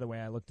polls, and by the way,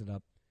 I looked it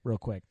up real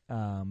quick.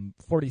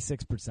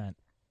 46%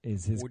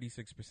 is his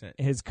 46%.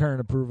 His current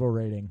approval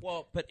rating.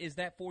 Well, but is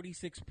that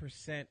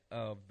 46%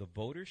 of the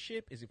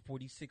votership? Is it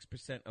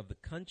 46% of the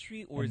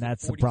country, or is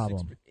that's it 46%? The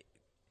problem.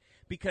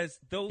 Because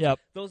those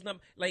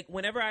numbers, like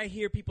whenever I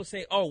hear people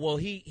say, "Oh, well,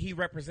 he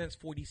represents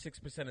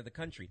 46% of the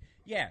country,"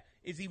 yeah,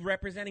 is he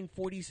representing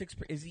 46?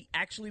 Is he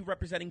actually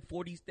representing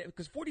 40?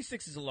 Because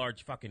 46 is a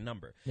large fucking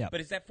number. Yep.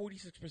 But is that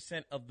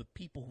 46% of the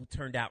people who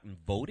turned out and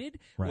voted,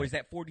 right, or is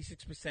that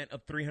 46%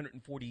 of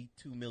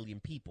 342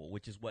 million people,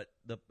 which is what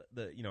the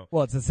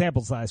Well, it's a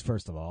sample size,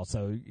 first of all,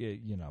 so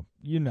you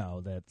know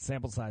that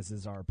sample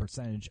sizes are a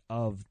percentage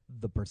of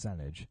the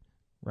percentage,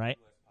 right?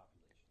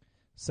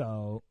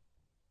 So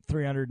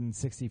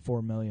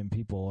 364 million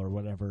people or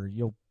whatever,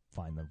 you'll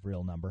find the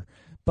real number.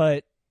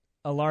 But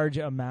a large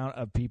amount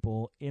of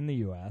people in the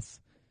U.S.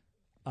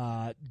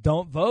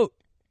 Don't vote.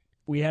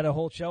 We had a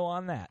whole show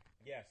on that.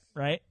 Yes.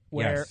 Right?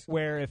 Where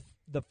if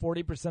the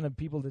 40% of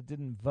people that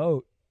didn't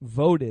vote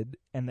voted,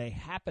 and they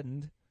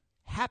happened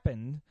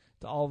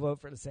to all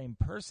vote for the same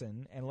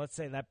person, and let's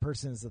say that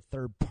person is a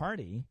third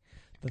party,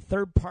 the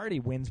third party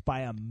wins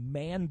by a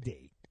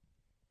mandate.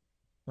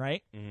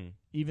 right? Mm-hmm.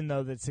 Even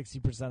though that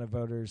 60% of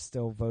voters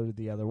still voted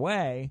the other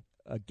way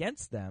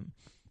against them,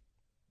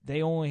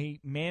 they only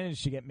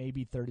managed to get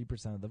maybe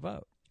 30% of the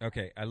vote.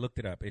 Okay, I looked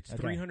it up. It's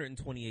Okay.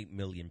 328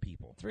 million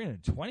people.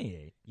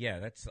 328. Yeah,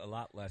 that's a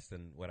lot less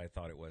than what I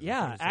thought it was. I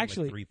Yeah, thought it was something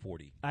actually, like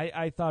 340.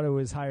 I thought it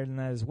was higher than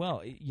that as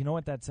well. You know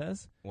what that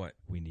says? What?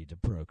 We need to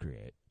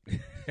procreate.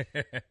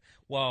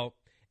 Well,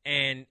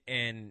 and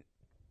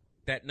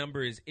that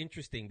number is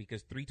interesting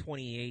because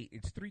 328.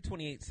 It's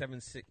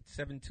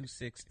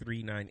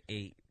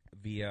 328-726-398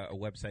 via a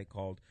website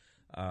called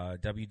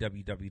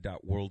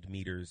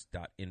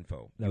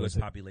www.worldmeters.info. U.S.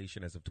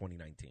 population as of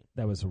 2019.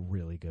 That was a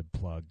really good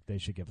plug. They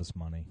should give us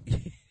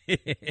money.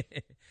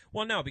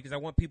 Well, no, because I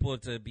want people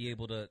to be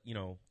able to,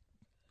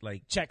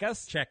 like check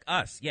us.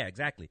 Yeah,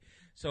 exactly.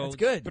 So that's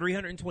good.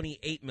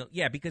 328 million.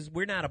 Yeah, because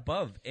we're not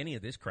above any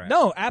of this crap.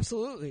 No,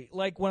 absolutely.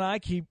 Like when I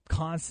keep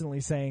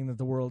constantly saying that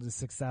the world is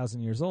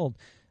 6,000 years old,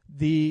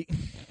 I'm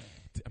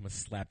gonna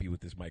slap you with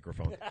this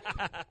microphone.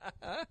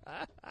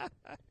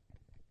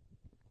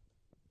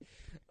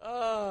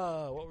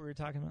 What were we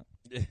talking about?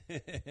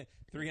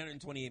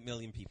 328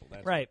 million people.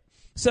 That's right.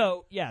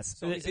 So yes.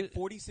 So is it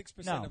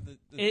 46% no, of the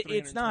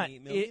it's not.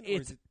 328 million?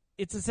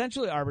 It's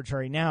essentially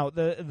arbitrary. Now,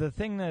 the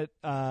thing that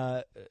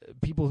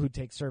people who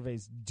take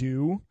surveys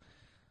do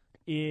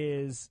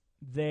is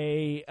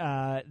they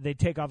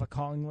take off a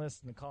calling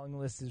list, and the calling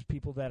list is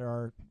people that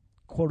are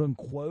quote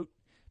unquote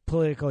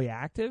politically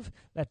active.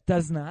 That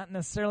does not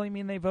necessarily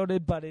mean they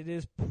voted, but it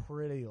is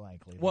pretty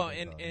likely. Well,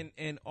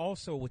 and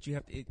also what you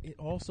have to, it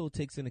also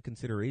takes into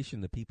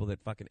consideration the people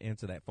that fucking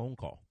answer that phone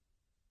call.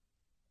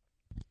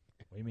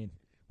 What do you mean?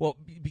 Well,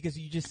 because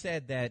you just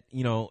said that,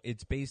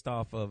 it's based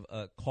off of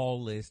a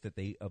call list of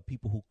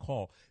people who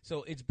call.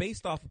 So it's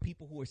based off of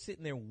people who are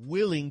sitting there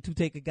willing to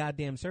take a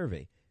goddamn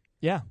survey.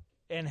 Yeah.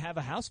 And have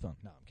a house phone.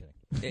 No, I'm kidding.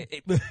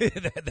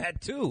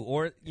 That too.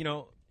 Or,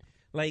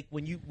 like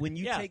when you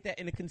take that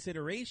into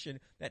consideration,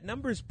 that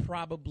number is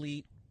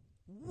probably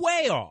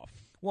way off.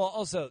 Well,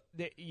 also,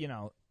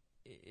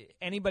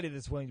 anybody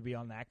that's willing to be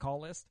on that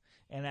call list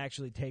and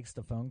actually takes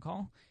the phone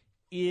call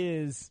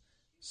is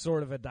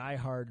sort of a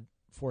diehard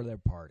for their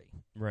party.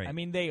 Right. I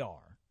mean, they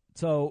are.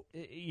 So,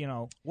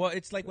 Well,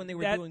 it's like when they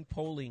were doing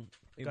polling.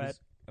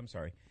 I'm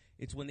sorry.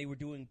 It's when they were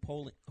doing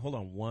polling. Hold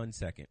on 1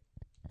 second.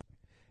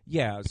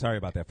 Yeah, sorry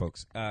about that,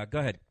 folks. Go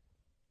ahead.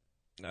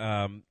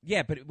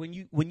 Yeah, but when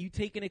you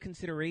take into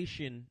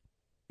consideration,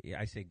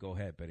 I say go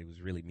ahead, but it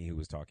was really me who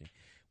was talking.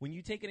 When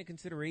you take into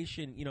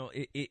consideration,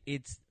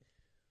 it's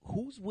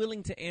who's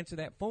willing to answer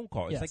that phone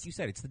call. It's like you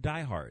said, it's the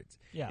diehards.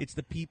 Yeah. It's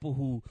the people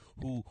who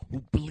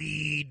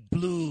bleed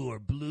blue or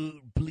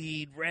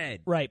bleed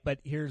red. Right, but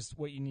here's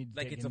what you need to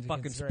like take it's a into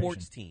fucking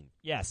sports team.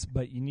 Yes,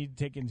 but you need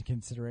to take into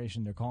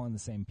consideration they're calling the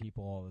same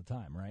people all the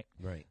time, right?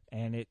 Right.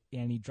 And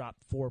he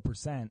dropped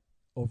 4%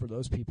 over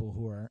those people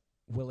who are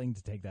willing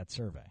to take that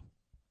survey.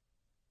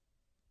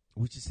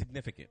 Which is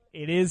significant.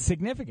 It is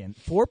significant.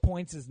 4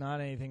 points is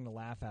not anything to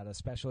laugh at,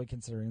 especially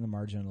considering the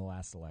margin of the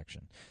last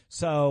election.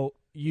 So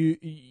you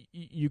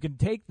can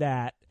take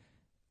that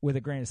with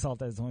a grain of salt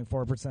that it's only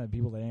 4% of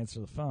people that answer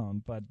the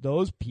phone, but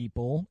those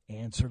people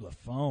answer the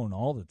phone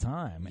all the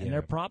time, and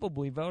they're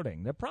probably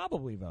voting. They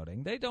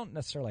don't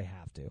necessarily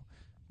have to,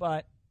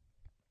 but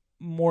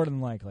more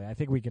than likely, I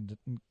think we can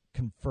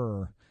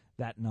confer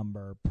that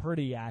number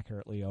pretty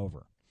accurately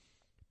over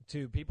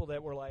to people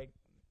that were like,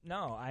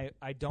 no,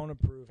 I don't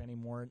approve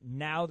anymore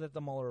now that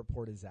the Mueller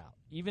report is out,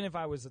 even if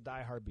I was a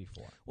diehard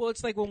before. Well,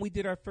 it's like when we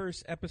did our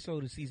first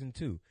episode of season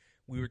 2.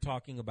 We were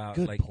talking about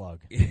Good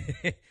plug.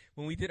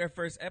 When we did our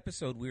first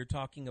episode, we were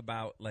talking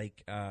about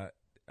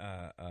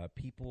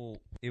people.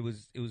 It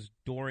was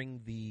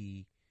during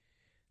the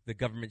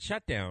government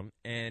shutdown,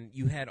 and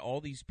you had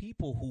all these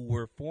people who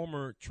were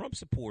former Trump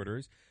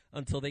supporters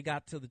until they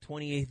got to the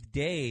 28th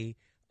day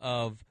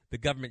of the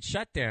government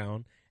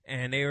shutdown,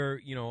 and they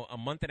were a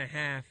month and a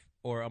half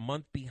or a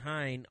month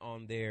behind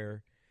on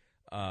their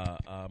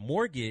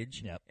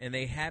mortgage, and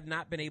they have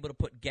not been able to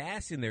put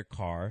gas in their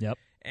car,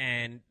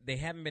 and they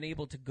haven't been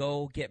able to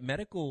go get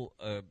medical.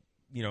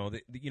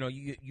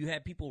 You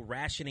had people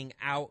rationing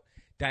out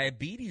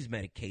diabetes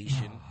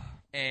medication,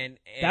 and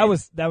that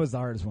was the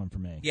hardest one for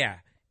me. Yeah,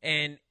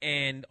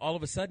 and all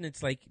of a sudden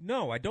it's like,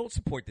 no, I don't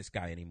support this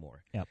guy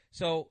anymore. Yep.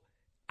 So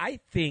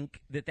I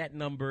think that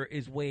number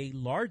is way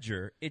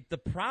larger. The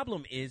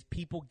problem is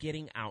people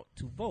getting out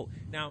to vote.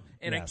 Now,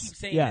 and I keep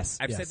saying this.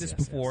 I've said this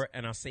before,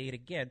 and I'll say it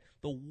again.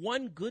 The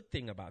one good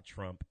thing about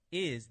Trump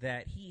is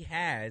that he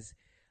has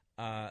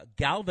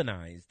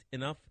galvanized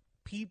enough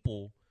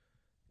people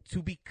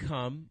to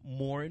become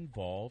more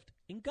involved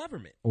in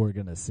government. We're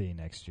going to see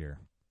next year.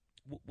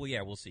 Well,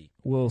 yeah, we'll see.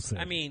 We'll see.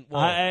 I mean,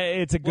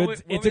 it's a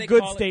good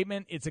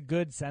statement. It's a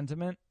good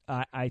sentiment.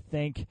 I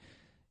think.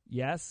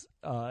 Yes,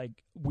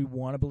 we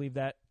want to believe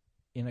that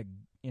in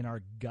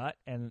our gut,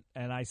 and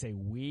I say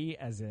we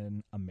as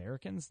in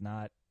Americans,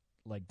 not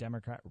like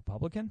Democrat,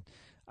 Republican.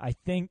 I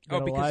think. I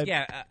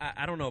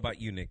don't know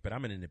about you, Nick, but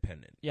I'm an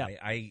independent. Yeah,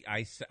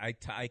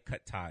 I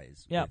cut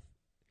ties. Yeah,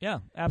 Yeah,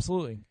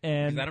 absolutely.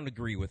 And because I don't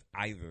agree with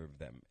either of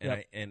them.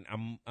 And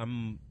Yep.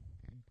 I'm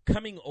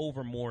coming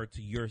over more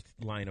to your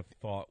line of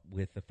thought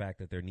with the fact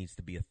that there needs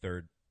to be a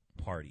third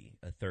party,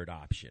 a third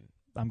option.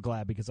 I'm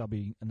glad because I'll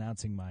be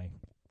announcing my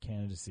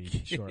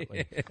candidacy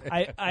shortly.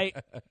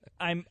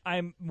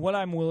 I'm what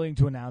I'm willing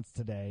to announce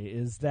today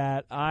is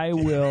that I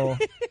will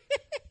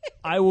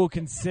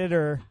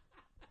consider.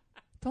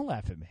 Don't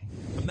laugh at me.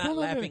 I'm not Don't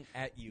laugh laughing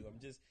at you. I'm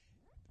just.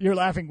 You're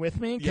laughing with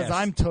me because Yes.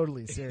 I'm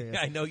totally serious.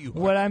 I know you are.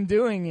 What I'm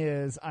doing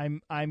is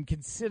I'm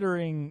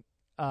considering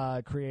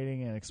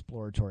creating an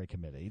exploratory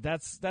committee.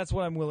 That's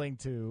what I'm willing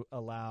to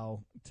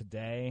allow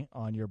today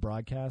on your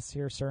broadcast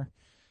here, sir.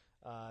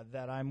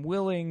 That I'm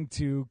willing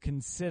to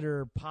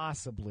consider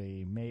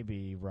possibly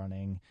maybe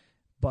running,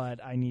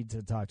 but I need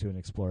to talk to an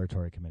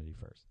exploratory committee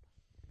first.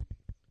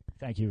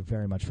 Thank you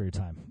very much for your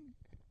time.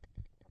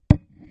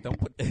 Don't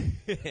put.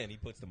 And he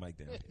puts the mic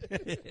down.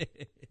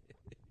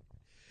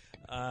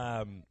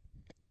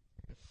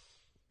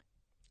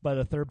 But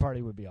a third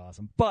party would be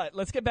awesome. But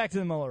let's get back to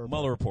the Mueller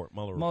report.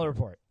 Mueller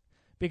report.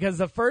 Because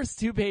the first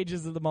 2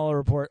 pages of the Mueller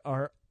report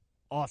are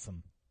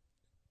awesome.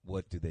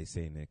 What do they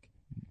say, Nick?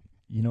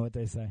 You know what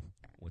they say?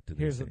 What do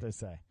they Here's say? what they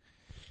say.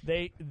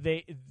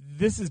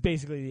 This is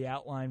basically the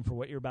outline for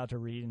what you're about to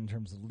read in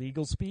terms of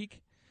legal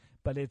speak,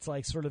 but it's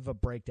like sort of a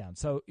breakdown.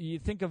 So you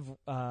think of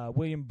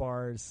William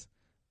Barr's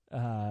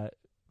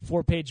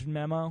 4-page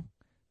memo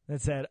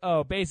that said,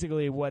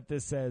 basically what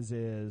this says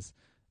is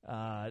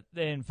they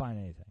didn't find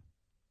anything.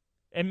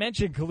 It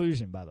mentioned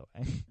collusion, by the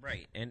way.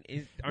 Right. And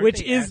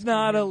which is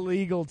not a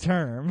legal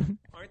term.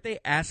 Aren't they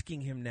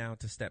asking him now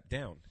to step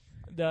down?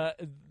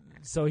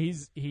 So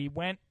he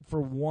went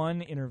for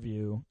one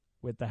interview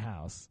with the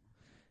House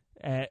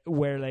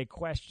where they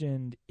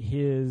questioned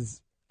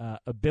his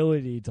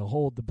ability to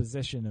hold the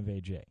position of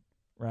AG,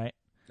 right?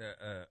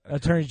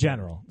 Attorney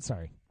General.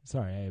 Sorry,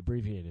 I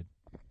abbreviated.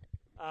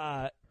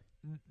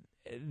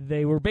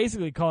 They were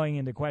basically calling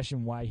into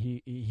question why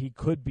he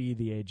could be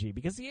the AG,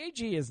 because the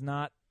AG is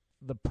not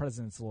the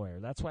president's lawyer.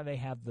 That's why they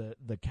have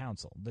the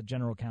counsel, the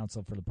general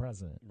counsel for the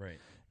president. Right.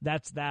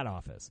 That's that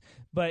office.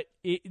 But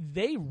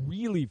they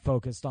really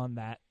focused on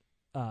that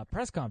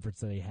press conference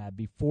that he had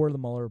before the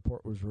Mueller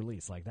report was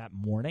released, like that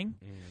morning,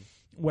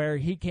 where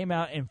he came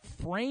out and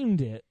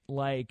framed it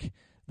like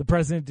the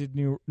president did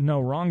no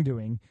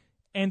wrongdoing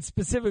and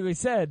specifically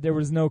said there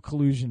was no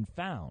collusion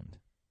found,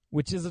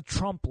 which is a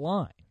Trump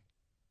line.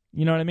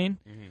 You know what I mean?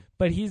 Mm-hmm.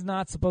 But he's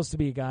not supposed to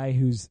be a guy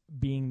who's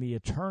being the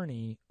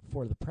attorney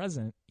for the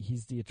president.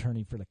 He's the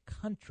attorney for the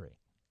country,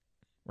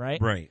 right?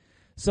 Right.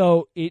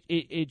 So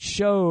it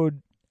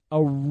showed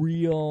a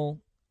real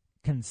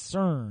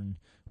concern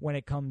when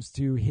it comes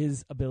to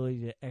his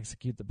ability to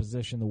execute the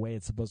position the way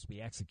it's supposed to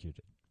be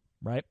executed,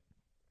 right?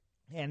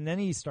 And then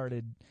he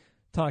started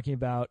talking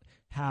about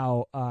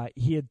how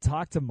he had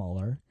talked to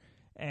Mueller,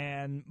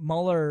 and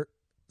Mueller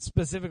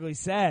specifically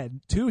said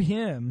to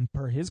him,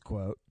 per his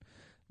quote,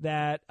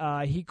 that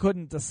he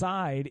couldn't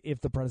decide if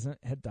the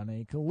president had done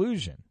any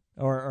collusion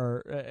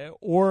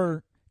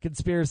or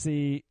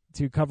conspiracy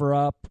to cover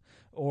up,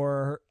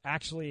 or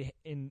actually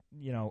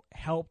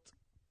helped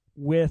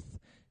with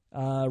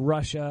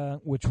Russia,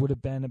 which would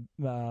have been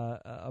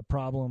a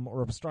problem,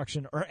 or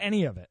obstruction, or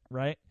any of it,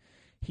 right?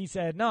 He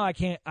said, "No, I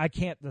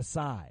can't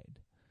decide."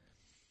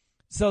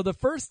 So the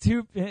first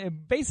two,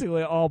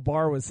 basically all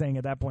Barr was saying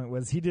at that point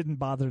was he didn't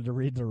bother to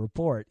read the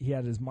report. He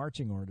had his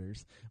marching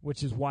orders,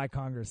 which is why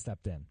Congress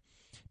stepped in.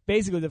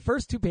 Basically, the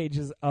first 2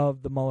 pages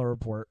of the Mueller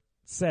report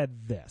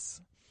said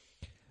this.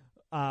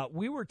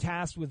 We were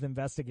tasked with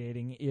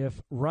investigating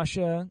if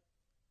Russia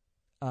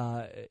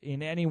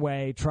in any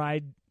way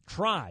tried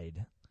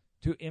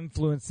to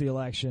influence the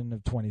election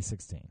of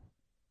 2016.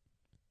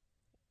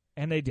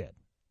 And they did.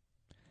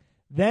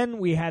 Then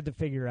we had to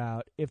figure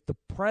out if the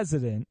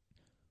president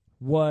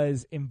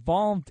was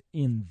involved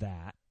in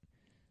that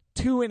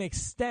to an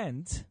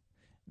extent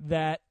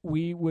that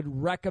we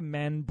would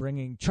recommend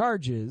bringing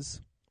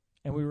charges,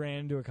 and we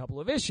ran into a couple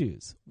of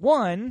issues.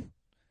 One,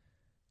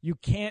 you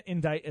can't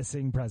indict a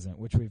sitting president,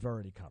 which we've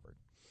already covered.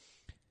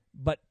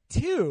 But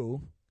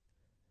 2,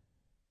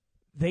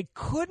 they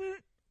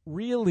couldn't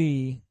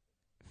really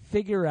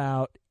figure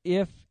out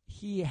if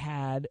he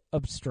had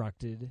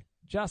obstructed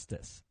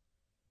justice.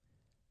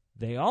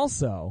 They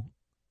also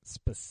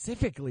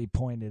specifically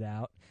pointed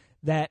out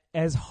that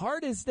as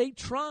hard as they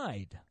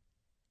tried,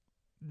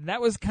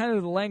 that was kind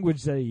of the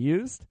language that he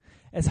used,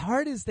 as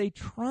hard as they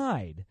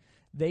tried,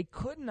 they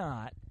could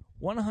not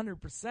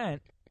 100%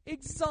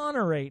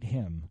 exonerate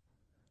him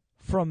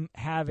from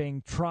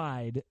having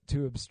tried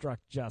to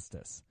obstruct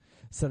justice.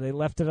 So they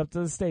left it up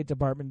to the State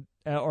Department,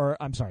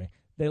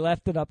 they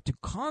left it up to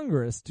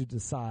Congress to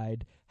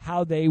decide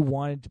how they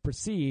wanted to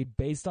proceed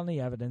based on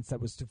the evidence that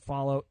was to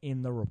follow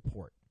in the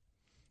report.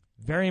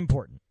 Very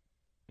important.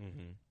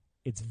 Mm-hmm.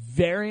 It's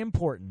very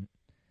important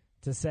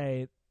to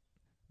say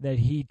that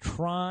he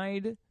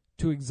tried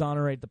to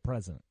exonerate the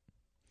president.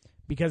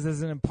 Because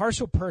as an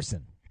impartial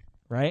person,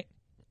 right,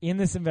 in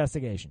this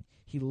investigation,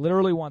 he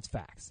literally wants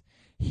facts.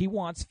 He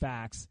wants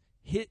facts.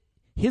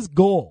 His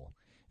goal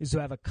is to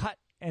have a cut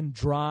and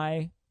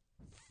dry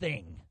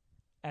thing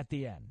at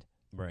the end.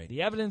 Right.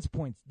 The evidence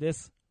points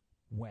this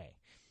way.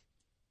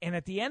 And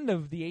at the end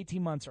of the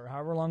 18 months or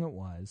however long it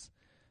was,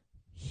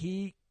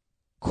 he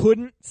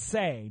couldn't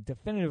say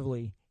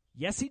definitively,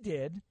 yes, he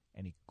did,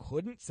 and he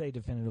couldn't say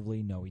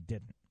definitively, no, he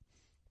didn't.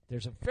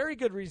 There's a very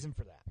good reason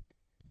for that.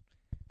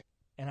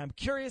 And I'm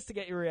curious to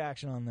get your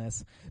reaction on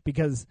this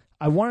because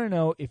I want to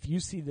know if you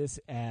see this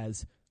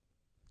as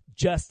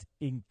just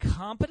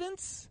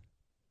incompetence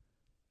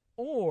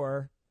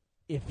or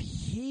if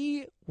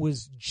he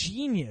was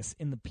genius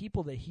in the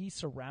people that he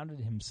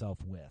surrounded himself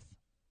with,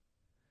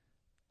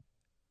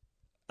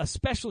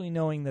 especially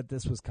knowing that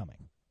this was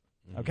coming.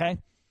 Okay?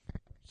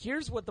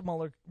 Here's what the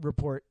Mueller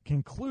report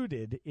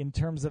concluded in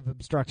terms of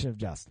obstruction of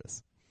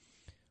justice.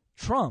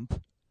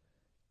 Trump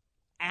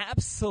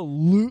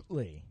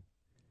absolutely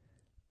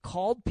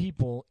called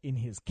people in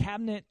his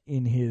cabinet,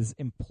 in his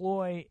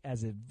employ,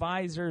 as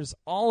advisors,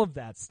 all of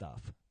that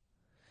stuff.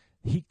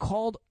 He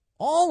called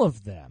all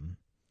of them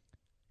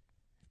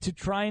to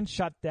try and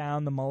shut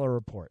down the Mueller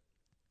report.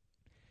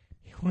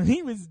 What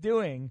he was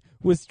doing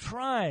was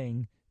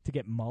trying to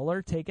get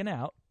Mueller taken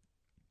out.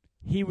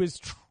 He was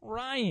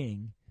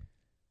trying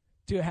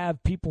to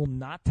have people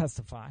not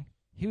testify.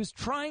 He was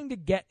trying to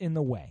get in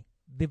the way.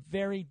 The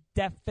very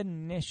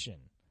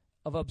definition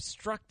of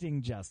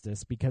obstructing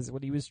justice, because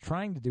what he was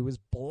trying to do was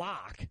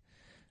block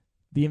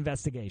the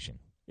investigation,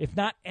 if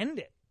not end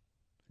it.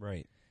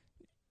 Right.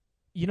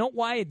 You know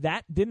why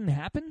that didn't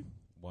happen?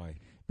 Why?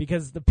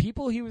 Because the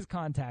people he was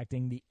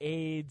contacting, the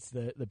aides,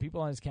 the people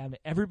on his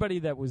cabinet, everybody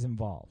that was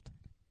involved,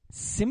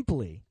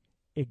 simply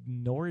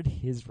ignored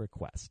his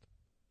request.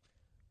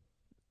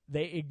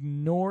 They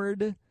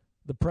ignored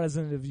the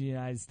President of the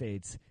United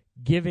States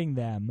giving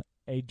them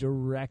a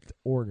direct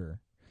order.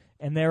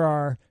 And there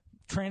are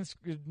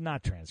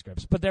not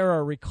transcripts, but there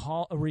are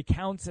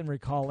recounts and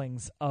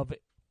recallings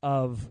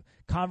of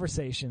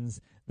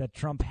conversations that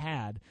Trump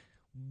had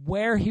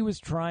where he was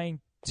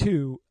trying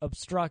to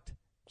obstruct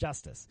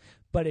justice.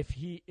 But if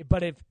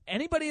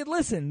anybody had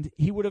listened,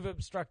 he would have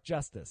obstructed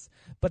justice.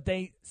 But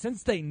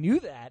since they knew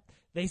that,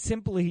 they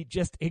simply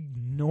just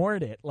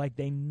ignored it like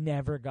they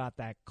never got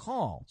that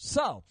call.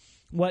 So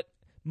what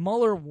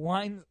Mueller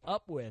winds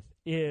up with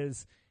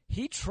is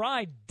he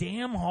tried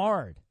damn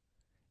hard.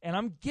 And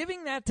I'm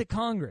giving that to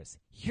Congress.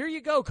 Here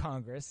you go,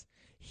 Congress.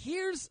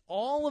 Here's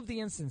all of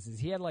the instances.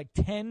 He had like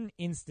 10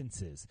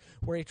 instances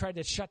where he tried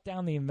to shut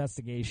down the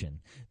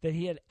investigation that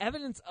he had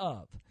evidence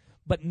of,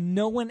 but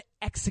no one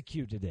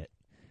executed it.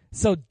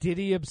 So did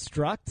he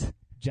obstruct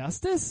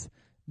justice?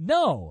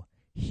 No,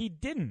 he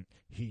didn't.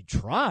 He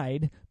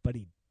tried, but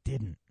he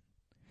didn't,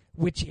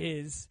 which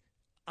is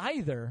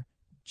either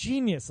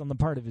genius on the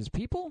part of his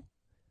people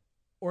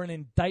or an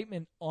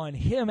indictment on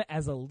him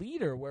as a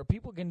leader where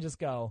people can just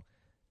go,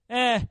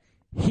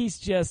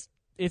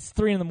 it's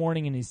 3 a.m.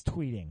 and he's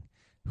tweeting.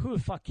 Who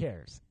the fuck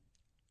cares?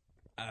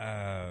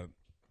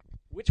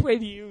 Which way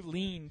do you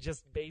lean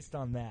just based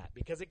on that?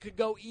 Because it could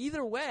go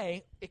either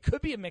way. It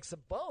could be a mix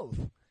of both,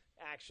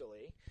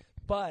 actually.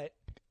 But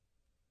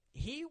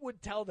he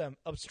would tell them,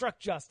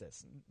 obstruct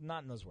justice.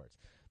 Not in those words.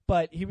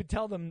 But he would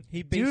tell them,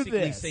 he do basically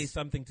this. say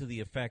something to the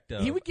effect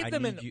of, he would give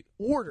them an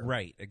order.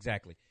 Right,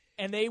 exactly.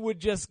 And they would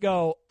just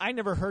go, I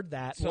never heard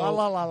that. So la,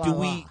 la, la,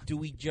 la, do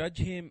we judge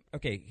him?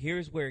 Okay,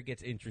 here's where it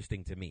gets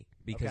interesting to me.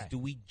 Because do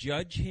we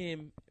judge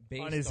him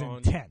based on his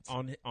intent?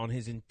 On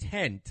his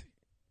intent,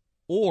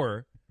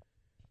 or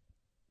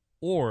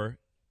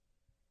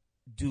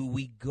do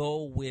we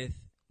go with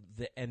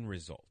the end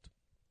result?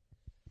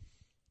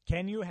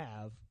 Can you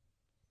have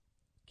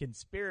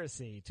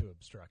conspiracy to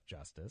obstruct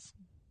justice,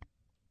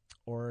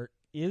 or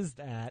is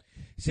that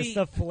just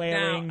a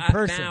flaring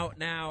person?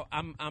 Now,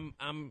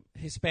 I'm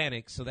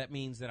Hispanic, so that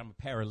means that I'm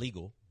a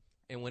paralegal.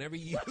 And whenever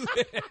you,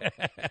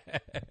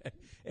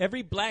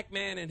 every black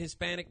man and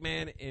Hispanic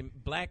man and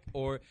black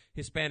or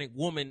Hispanic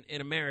woman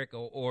in America,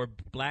 or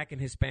black and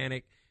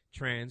Hispanic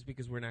trans,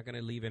 because we're not going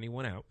to leave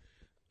anyone out,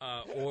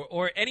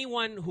 or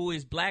anyone who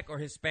is black or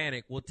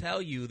Hispanic will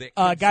tell you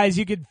that. Guys,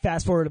 you could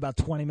fast forward about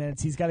 20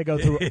 minutes. He's got to go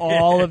through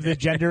all of the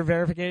gender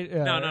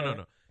verification.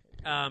 No.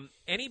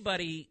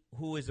 Anybody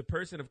who is a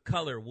person of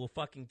color will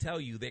fucking tell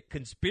you that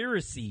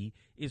conspiracy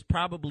is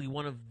probably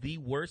one of the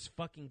worst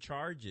fucking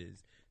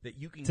charges that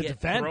you can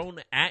get thrown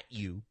at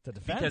you to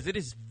defend, because it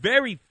is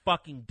very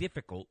fucking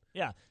difficult.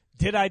 Yeah.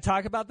 Did I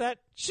talk about that?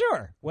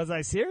 Sure. Was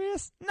I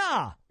serious?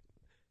 Nah.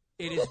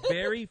 It is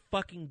very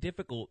fucking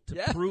difficult to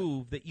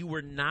prove that you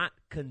were not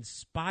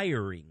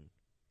conspiring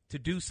to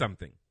do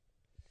something.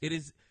 It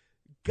is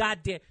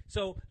goddamn.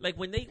 So, like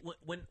when they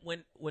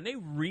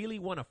really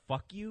want to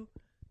fuck you,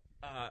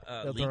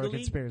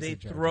 legally, they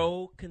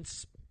throw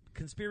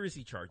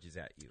conspiracy charges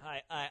at you.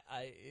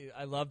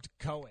 I loved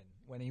Cohen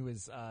when he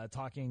was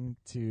talking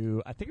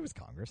to, I think it was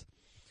Congress,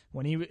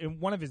 when he in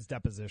one of his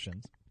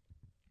depositions,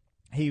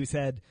 he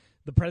said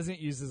the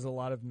president uses a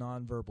lot of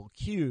nonverbal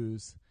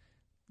cues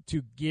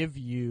to give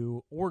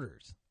you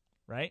orders,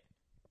 right?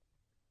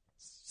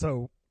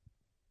 So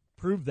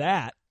prove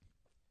that.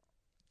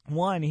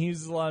 One, he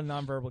uses a lot of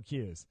nonverbal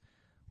cues.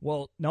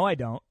 Well, no, I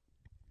don't.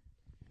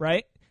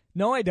 Right?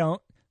 No, I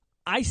don't.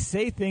 I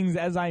say things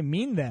as I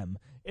mean them.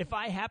 If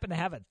I happen to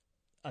have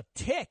a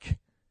tick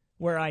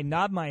where I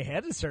nod my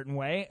head a certain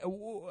way,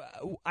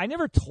 I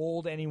never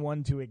told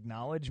anyone to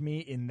acknowledge me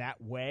in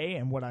that way,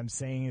 and what I'm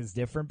saying is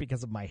different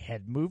because of my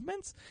head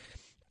movements.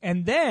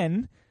 And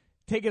then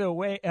take it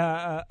away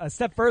a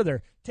step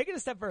further. Take it a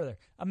step further.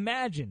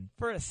 Imagine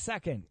for a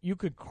second you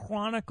could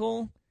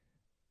chronicle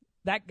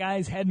that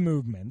guy's head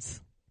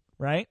movements,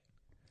 right?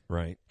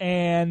 Right.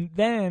 And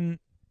then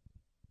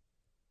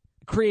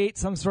create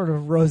some sort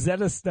of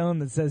Rosetta Stone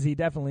that says he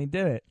definitely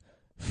did it.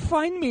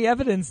 Find me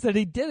evidence that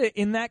he did it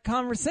in that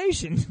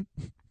conversation.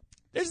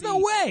 There's no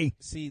way.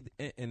 See,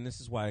 and this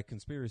is why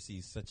conspiracy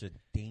is such a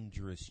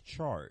dangerous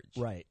charge.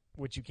 Right,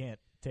 which you can't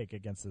take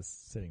against the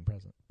sitting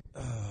president.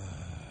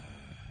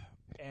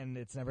 And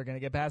it's never going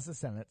to get past the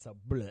Senate, so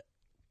bleh.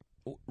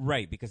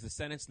 Right, because the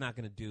Senate's not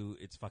going to do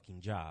its fucking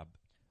job.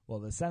 Well,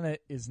 the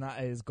Senate is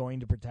going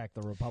to protect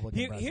the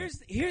Republican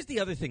president. Here's the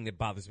other thing that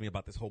bothers me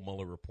about this whole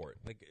Mueller report,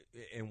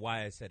 and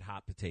why I said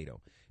hot potato.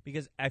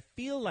 Because I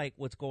feel like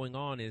what's going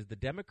on is the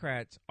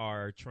Democrats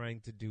are trying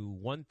to do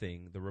one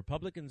thing. The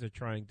Republicans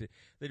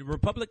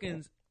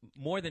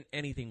more than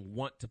anything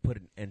want to put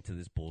an end to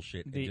this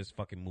bullshit and just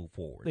fucking move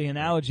forward. The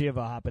analogy of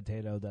a hot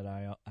potato that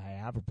I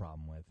have a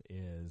problem with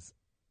is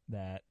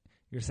that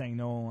you're saying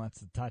no one wants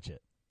to touch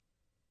it,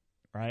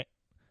 right?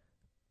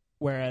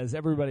 Whereas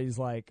everybody's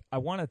like, I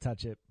want to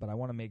touch it, but I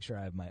want to make sure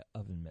I have my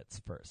oven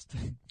mitts first.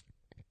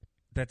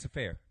 That's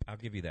fair. I'll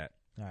give you that.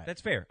 All right.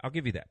 That's fair. I'll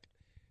give you that.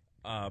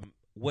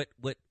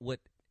 What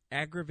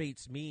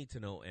aggravates me to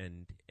no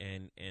end,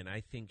 and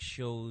I think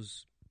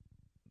shows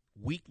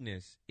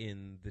weakness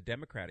in the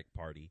Democratic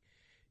Party,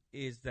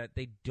 is that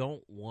they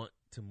don't want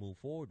to move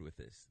forward with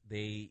this.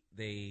 They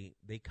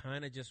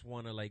kind of just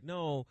want to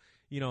no,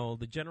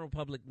 the general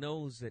public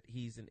knows that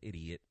he's an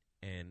idiot.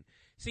 And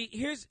see,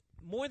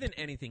 more than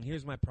anything,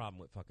 here's my problem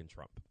with fucking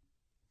Trump.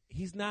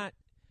 He's not,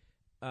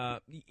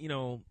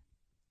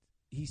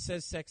 he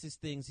says sexist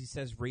things, he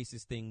says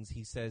racist things,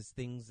 he says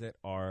things that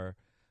are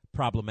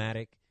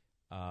problematic,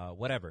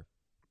 whatever.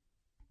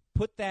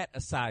 Put that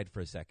aside for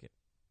a second.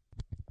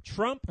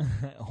 Trump.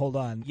 Hold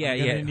on. Yeah, I'm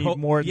gonna need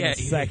more than a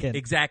second.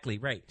 Exactly,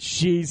 right.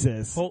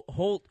 Jesus.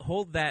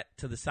 Hold that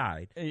to the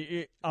side.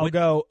 I'll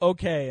go,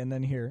 okay, and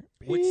then here.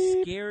 What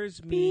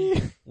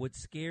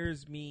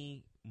scares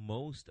me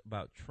most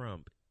about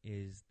Trump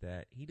is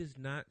that he does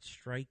not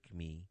strike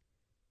me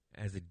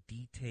as a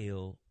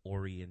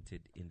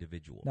detail-oriented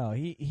individual. No,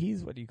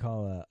 he's what you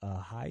call a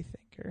high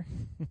thinker.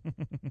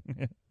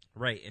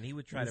 Right, and he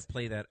would try to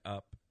play that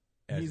up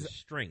as a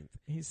strength.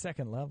 He's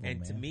second level, and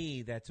man. to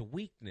me, that's a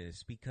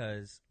weakness,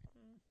 because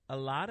a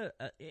lot of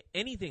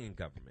anything in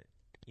government,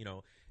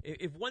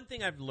 if one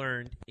thing I've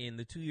learned in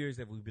the 2 years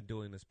that we've been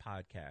doing this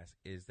podcast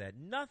is that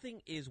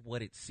nothing is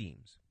what it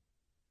seems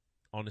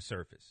on the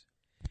surface.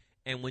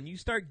 And when you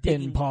start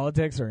digging... In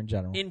politics or in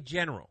general? In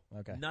general.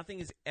 Okay. Nothing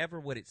is ever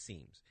what it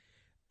seems.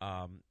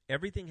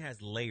 Everything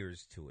has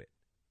layers to it.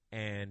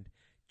 And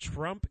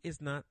Trump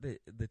is not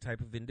the type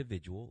of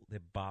individual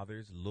that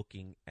bothers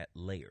looking at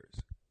layers.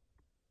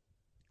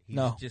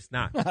 He's just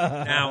not.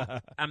 Now,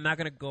 I'm not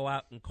going to go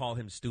out and call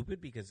him stupid,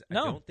 because I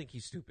don't think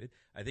he's stupid.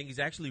 I think he's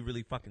actually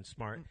really fucking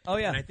smart. Oh,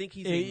 yeah. And I think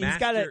he's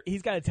master...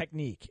 He's got a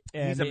technique.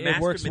 And he's a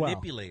master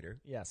manipulator.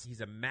 Well. Yes. He's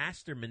a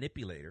master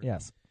manipulator.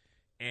 Yes.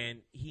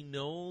 And he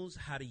knows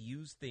how to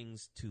use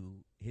things to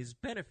his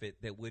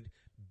benefit that would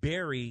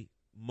bury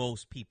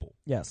most people.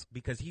 Yes.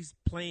 Because he's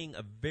playing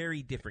a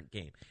very different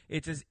game.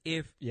 It's as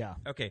if... Yeah.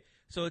 Okay,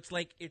 so it's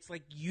like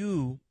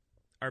you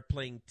are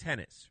playing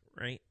tennis,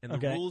 right? And the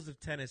rules of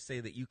tennis say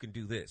that you can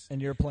do this.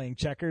 And you're playing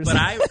checkers. But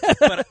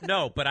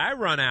I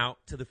run out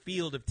to the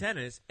field of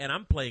tennis and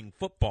I'm playing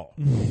football.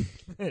 I'm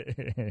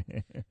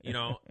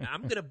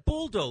going to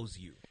bulldoze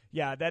you.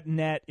 Yeah, that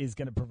net is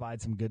going to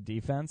provide some good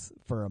defense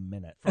for a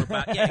minute.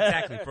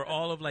 Exactly. For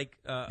all of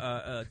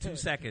 2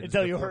 seconds.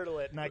 Until you hurdle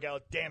it and I go,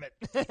 damn it.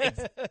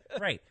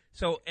 Right.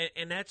 So,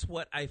 and that's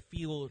what I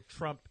feel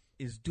Trump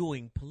is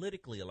doing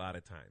politically a lot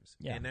of times.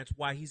 Yeah. And that's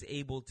why he's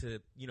able to,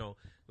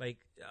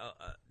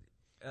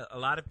 a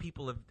lot of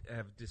people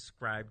have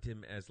described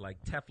him as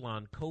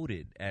Teflon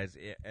coated, as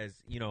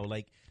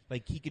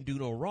he can do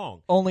no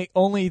wrong.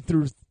 Only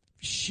through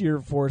sheer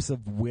force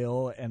of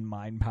will and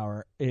mind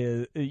power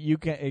can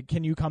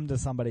you come to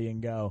somebody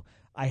and go,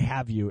 I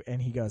have you,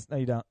 and he goes, no,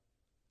 you don't.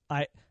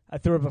 I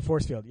threw up a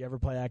force field. You ever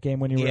play that game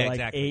when you were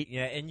exactly. 8?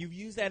 Yeah, and you've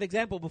used that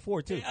example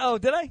before too. Oh,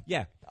 did I?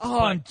 Yeah. Oh,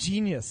 I'm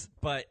genius.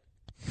 But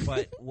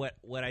what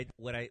I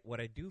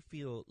do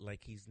feel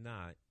like he's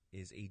not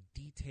is a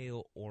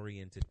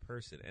detail-oriented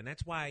person. And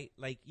that's why,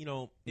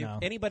 if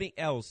anybody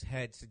else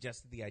had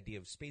suggested the idea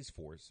of Space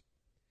Force,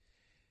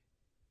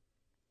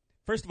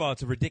 first of all,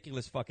 it's a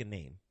ridiculous fucking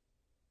name.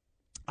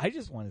 I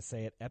just want to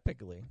say it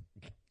epically.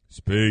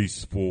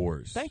 Space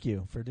Force. Thank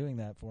you for doing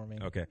that for me.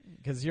 Okay.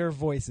 Because your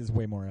voice is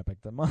way more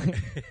epic than mine.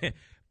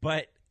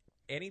 But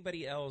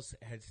anybody else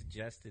had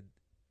suggested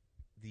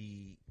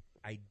the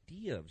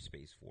idea of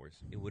Space Force,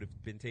 it would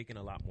have been taken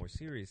a lot more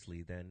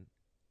seriously than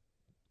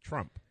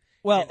Trump.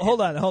 Well,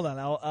 hold on.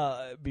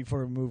 I'll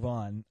before we move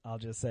on, I'll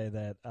just say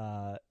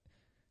that.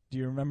 Do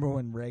you remember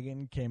when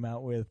Reagan came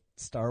out with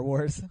Star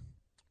Wars?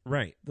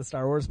 Right. The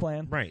Star Wars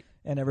plan? Right.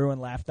 And everyone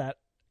laughed that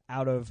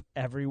out of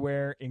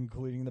everywhere,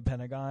 including the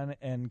Pentagon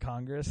and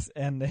Congress,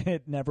 and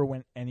it never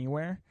went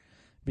anywhere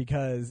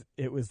because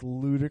it was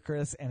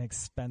ludicrous and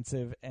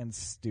expensive and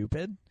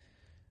stupid.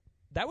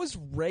 That was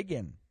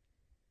Reagan.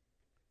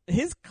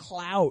 His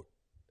clout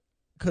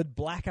could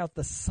black out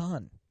the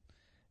sun.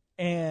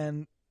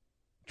 And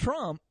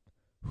Trump,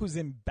 who's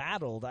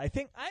embattled, I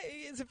think,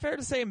 is it fair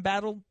to say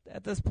embattled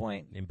at this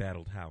point?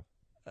 Embattled how?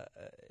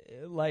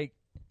 Like,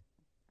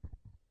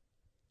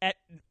 at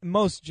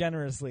most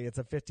generously, it's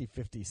a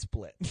 50-50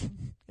 split.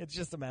 It's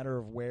just a matter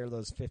of where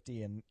those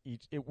 50 and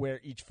where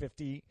each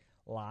 50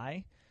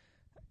 lie.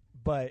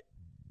 But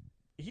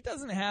he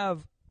doesn't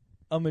have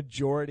a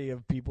majority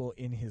of people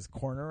in his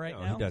corner right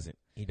now.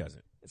 He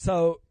doesn't.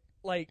 So,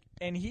 like,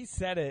 and he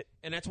said it.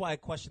 And that's why I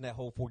question that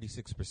whole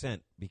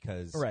 46%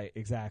 because... Right,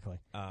 exactly.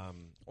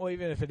 Well,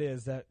 even if it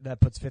is, that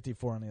puts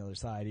 54 on the other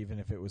side, even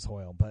if it was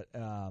Hoyle. But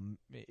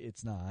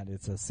it's not.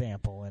 It's a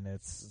sample, and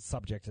it's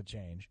subject to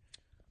change.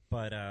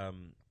 But I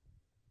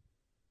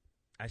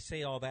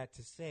say all that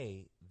to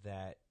say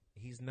that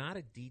he's not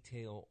a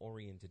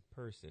detail-oriented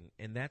person,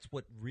 and that's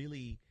what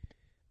really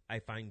I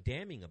find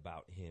damning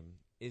about him,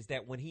 is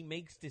that when he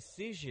makes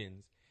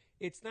decisions,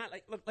 it's not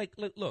like,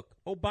 look,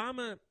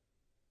 Obama...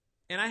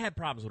 And I had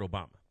problems with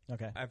Obama.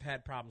 Okay. I've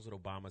had problems with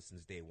Obama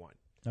since day one.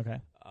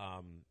 Okay.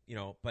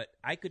 But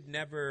I could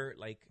never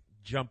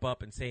jump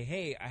up and say,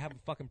 "Hey, I have a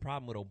fucking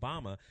problem with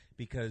Obama,"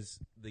 because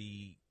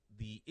the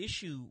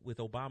issue with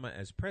Obama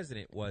as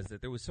president was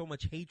that there was so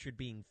much hatred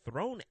being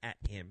thrown at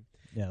him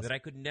that I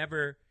could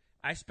never.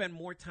 I spend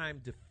more time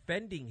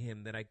defending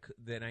him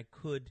than I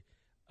could,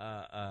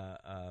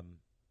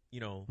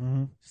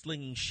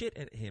 slinging shit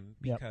at him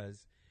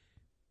because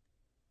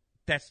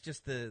that's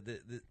just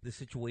the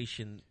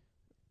situation.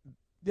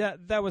 Yeah,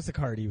 that was the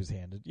card he was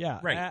handed. Yeah,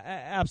 right.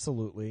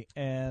 Absolutely.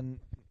 And,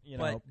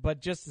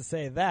 but just to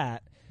say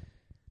that,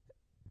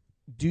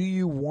 do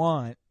you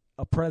want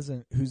a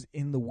president who's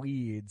in the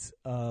weeds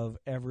of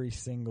every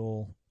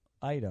single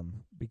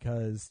item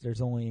because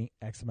there's only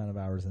X amount of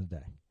hours in a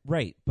day?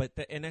 Right, but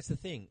and that's the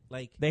thing.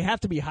 They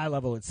have to be high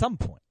level at some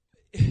point.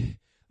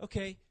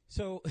 Okay,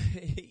 so,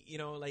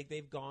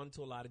 they've gone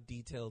to a lot of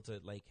detail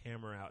to,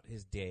 hammer out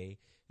his day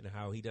and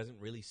how he doesn't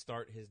really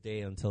start his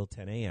day until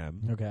 10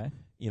 a.m. Okay.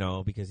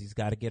 Because he's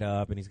got to get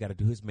up and he's got to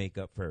do his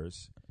makeup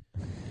first.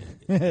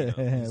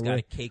 He's got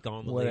to cake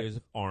on the layers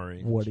of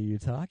orange. What are you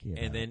talking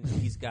about? And then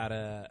he's got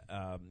to,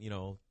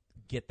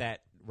 get that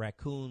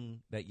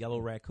yellow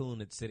raccoon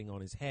that's sitting on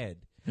his head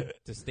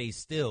to stay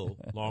still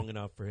long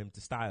enough for him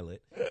to style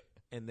it.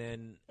 And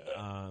then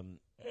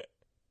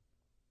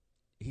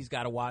he's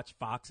got to watch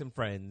Fox and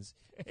Friends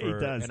for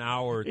an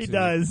hour or two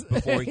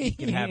before he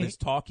can have his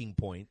talking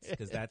points,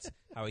 because that's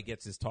how he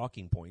gets his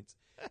talking points.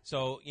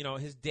 So,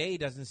 his day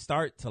doesn't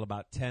start till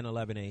about 10,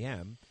 11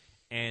 a.m.,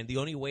 and the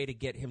only way to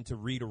get him to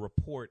read a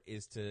report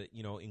is to,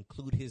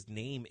 include his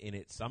name in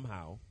it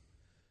somehow.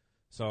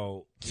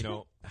 So,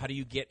 how do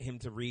you get him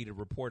to read a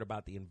report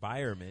about the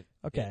environment?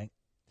 Okay.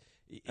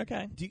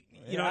 Okay.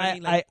 You know what I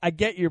mean? I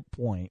get your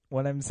point.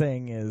 What I'm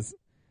saying is,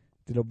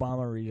 did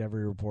Obama read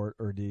every report,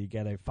 or did he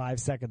get a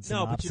 5-second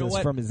synopsis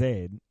from his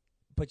aide?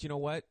 But you know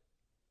what?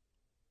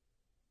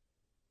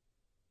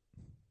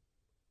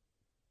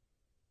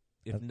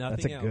 If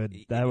nothing else,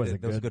 that was a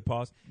good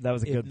pause. That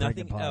was a good. If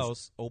nothing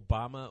else,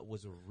 Obama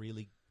was a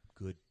really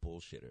good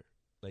bullshitter.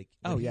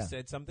 When he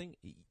said something,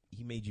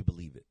 he made you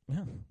believe it.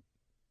 Yeah.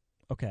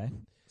 Okay.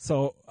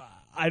 So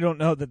I don't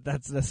know that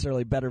that's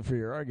necessarily better for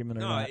your argument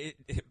or not.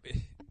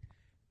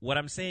 What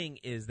I'm saying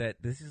is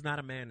that this is not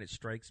a man that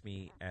strikes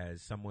me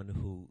as someone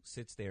who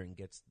sits there and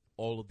gets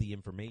all of the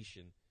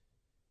information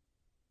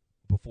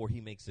before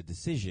he makes a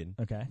decision.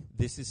 Okay.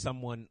 This is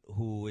someone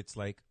who it's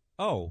we're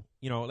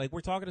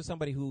talking to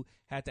somebody who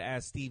had to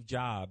ask Steve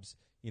Jobs,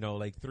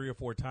 3 or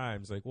 4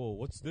 times, well,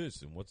 what's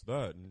this and what's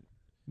that? And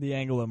the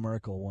Angela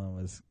Merkel one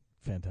was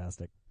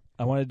fantastic.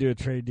 I want to do a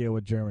trade deal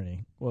with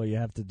Germany. Well, you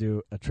have to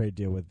do a trade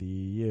deal with the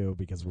EU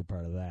because we're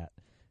part of that.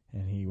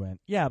 And he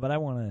went, yeah, but I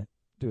want to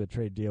do a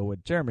trade deal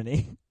with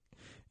Germany.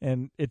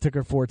 And it took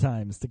her 4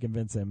 times to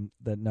convince him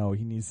that no,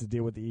 he needs to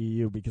deal with the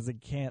EU because he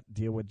can't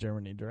deal with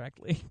Germany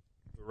directly.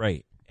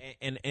 Right.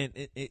 And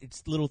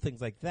it's little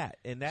things like that.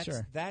 And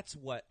that's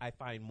what I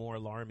find more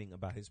alarming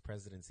about his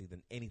presidency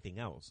than anything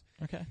else.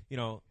 Okay.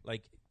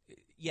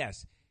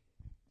 Yes,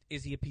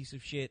 is he a piece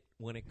of shit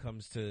when it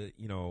comes to,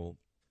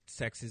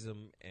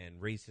 sexism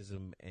and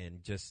racism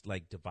and just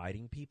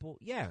dividing people?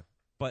 Yeah.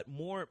 But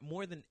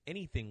more than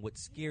anything, what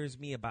scares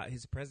me about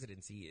his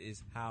presidency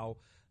is how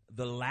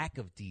the lack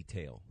of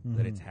detail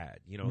that it's had.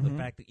 The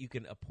fact that you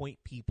can appoint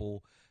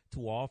people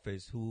to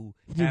office who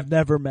you've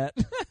never met,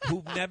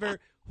 who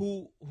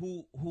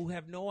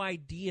have no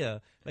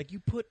idea. You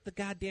put the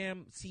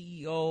goddamn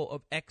CEO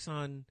of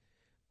Exxon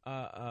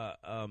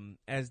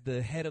as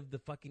the head of the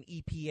fucking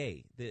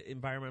EPA, the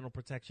Environmental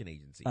Protection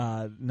Agency.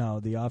 No,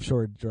 the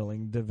offshore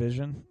drilling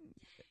division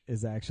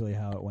is actually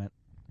how it went.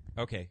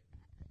 Okay.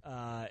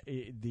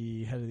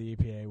 The head of the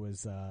EPA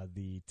was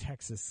the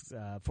Texas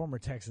former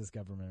Texas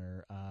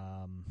governor.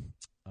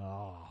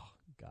 Oh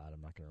God,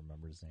 I'm not going to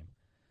remember his name.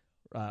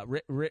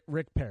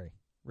 Rick Perry.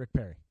 Rick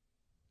Perry.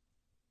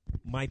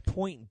 My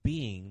point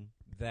being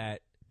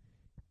that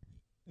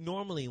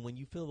normally when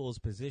you fill those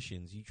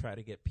positions, you try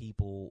to get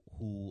people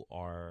who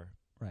are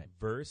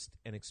versed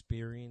and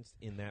experienced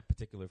in that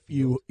particular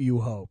field. You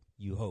hope.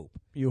 You hope.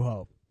 You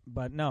hope.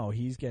 But no,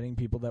 he's getting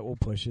people that will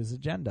push his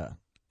agenda,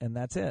 and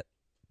that's it.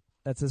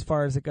 That's as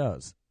far as it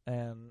goes.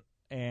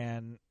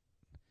 And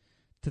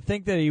to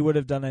think that he would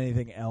have done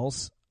anything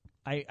else,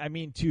 I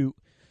mean, to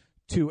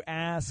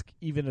ask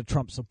even a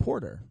Trump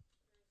supporter,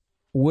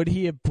 would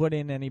he have put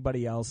in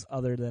anybody else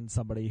other than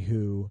somebody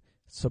who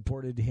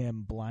supported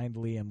him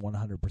blindly and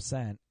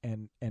 100%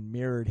 and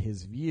mirrored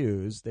his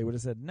views? They would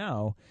have said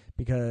no,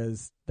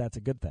 because that's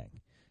a good thing,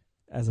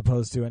 as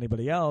opposed to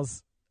anybody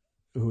else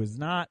who is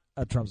not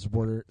a Trump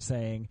supporter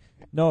saying,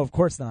 no, of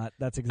course not.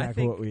 That's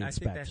exactly what we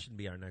expect. I think that should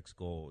be our next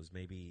goal, is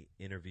maybe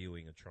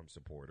interviewing a Trump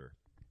supporter.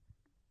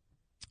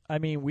 I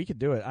mean, we could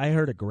do it. I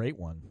heard a great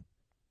one.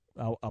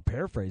 I'll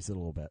paraphrase it a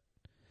little bit.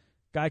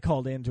 Guy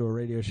called into a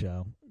radio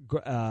show.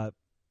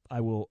 I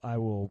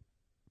will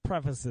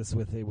preface this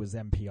with it was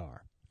NPR.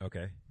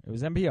 Okay. It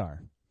was NPR.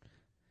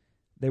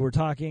 They were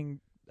talking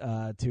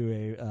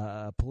to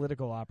a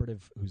political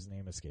operative whose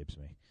name escapes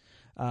me.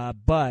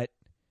 But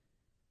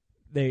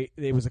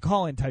it was a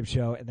call-in type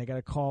show, and they got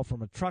a call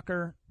from a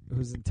trucker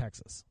who's in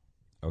Texas.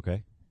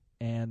 Okay.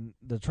 And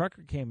the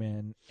trucker came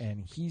in,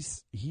 and he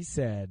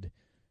said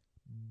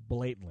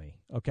blatantly,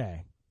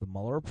 okay, the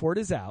Mueller report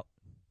is out.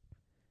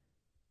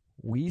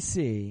 We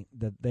see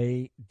that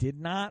they did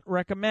not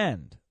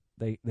recommend,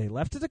 they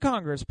left it to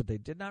Congress, but they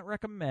did not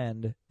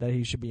recommend that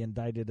he should be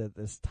indicted at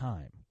this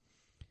time.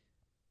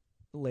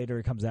 Later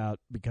it comes out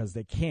because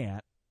they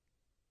can't,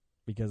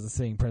 because the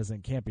sitting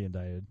president can't be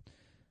indicted.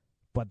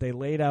 But they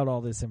laid out all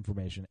this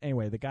information.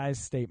 Anyway, the guy's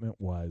statement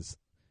was,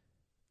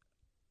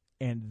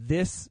 and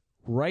this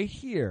right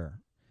here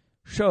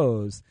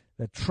shows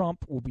that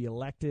Trump will be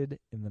elected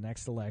in the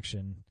next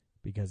election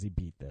because he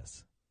beat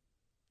this,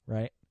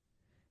 right?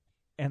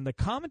 And the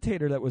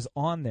commentator that was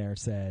on there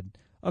said,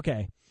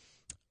 okay,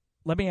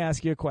 let me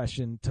ask you a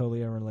question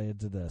totally unrelated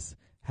to this.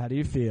 How do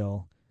you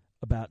feel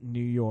about New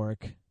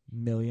York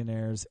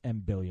millionaires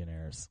and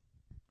billionaires?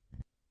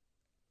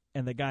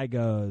 And the guy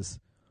goes,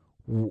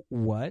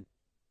 what?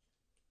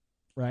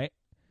 Right?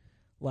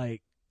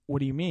 Like, what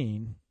do you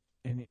mean?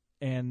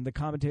 And the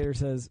commentator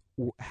says,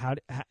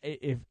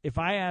 if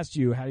I asked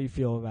you how do you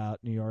feel about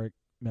New York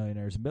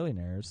millionaires and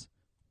billionaires,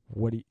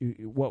 what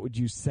would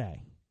you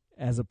say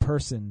as a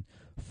person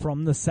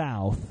from the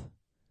South,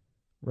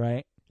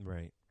 right?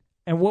 Right.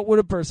 And what would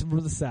a person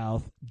from the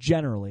South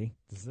generally,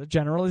 this is a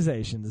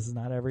generalization, this is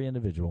not every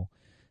individual,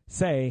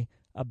 say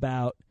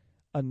about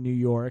a New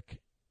York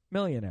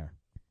millionaire?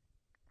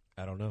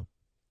 I don't know.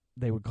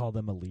 They would call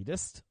them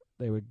elitist.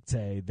 They would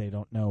say they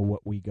don't know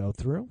what we go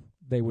through.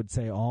 They would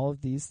say all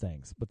of these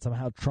things, but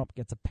somehow Trump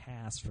gets a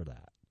pass for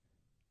that.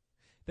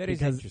 That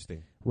is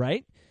interesting.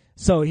 Right?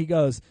 So he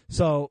goes,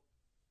 so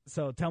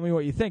tell me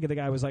what you think. And the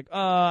guy was like,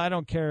 I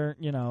don't care.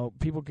 You know,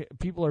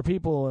 people are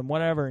people and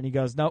whatever. And he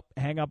goes, nope,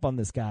 hang up on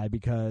this guy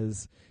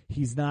because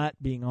he's not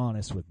being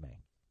honest with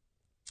me.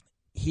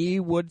 He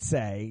would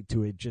say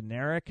to a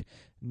generic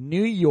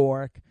New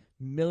York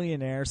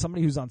millionaire,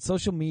 somebody who's on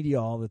social media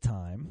all the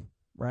time,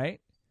 right?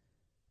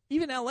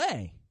 Even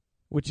L.A.,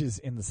 which is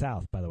in the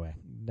South, by the way.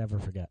 Never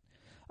forget.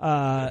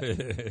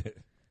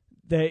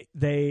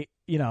 They,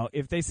 you know,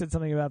 if they said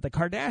something about the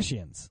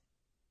Kardashians,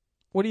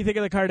 what do you think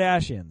of the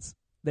Kardashians?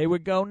 They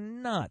would go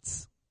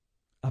nuts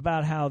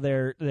about how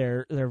they're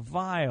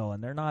vile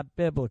and they're not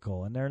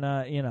biblical and they're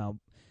not, you know,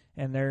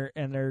 and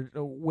they're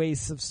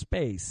wastes of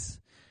space.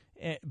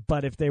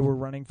 But if they were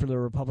running for the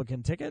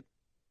Republican ticket,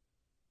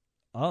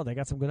 oh, they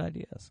got some good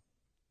ideas.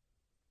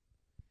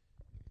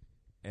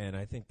 And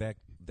I think that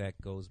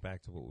goes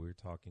back to what we were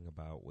talking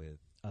about with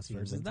us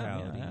versus them.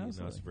 Yeah,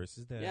 and us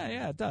versus them.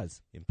 Yeah, it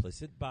does.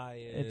 Implicit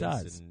bias. It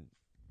does. And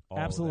all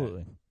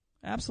Absolutely. Of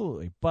that.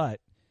 Absolutely. But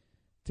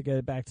to get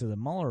it back to the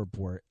Mueller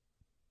report,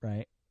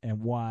 right,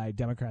 and why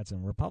Democrats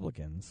and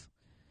Republicans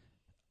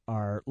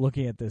are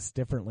looking at this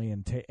differently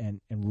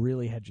and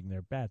really hedging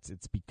their bets,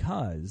 it's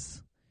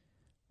because,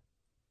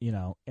 you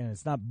know, and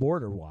it's not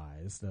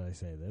border-wise that I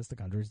say this, the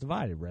country's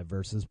divided, red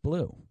versus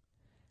blue.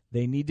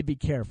 They need to be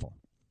careful.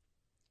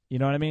 You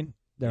know what I mean?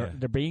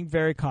 They're being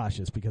very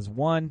cautious because,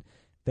 one,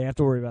 they have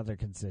to worry about their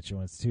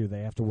constituents. Two,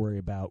 they have to worry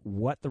about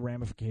what the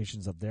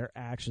ramifications of their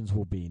actions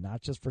will be,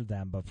 not just for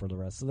them, but for the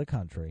rest of the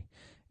country.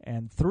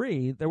 And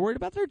three, they're worried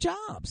about their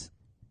jobs.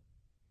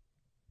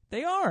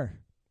 They are.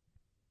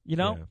 You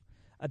know,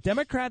 a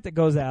Democrat that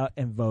goes out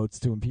and votes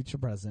to impeach the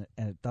president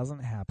and it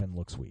doesn't happen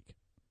looks weak.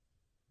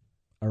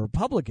 A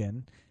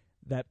Republican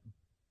that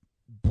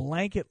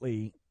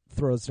blanketly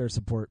throws their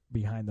support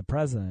behind the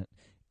president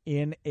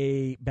in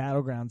a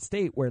battleground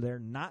state where they're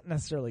not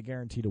necessarily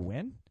guaranteed to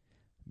win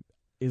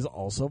is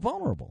also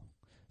vulnerable.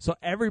 So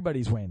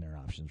everybody's weighing their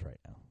options right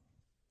now.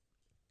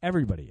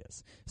 Everybody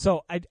is.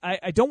 So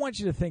I don't want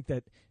you to think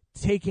that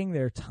taking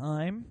their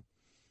time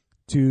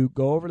to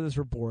go over this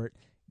report,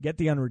 get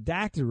the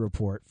unredacted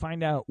report,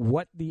 find out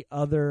what the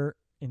other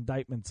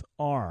indictments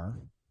are,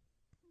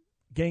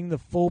 getting the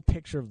full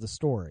picture of the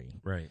story.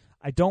 Right.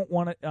 I don't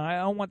want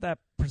that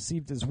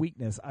perceived as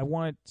weakness. I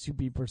want it to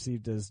be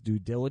perceived as due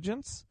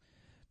diligence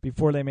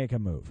before they make a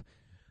move.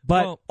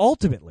 But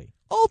ultimately,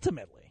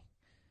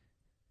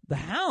 the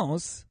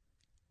House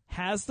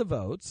has the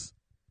votes.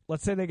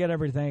 Let's say they get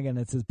everything and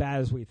it's as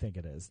bad as we think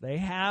it is. They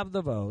have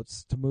the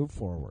votes to move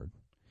forward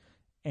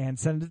and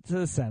send it to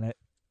the Senate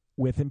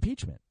with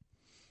impeachment.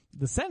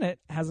 The Senate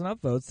has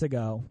enough votes to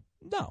go,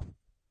 no.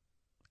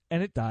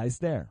 And it dies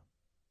there.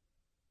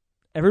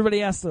 Everybody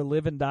has to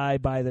live and die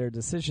by their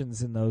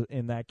decisions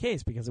in that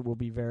case because it will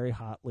be very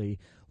hotly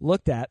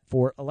looked at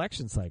for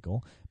election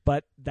cycle.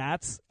 But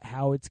that's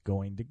how it's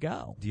going to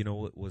go. Do you know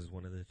what was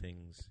one of the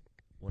things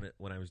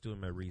when I was doing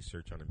my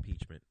research on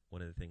impeachment?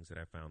 One of the things that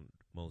I found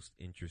most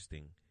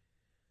interesting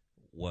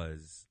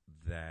was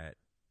that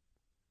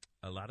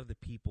a lot of the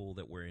people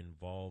that were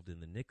involved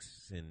in the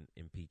Nixon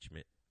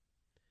impeachment,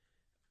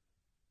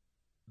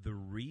 the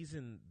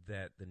reason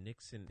that the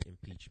Nixon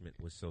impeachment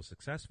was so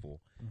successful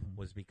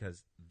was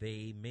because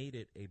they made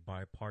it a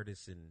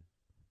bipartisan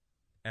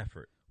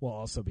effort. Well,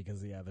 also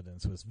because the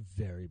evidence was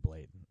very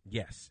blatant.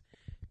 Yes.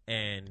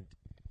 And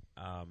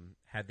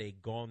had they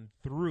gone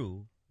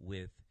through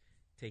with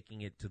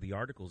taking it to the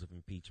articles of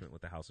impeachment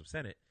with the House of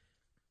Senate,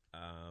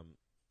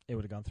 it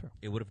would have gone through.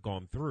 It would have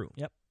gone through.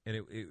 Yep. And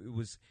it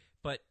was,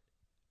 but,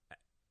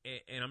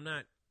 and I'm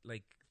not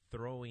like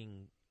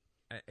throwing,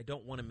 I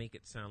don't want to make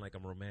it sound like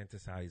I'm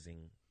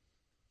romanticizing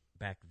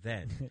back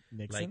then.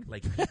 Nixon?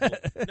 Like people,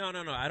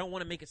 no. I don't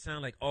want to make it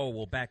sound like, oh,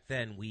 well, back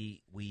then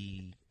we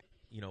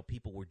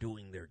people were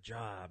doing their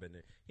job and,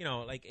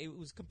 like it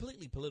was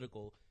completely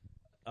political,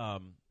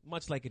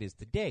 much like it is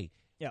today.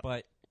 Yep.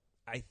 But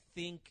I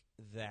think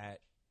that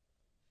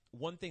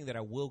one thing that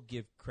I will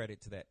give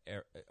credit to that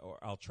era, or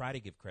I'll try to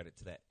give credit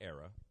to that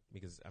era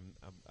because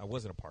I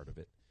wasn't a part of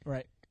it.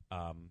 Right.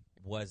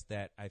 Was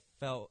that I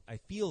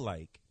feel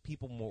like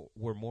people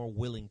were more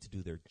willing to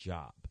do their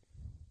job.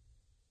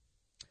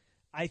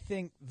 I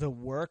think the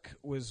work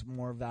was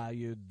more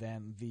valued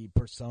than the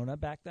persona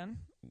back then.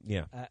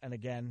 Yeah. And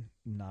again,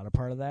 not a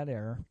part of that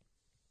era.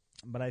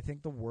 But I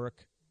think the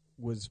work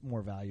was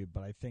more valued.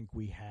 But I think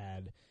we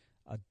had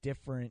a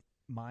different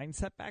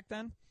mindset back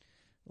then.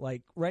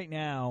 Like right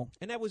now.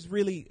 And that was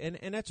really,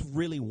 and that's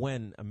really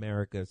when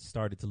America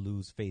started to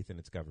lose faith in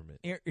its government.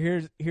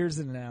 Here's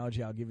an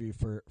analogy I'll give you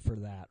for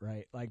that,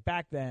 right? Like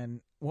back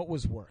then, what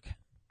was work?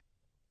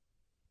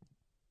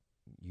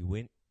 You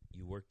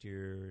worked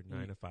your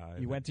 9 to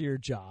 5. You went to your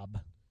job,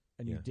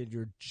 and Yeah. you did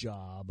your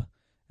job,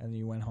 and then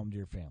you went home to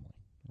your family,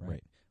 right?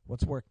 Right.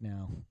 What's work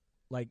now?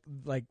 Like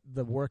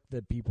the work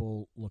that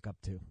people look up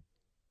to.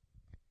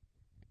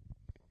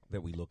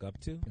 That we look up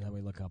to? That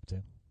we look up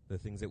to. The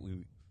things that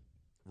we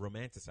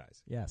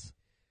romanticize. Yes.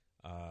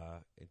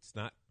 It's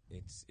not.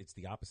 It's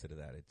the opposite of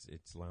that.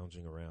 It's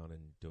lounging around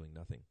and doing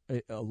nothing.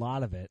 A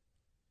lot of it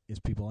is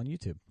people on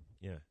YouTube.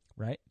 Yeah.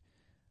 Right?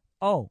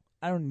 Oh,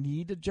 I don't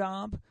need a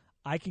job.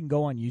 I can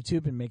go on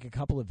YouTube and make a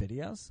couple of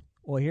videos.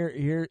 Well,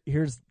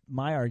 here's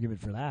my argument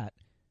for that.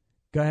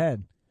 Go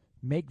ahead.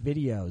 Make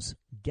videos.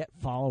 Get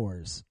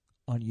followers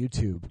on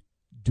YouTube.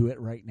 Do it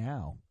right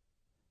now.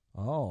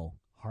 Oh,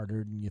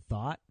 harder than you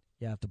thought?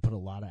 You have to put a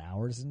lot of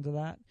hours into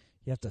that.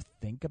 You have to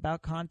think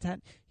about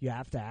content. You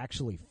have to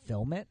actually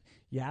film it.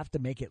 You have to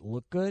make it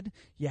look good.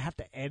 You have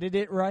to edit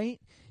it right.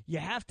 You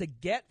have to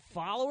get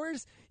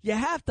followers. You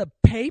have to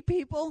pay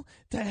people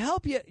to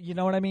help you. You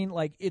know what I mean?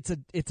 Like it's a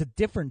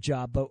different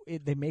job, but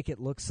they make it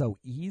look so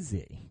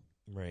easy.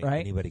 Right. Right?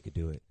 Anybody could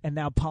do it. And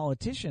now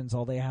politicians,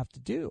 all they have to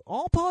do,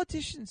 all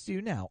politicians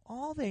do now,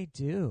 all they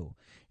do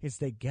is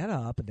they get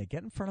up and they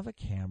get in front of a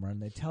camera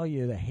and they tell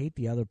you they hate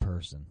the other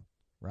person.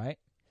 Right?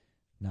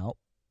 No.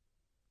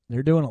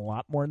 They're doing a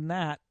lot more than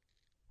that.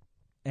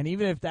 And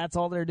even if that's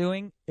all they're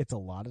doing, it's a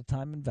lot of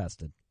time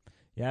invested.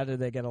 Yeah, do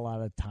they get a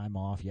lot of time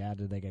off? Yeah,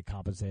 do they get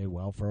compensated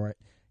well for it?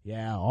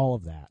 Yeah, all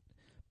of that.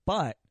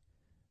 But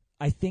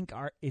I think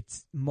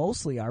it's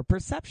mostly our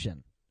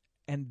perception.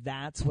 And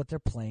that's what they're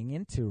playing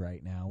into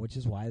right now, which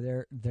is why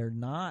they're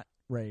not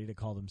ready to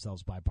call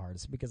themselves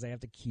bipartisan, because they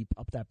have to keep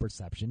up that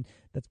perception.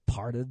 That's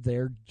part of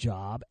their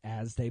job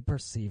as they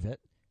perceive it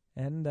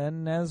and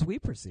then as we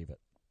perceive it.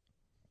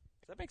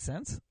 Does that make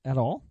sense at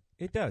all?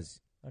 It does.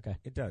 Okay.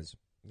 It does.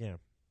 Yeah.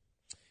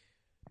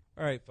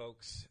 All right,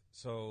 folks.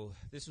 So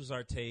this was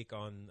our take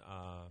on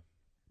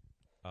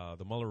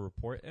the Mueller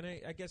report, and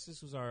I guess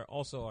this was our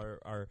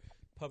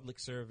public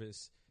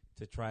service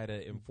to try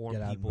to inform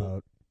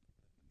people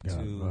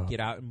to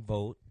get out and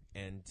vote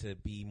and to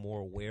be more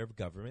aware of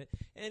government,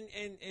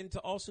 and to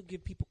also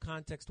give people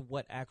context of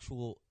what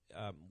actual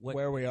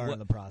where we are in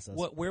the process,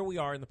 where we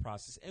are in the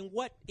process, and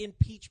what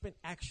impeachment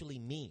actually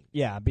means.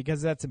 Yeah,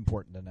 because that's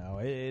important to know.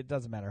 It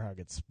doesn't matter how it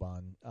gets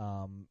spun.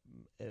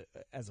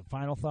 As a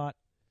final thought,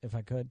 if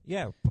I could,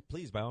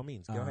 please, by all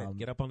means, go ahead,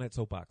 get up on that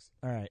soapbox.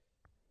 All right.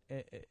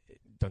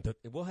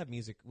 We'll have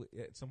music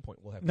at some point.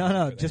 We'll have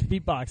no, just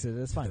beatbox it.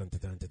 It's fine.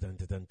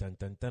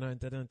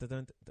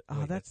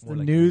 Oh, that's the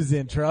news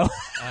intro.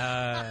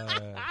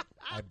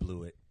 I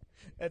blew it.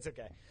 That's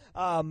okay.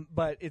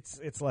 But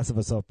it's less of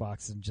a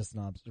soapbox and just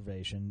an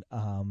observation.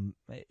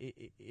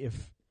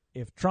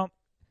 If Trump,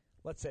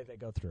 let's say they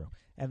go through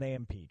and they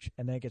impeach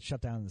and they get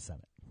shut down in the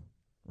Senate,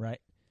 right?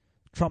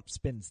 Trump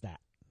spins that.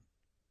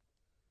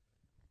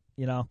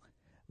 You know,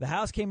 the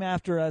House came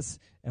after us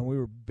and we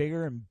were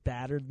bigger and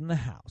badder than the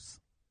House,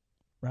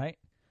 right?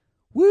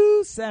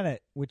 Woo,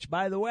 Senate, which,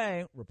 by the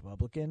way,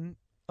 Republican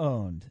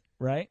owned,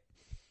 right?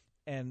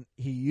 And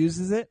he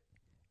uses it.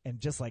 And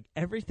just like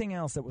everything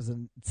else that was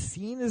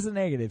seen as a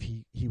negative,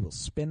 he will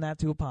spin that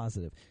to a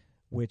positive,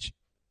 which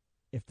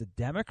if the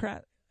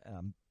Democrat,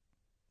 I'm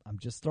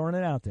just throwing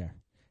it out there,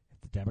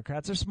 if the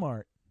Democrats are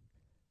smart,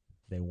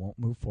 they won't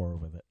move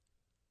forward with it.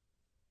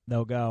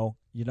 They'll go,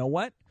 you know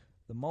what?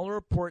 The Mueller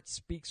report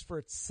speaks for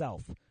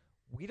itself.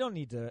 We don't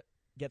need to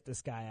get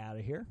this guy out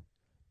of here.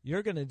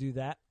 You're going to do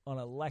that on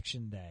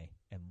Election Day.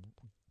 And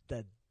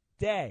the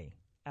day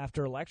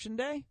after Election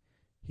Day,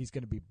 he's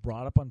going to be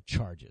brought up on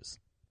charges.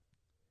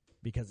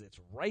 Because it's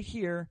right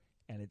here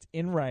and it's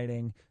in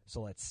writing,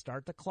 so let's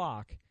start the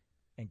clock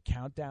and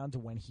count down to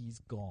when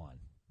he's gone.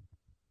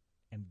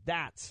 And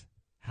that's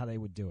how they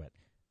would do it.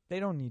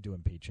 They don't need to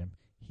impeach him.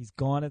 He's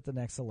gone at the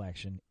next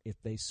election if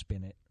they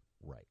spin it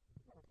right.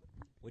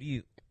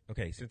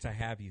 Okay, since I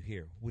have you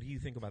here, what do you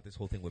think about this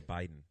whole thing with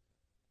Biden?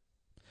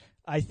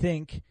 I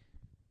think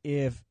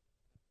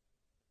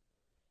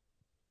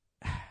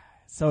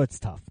so it's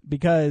tough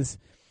because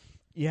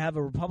you have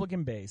a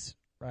Republican base,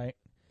 right,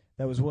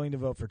 that was willing to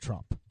vote for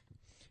Trump.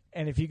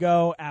 And if you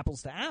go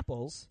apples to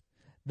apples,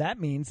 that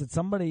means that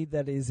somebody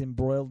that is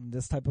embroiled in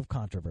this type of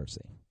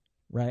controversy,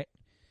 right,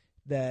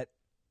 that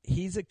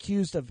he's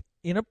accused of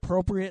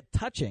inappropriate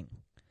touching.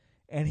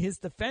 And his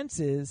defense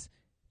is,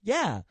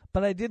 yeah,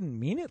 but I didn't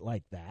mean it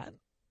like that,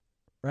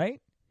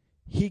 right?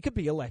 He could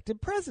be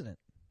elected president.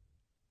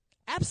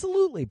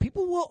 Absolutely.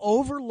 People will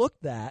overlook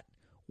that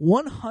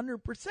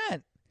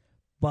 100%.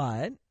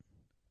 But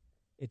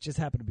it just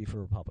happened to be for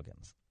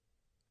Republicans.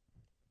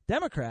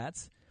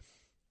 Democrats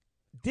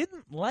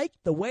didn't like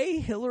the way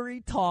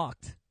Hillary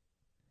talked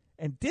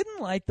and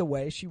didn't like the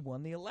way she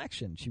won the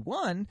election. She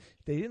won.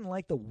 They didn't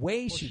like the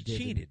way she did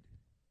cheated.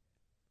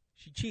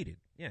 She cheated.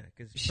 Yeah,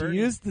 because she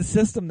used the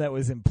system that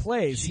was in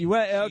place.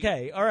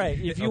 Okay, all right.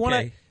 If you want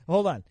to,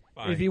 hold on.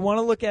 Fine. If you want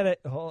to look at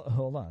it,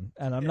 hold on.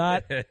 And I'm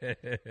not.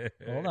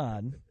 Hold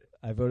on.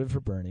 I voted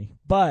for Bernie,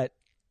 but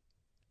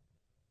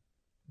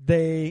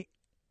if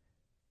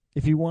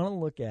you want to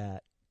look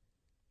at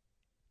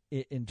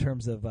it in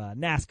terms of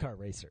NASCAR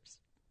racers,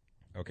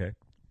 okay,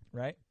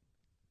 right?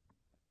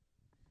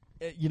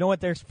 You know what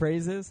their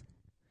phrase is?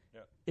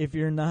 Yeah. If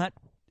you're not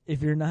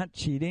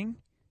cheating,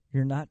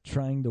 you're not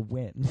trying to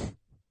win.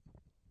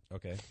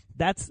 Okay.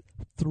 That's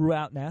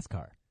throughout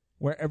NASCAR,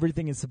 where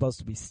everything is supposed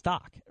to be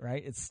stock,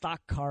 right? It's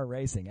stock car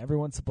racing.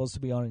 Everyone's supposed to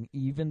be on an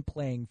even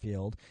playing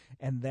field,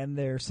 and then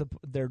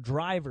their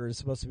driver is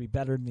supposed to be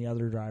better than the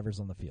other drivers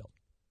on the field,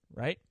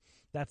 right?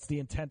 That's the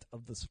intent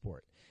of the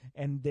sport.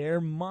 And their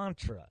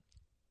mantra,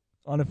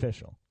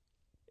 unofficial,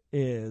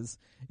 is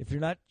if you're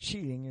not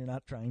cheating, you're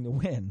not trying to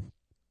win.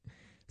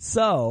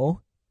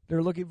 So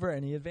they're looking for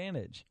any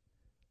advantage.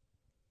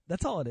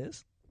 That's all it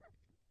is.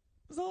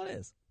 That's all it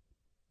is.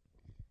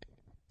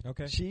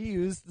 Okay. She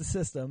used the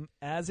system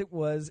as it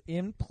was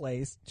in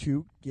place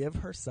to give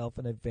herself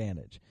an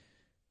advantage.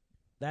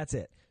 That's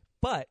it.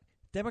 But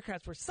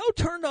Democrats were so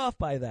turned off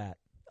by that.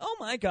 Oh,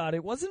 my God,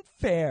 it wasn't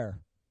fair.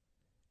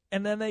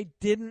 And then they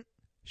didn't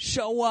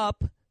show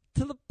up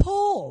to the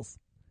polls.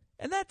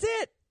 And that's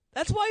it.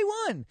 That's why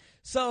he won.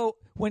 So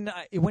when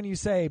you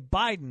say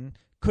Biden,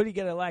 could he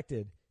get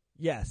elected?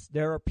 Yes,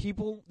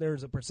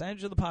 there's a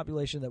percentage of the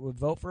population that would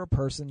vote for a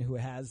person who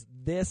has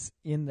this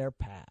in their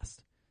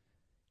past.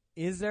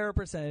 Is there a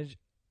percentage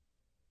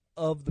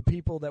of the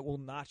people that will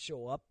not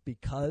show up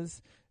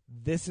because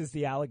this is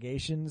the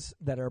allegations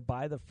that are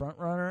by the front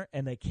runner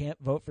and they can't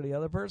vote for the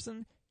other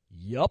person?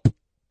 Yup.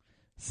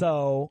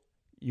 So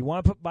you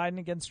want to put Biden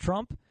against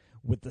Trump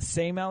with the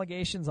same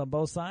allegations on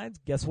both sides?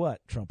 Guess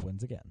what? Trump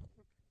wins again.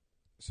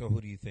 So who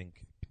do you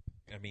think?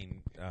 I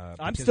mean,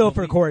 I'm still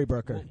for Cory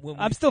Booker.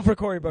 I'm still for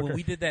Cory Booker. When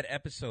we did that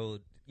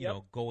episode, you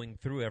know, going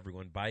through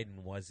everyone, Biden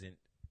wasn't.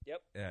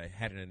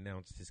 Hadn't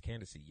announced his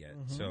candidacy yet.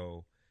 Mm-hmm.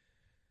 So,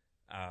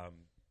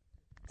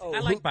 I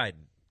like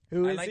Biden.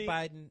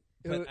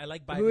 I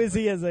like Biden. Who is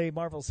he as a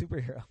Marvel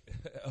superhero?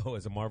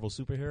 As a Marvel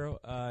superhero?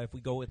 If we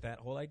go with that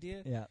whole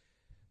idea, yeah.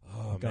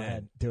 Oh, go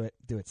ahead, do it.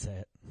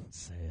 Say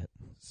it.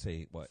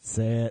 Say what?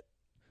 Say it.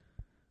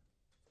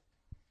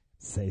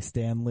 Say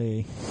Stan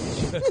Lee.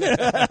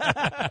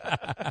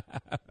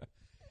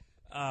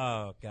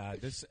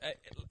 This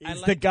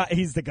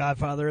He's the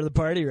godfather of the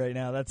party right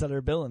now. That's how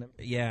they're billing him.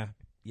 Yeah.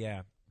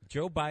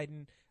 Joe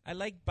Biden. I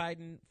like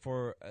Biden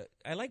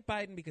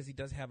because he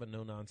does have a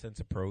no nonsense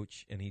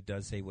approach, and he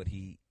does say what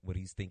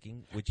he's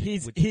thinking.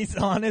 He's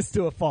honest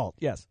to a fault.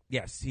 Yes,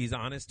 he's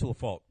honest to a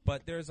fault.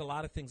 But there's a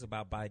lot of things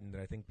about Biden that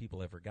I think people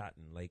have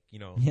forgotten, like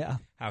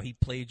how he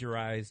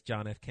plagiarized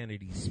John F.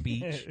 Kennedy's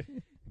speech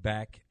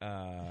back.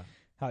 How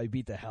he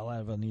beat the hell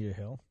out of Anita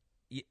Hill.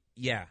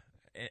 Yeah,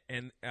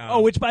 and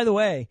which by the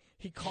way,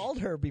 he called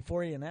her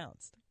before he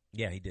announced.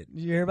 Yeah, he did. Did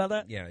you hear about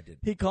that? Yeah, I did.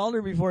 He called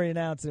her before he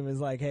announced and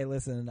was like, hey,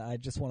 listen, I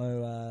just want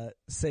to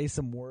say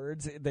some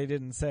words. They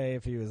didn't say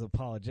if he was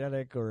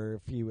apologetic or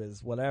if he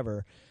was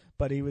whatever,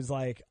 but he was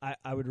like,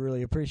 I would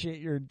really appreciate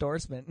your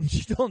endorsement. And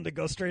she told him to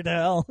go straight to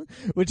hell,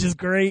 which is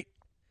great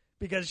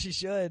because she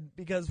should.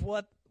 Because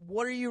what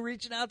are you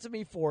reaching out to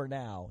me for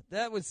now?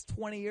 That was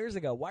 20 years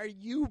ago. Why are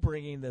you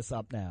bringing this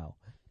up now?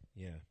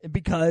 Yeah.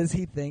 Because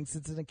he thinks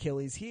it's an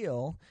Achilles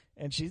heel,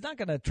 and she's not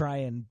going to try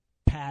and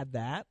pad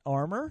that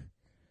armor.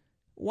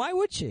 Why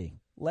would she?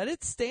 Let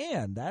it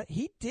stand.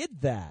 He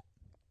did that.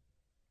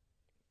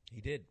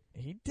 He did.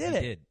 He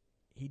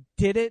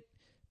did it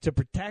to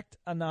protect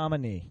a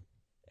nominee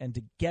and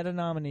to get a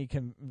nominee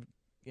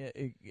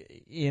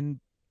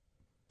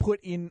put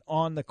in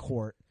on the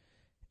court.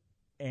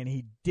 And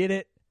he did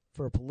it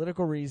for a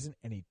political reason,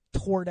 and he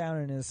tore down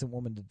an innocent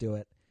woman to do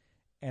it.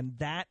 And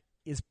that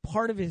is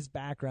part of his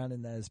background,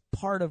 and that is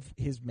part of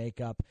his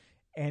makeup.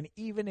 And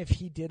even if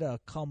he did a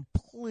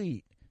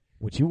complete,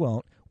 which you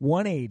won't,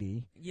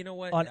 180. You know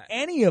what? On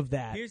any of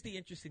that. Here's the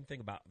interesting thing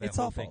about that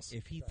whole thing.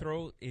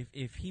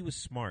 If he was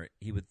smart,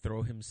 he would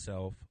throw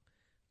himself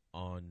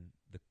on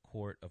the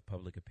court of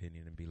public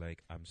opinion and be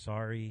like, I'm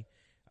sorry,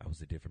 I was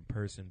a different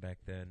person back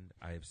then.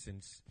 I have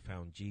since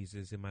found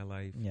Jesus in my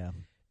life. Yeah.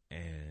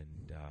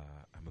 And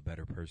I'm a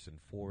better person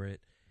for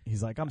it.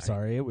 He's like, I'm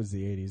sorry, it was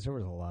the 80s. There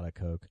was a lot of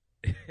coke.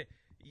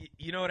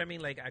 You know what I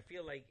mean? Like, I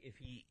feel like if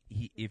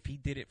he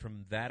did it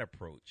from that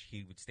approach,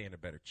 he would stand a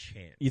better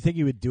chance. You think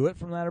he would do it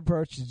from that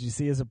approach? Did you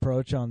see his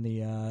approach on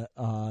the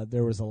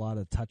there was a lot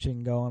of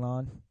touching going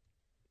on?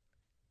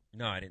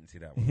 No, I didn't see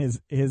that one.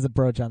 His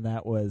approach on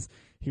that was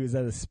he was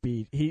at a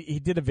speech. He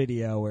did a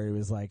video where he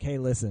was like, hey,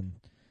 listen,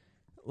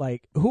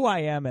 like, who I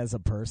am as a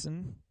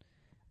person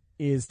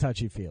is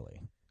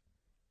touchy-feely.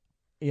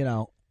 You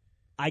know,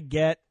 I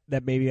get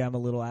that maybe I'm a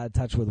little out of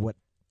touch with what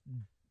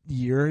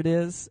year it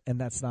is,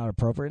 and that's not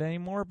appropriate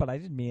anymore, but I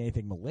didn't mean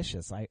anything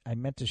malicious. I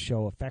meant to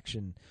show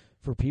affection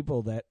for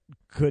people that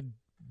could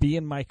be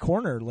in my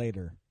corner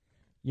later,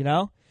 you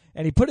know?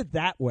 And he put it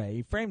that way.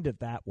 He framed it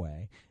that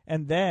way.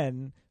 And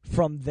then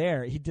from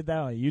there, he did that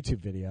on a YouTube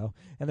video,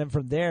 and then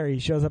from there, he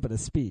shows up at a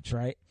speech,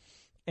 right?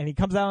 And he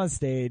comes out on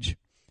stage,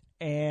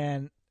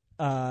 and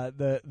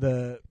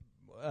the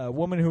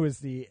woman who was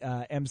the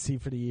MC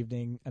for the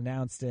evening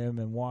announced him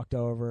and walked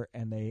over,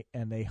 and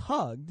they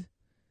hugged.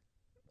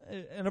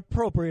 An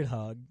appropriate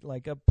hug,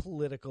 like a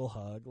political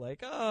hug,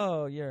 like,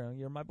 oh,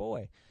 you're my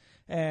boy.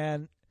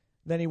 And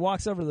then he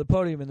walks over to the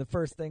podium, and the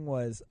first thing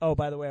was, oh,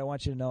 by the way, I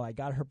want you to know I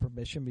got her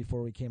permission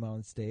before we came out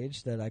on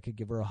stage that I could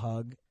give her a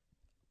hug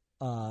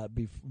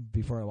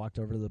before I walked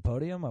over to the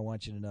podium. I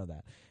want you to know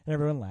that. And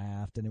everyone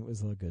laughed, and it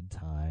was a good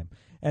time.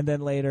 And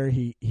then later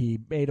he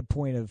made a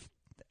point of,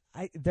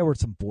 there were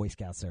some Boy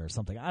Scouts there or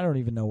something. I don't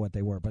even know what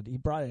they were, but he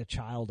brought a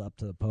child up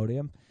to the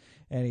podium,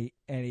 and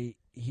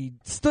he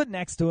stood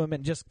next to him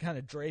and just kind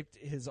of draped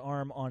his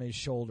arm on his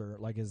shoulder,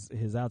 like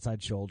his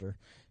outside shoulder,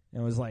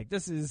 and was like,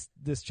 this is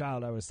this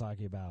child I was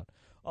talking about.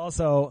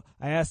 Also,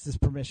 I asked his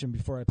permission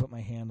before I put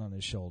my hand on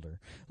his shoulder.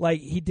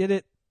 Like, he did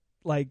it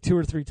like 2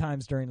 or 3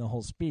 times during the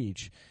whole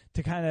speech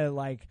to kind of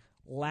like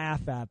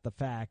laugh at the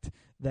fact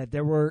that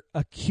there were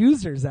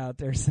accusers out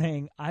there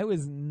saying I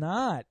was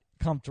not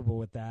comfortable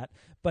with that,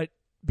 but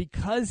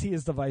because he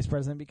is the vice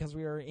president, because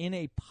we are in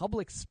a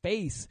public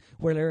space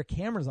where there are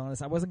cameras on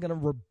us, I wasn't going to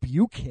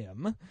rebuke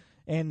him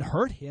and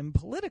hurt him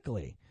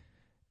politically,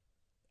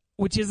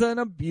 which is an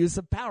abuse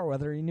of power,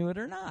 whether he knew it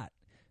or not,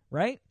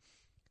 right?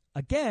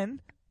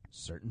 Again,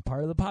 certain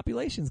part of the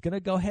population is going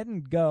to go ahead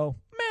and go,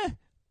 meh,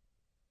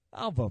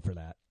 I'll vote for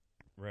that.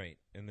 Right,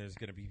 and there's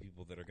going to be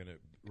people that are going to,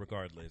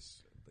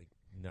 regardless, like,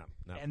 no.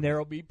 And there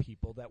will be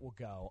people that will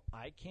go,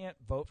 I can't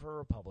vote for a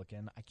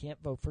Republican. I can't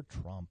vote for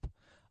Trump.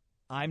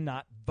 I'm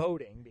not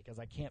voting because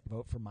I can't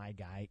vote for my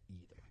guy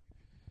either.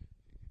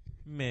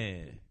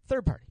 Man.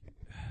 Third party.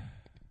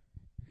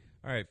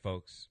 All right,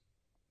 folks.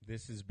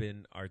 This has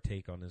been our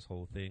take on this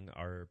whole thing,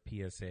 our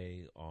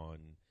PSA on...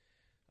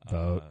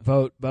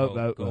 Vote.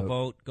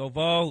 Go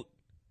vote.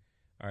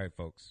 All right,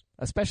 folks.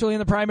 Especially in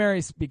the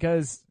primaries,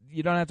 because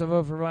you don't have to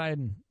vote for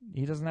Biden.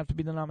 He doesn't have to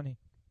be the nominee.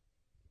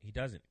 He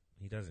doesn't.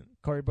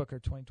 Cory Booker,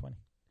 2020.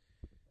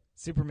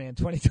 Superman,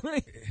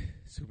 2020.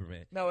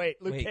 Superman. No,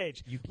 wait, Luke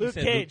Cage. You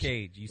said Luke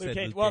Cage. You said Luke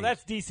Cage. Well,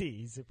 that's DC.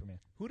 He's Superman.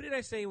 Who did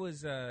I say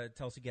was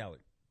Tulsi Gabbard?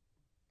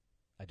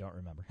 I don't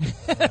remember.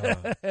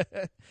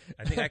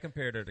 I think I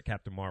compared her to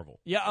Captain Marvel.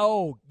 Yeah.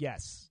 Oh,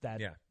 yes.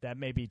 That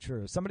may be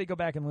true. Somebody go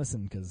back and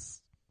listen,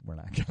 because we're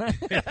not going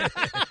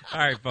to. All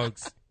right,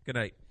 folks. Good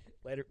night.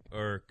 Later.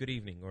 or good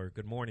evening or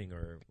good morning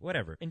or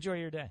whatever. Enjoy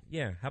your day.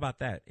 Yeah, how about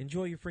that?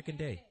 Enjoy your freaking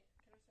day.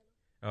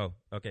 Oh,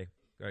 okay.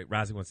 All right,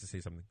 Rozzy wants to say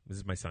something. This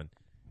is my son.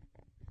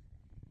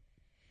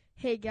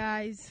 Hey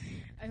guys,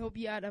 I hope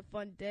you had a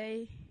fun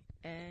day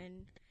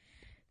and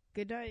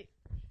good night.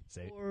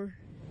 Say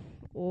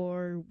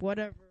or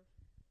whatever.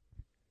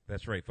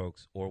 That's right,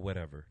 folks, or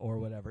whatever. or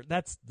whatever.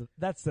 That's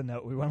the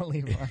note we want to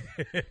leave on.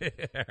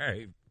 All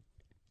right.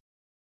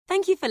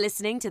 Thank you for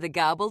listening to the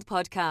Garbled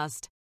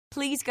Podcast.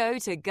 Please go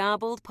to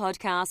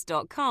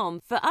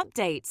garbledpodcast.com for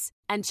updates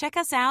and check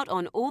us out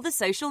on all the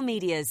social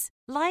medias.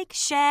 Like,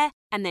 share,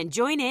 and then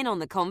join in on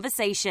the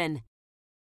conversation.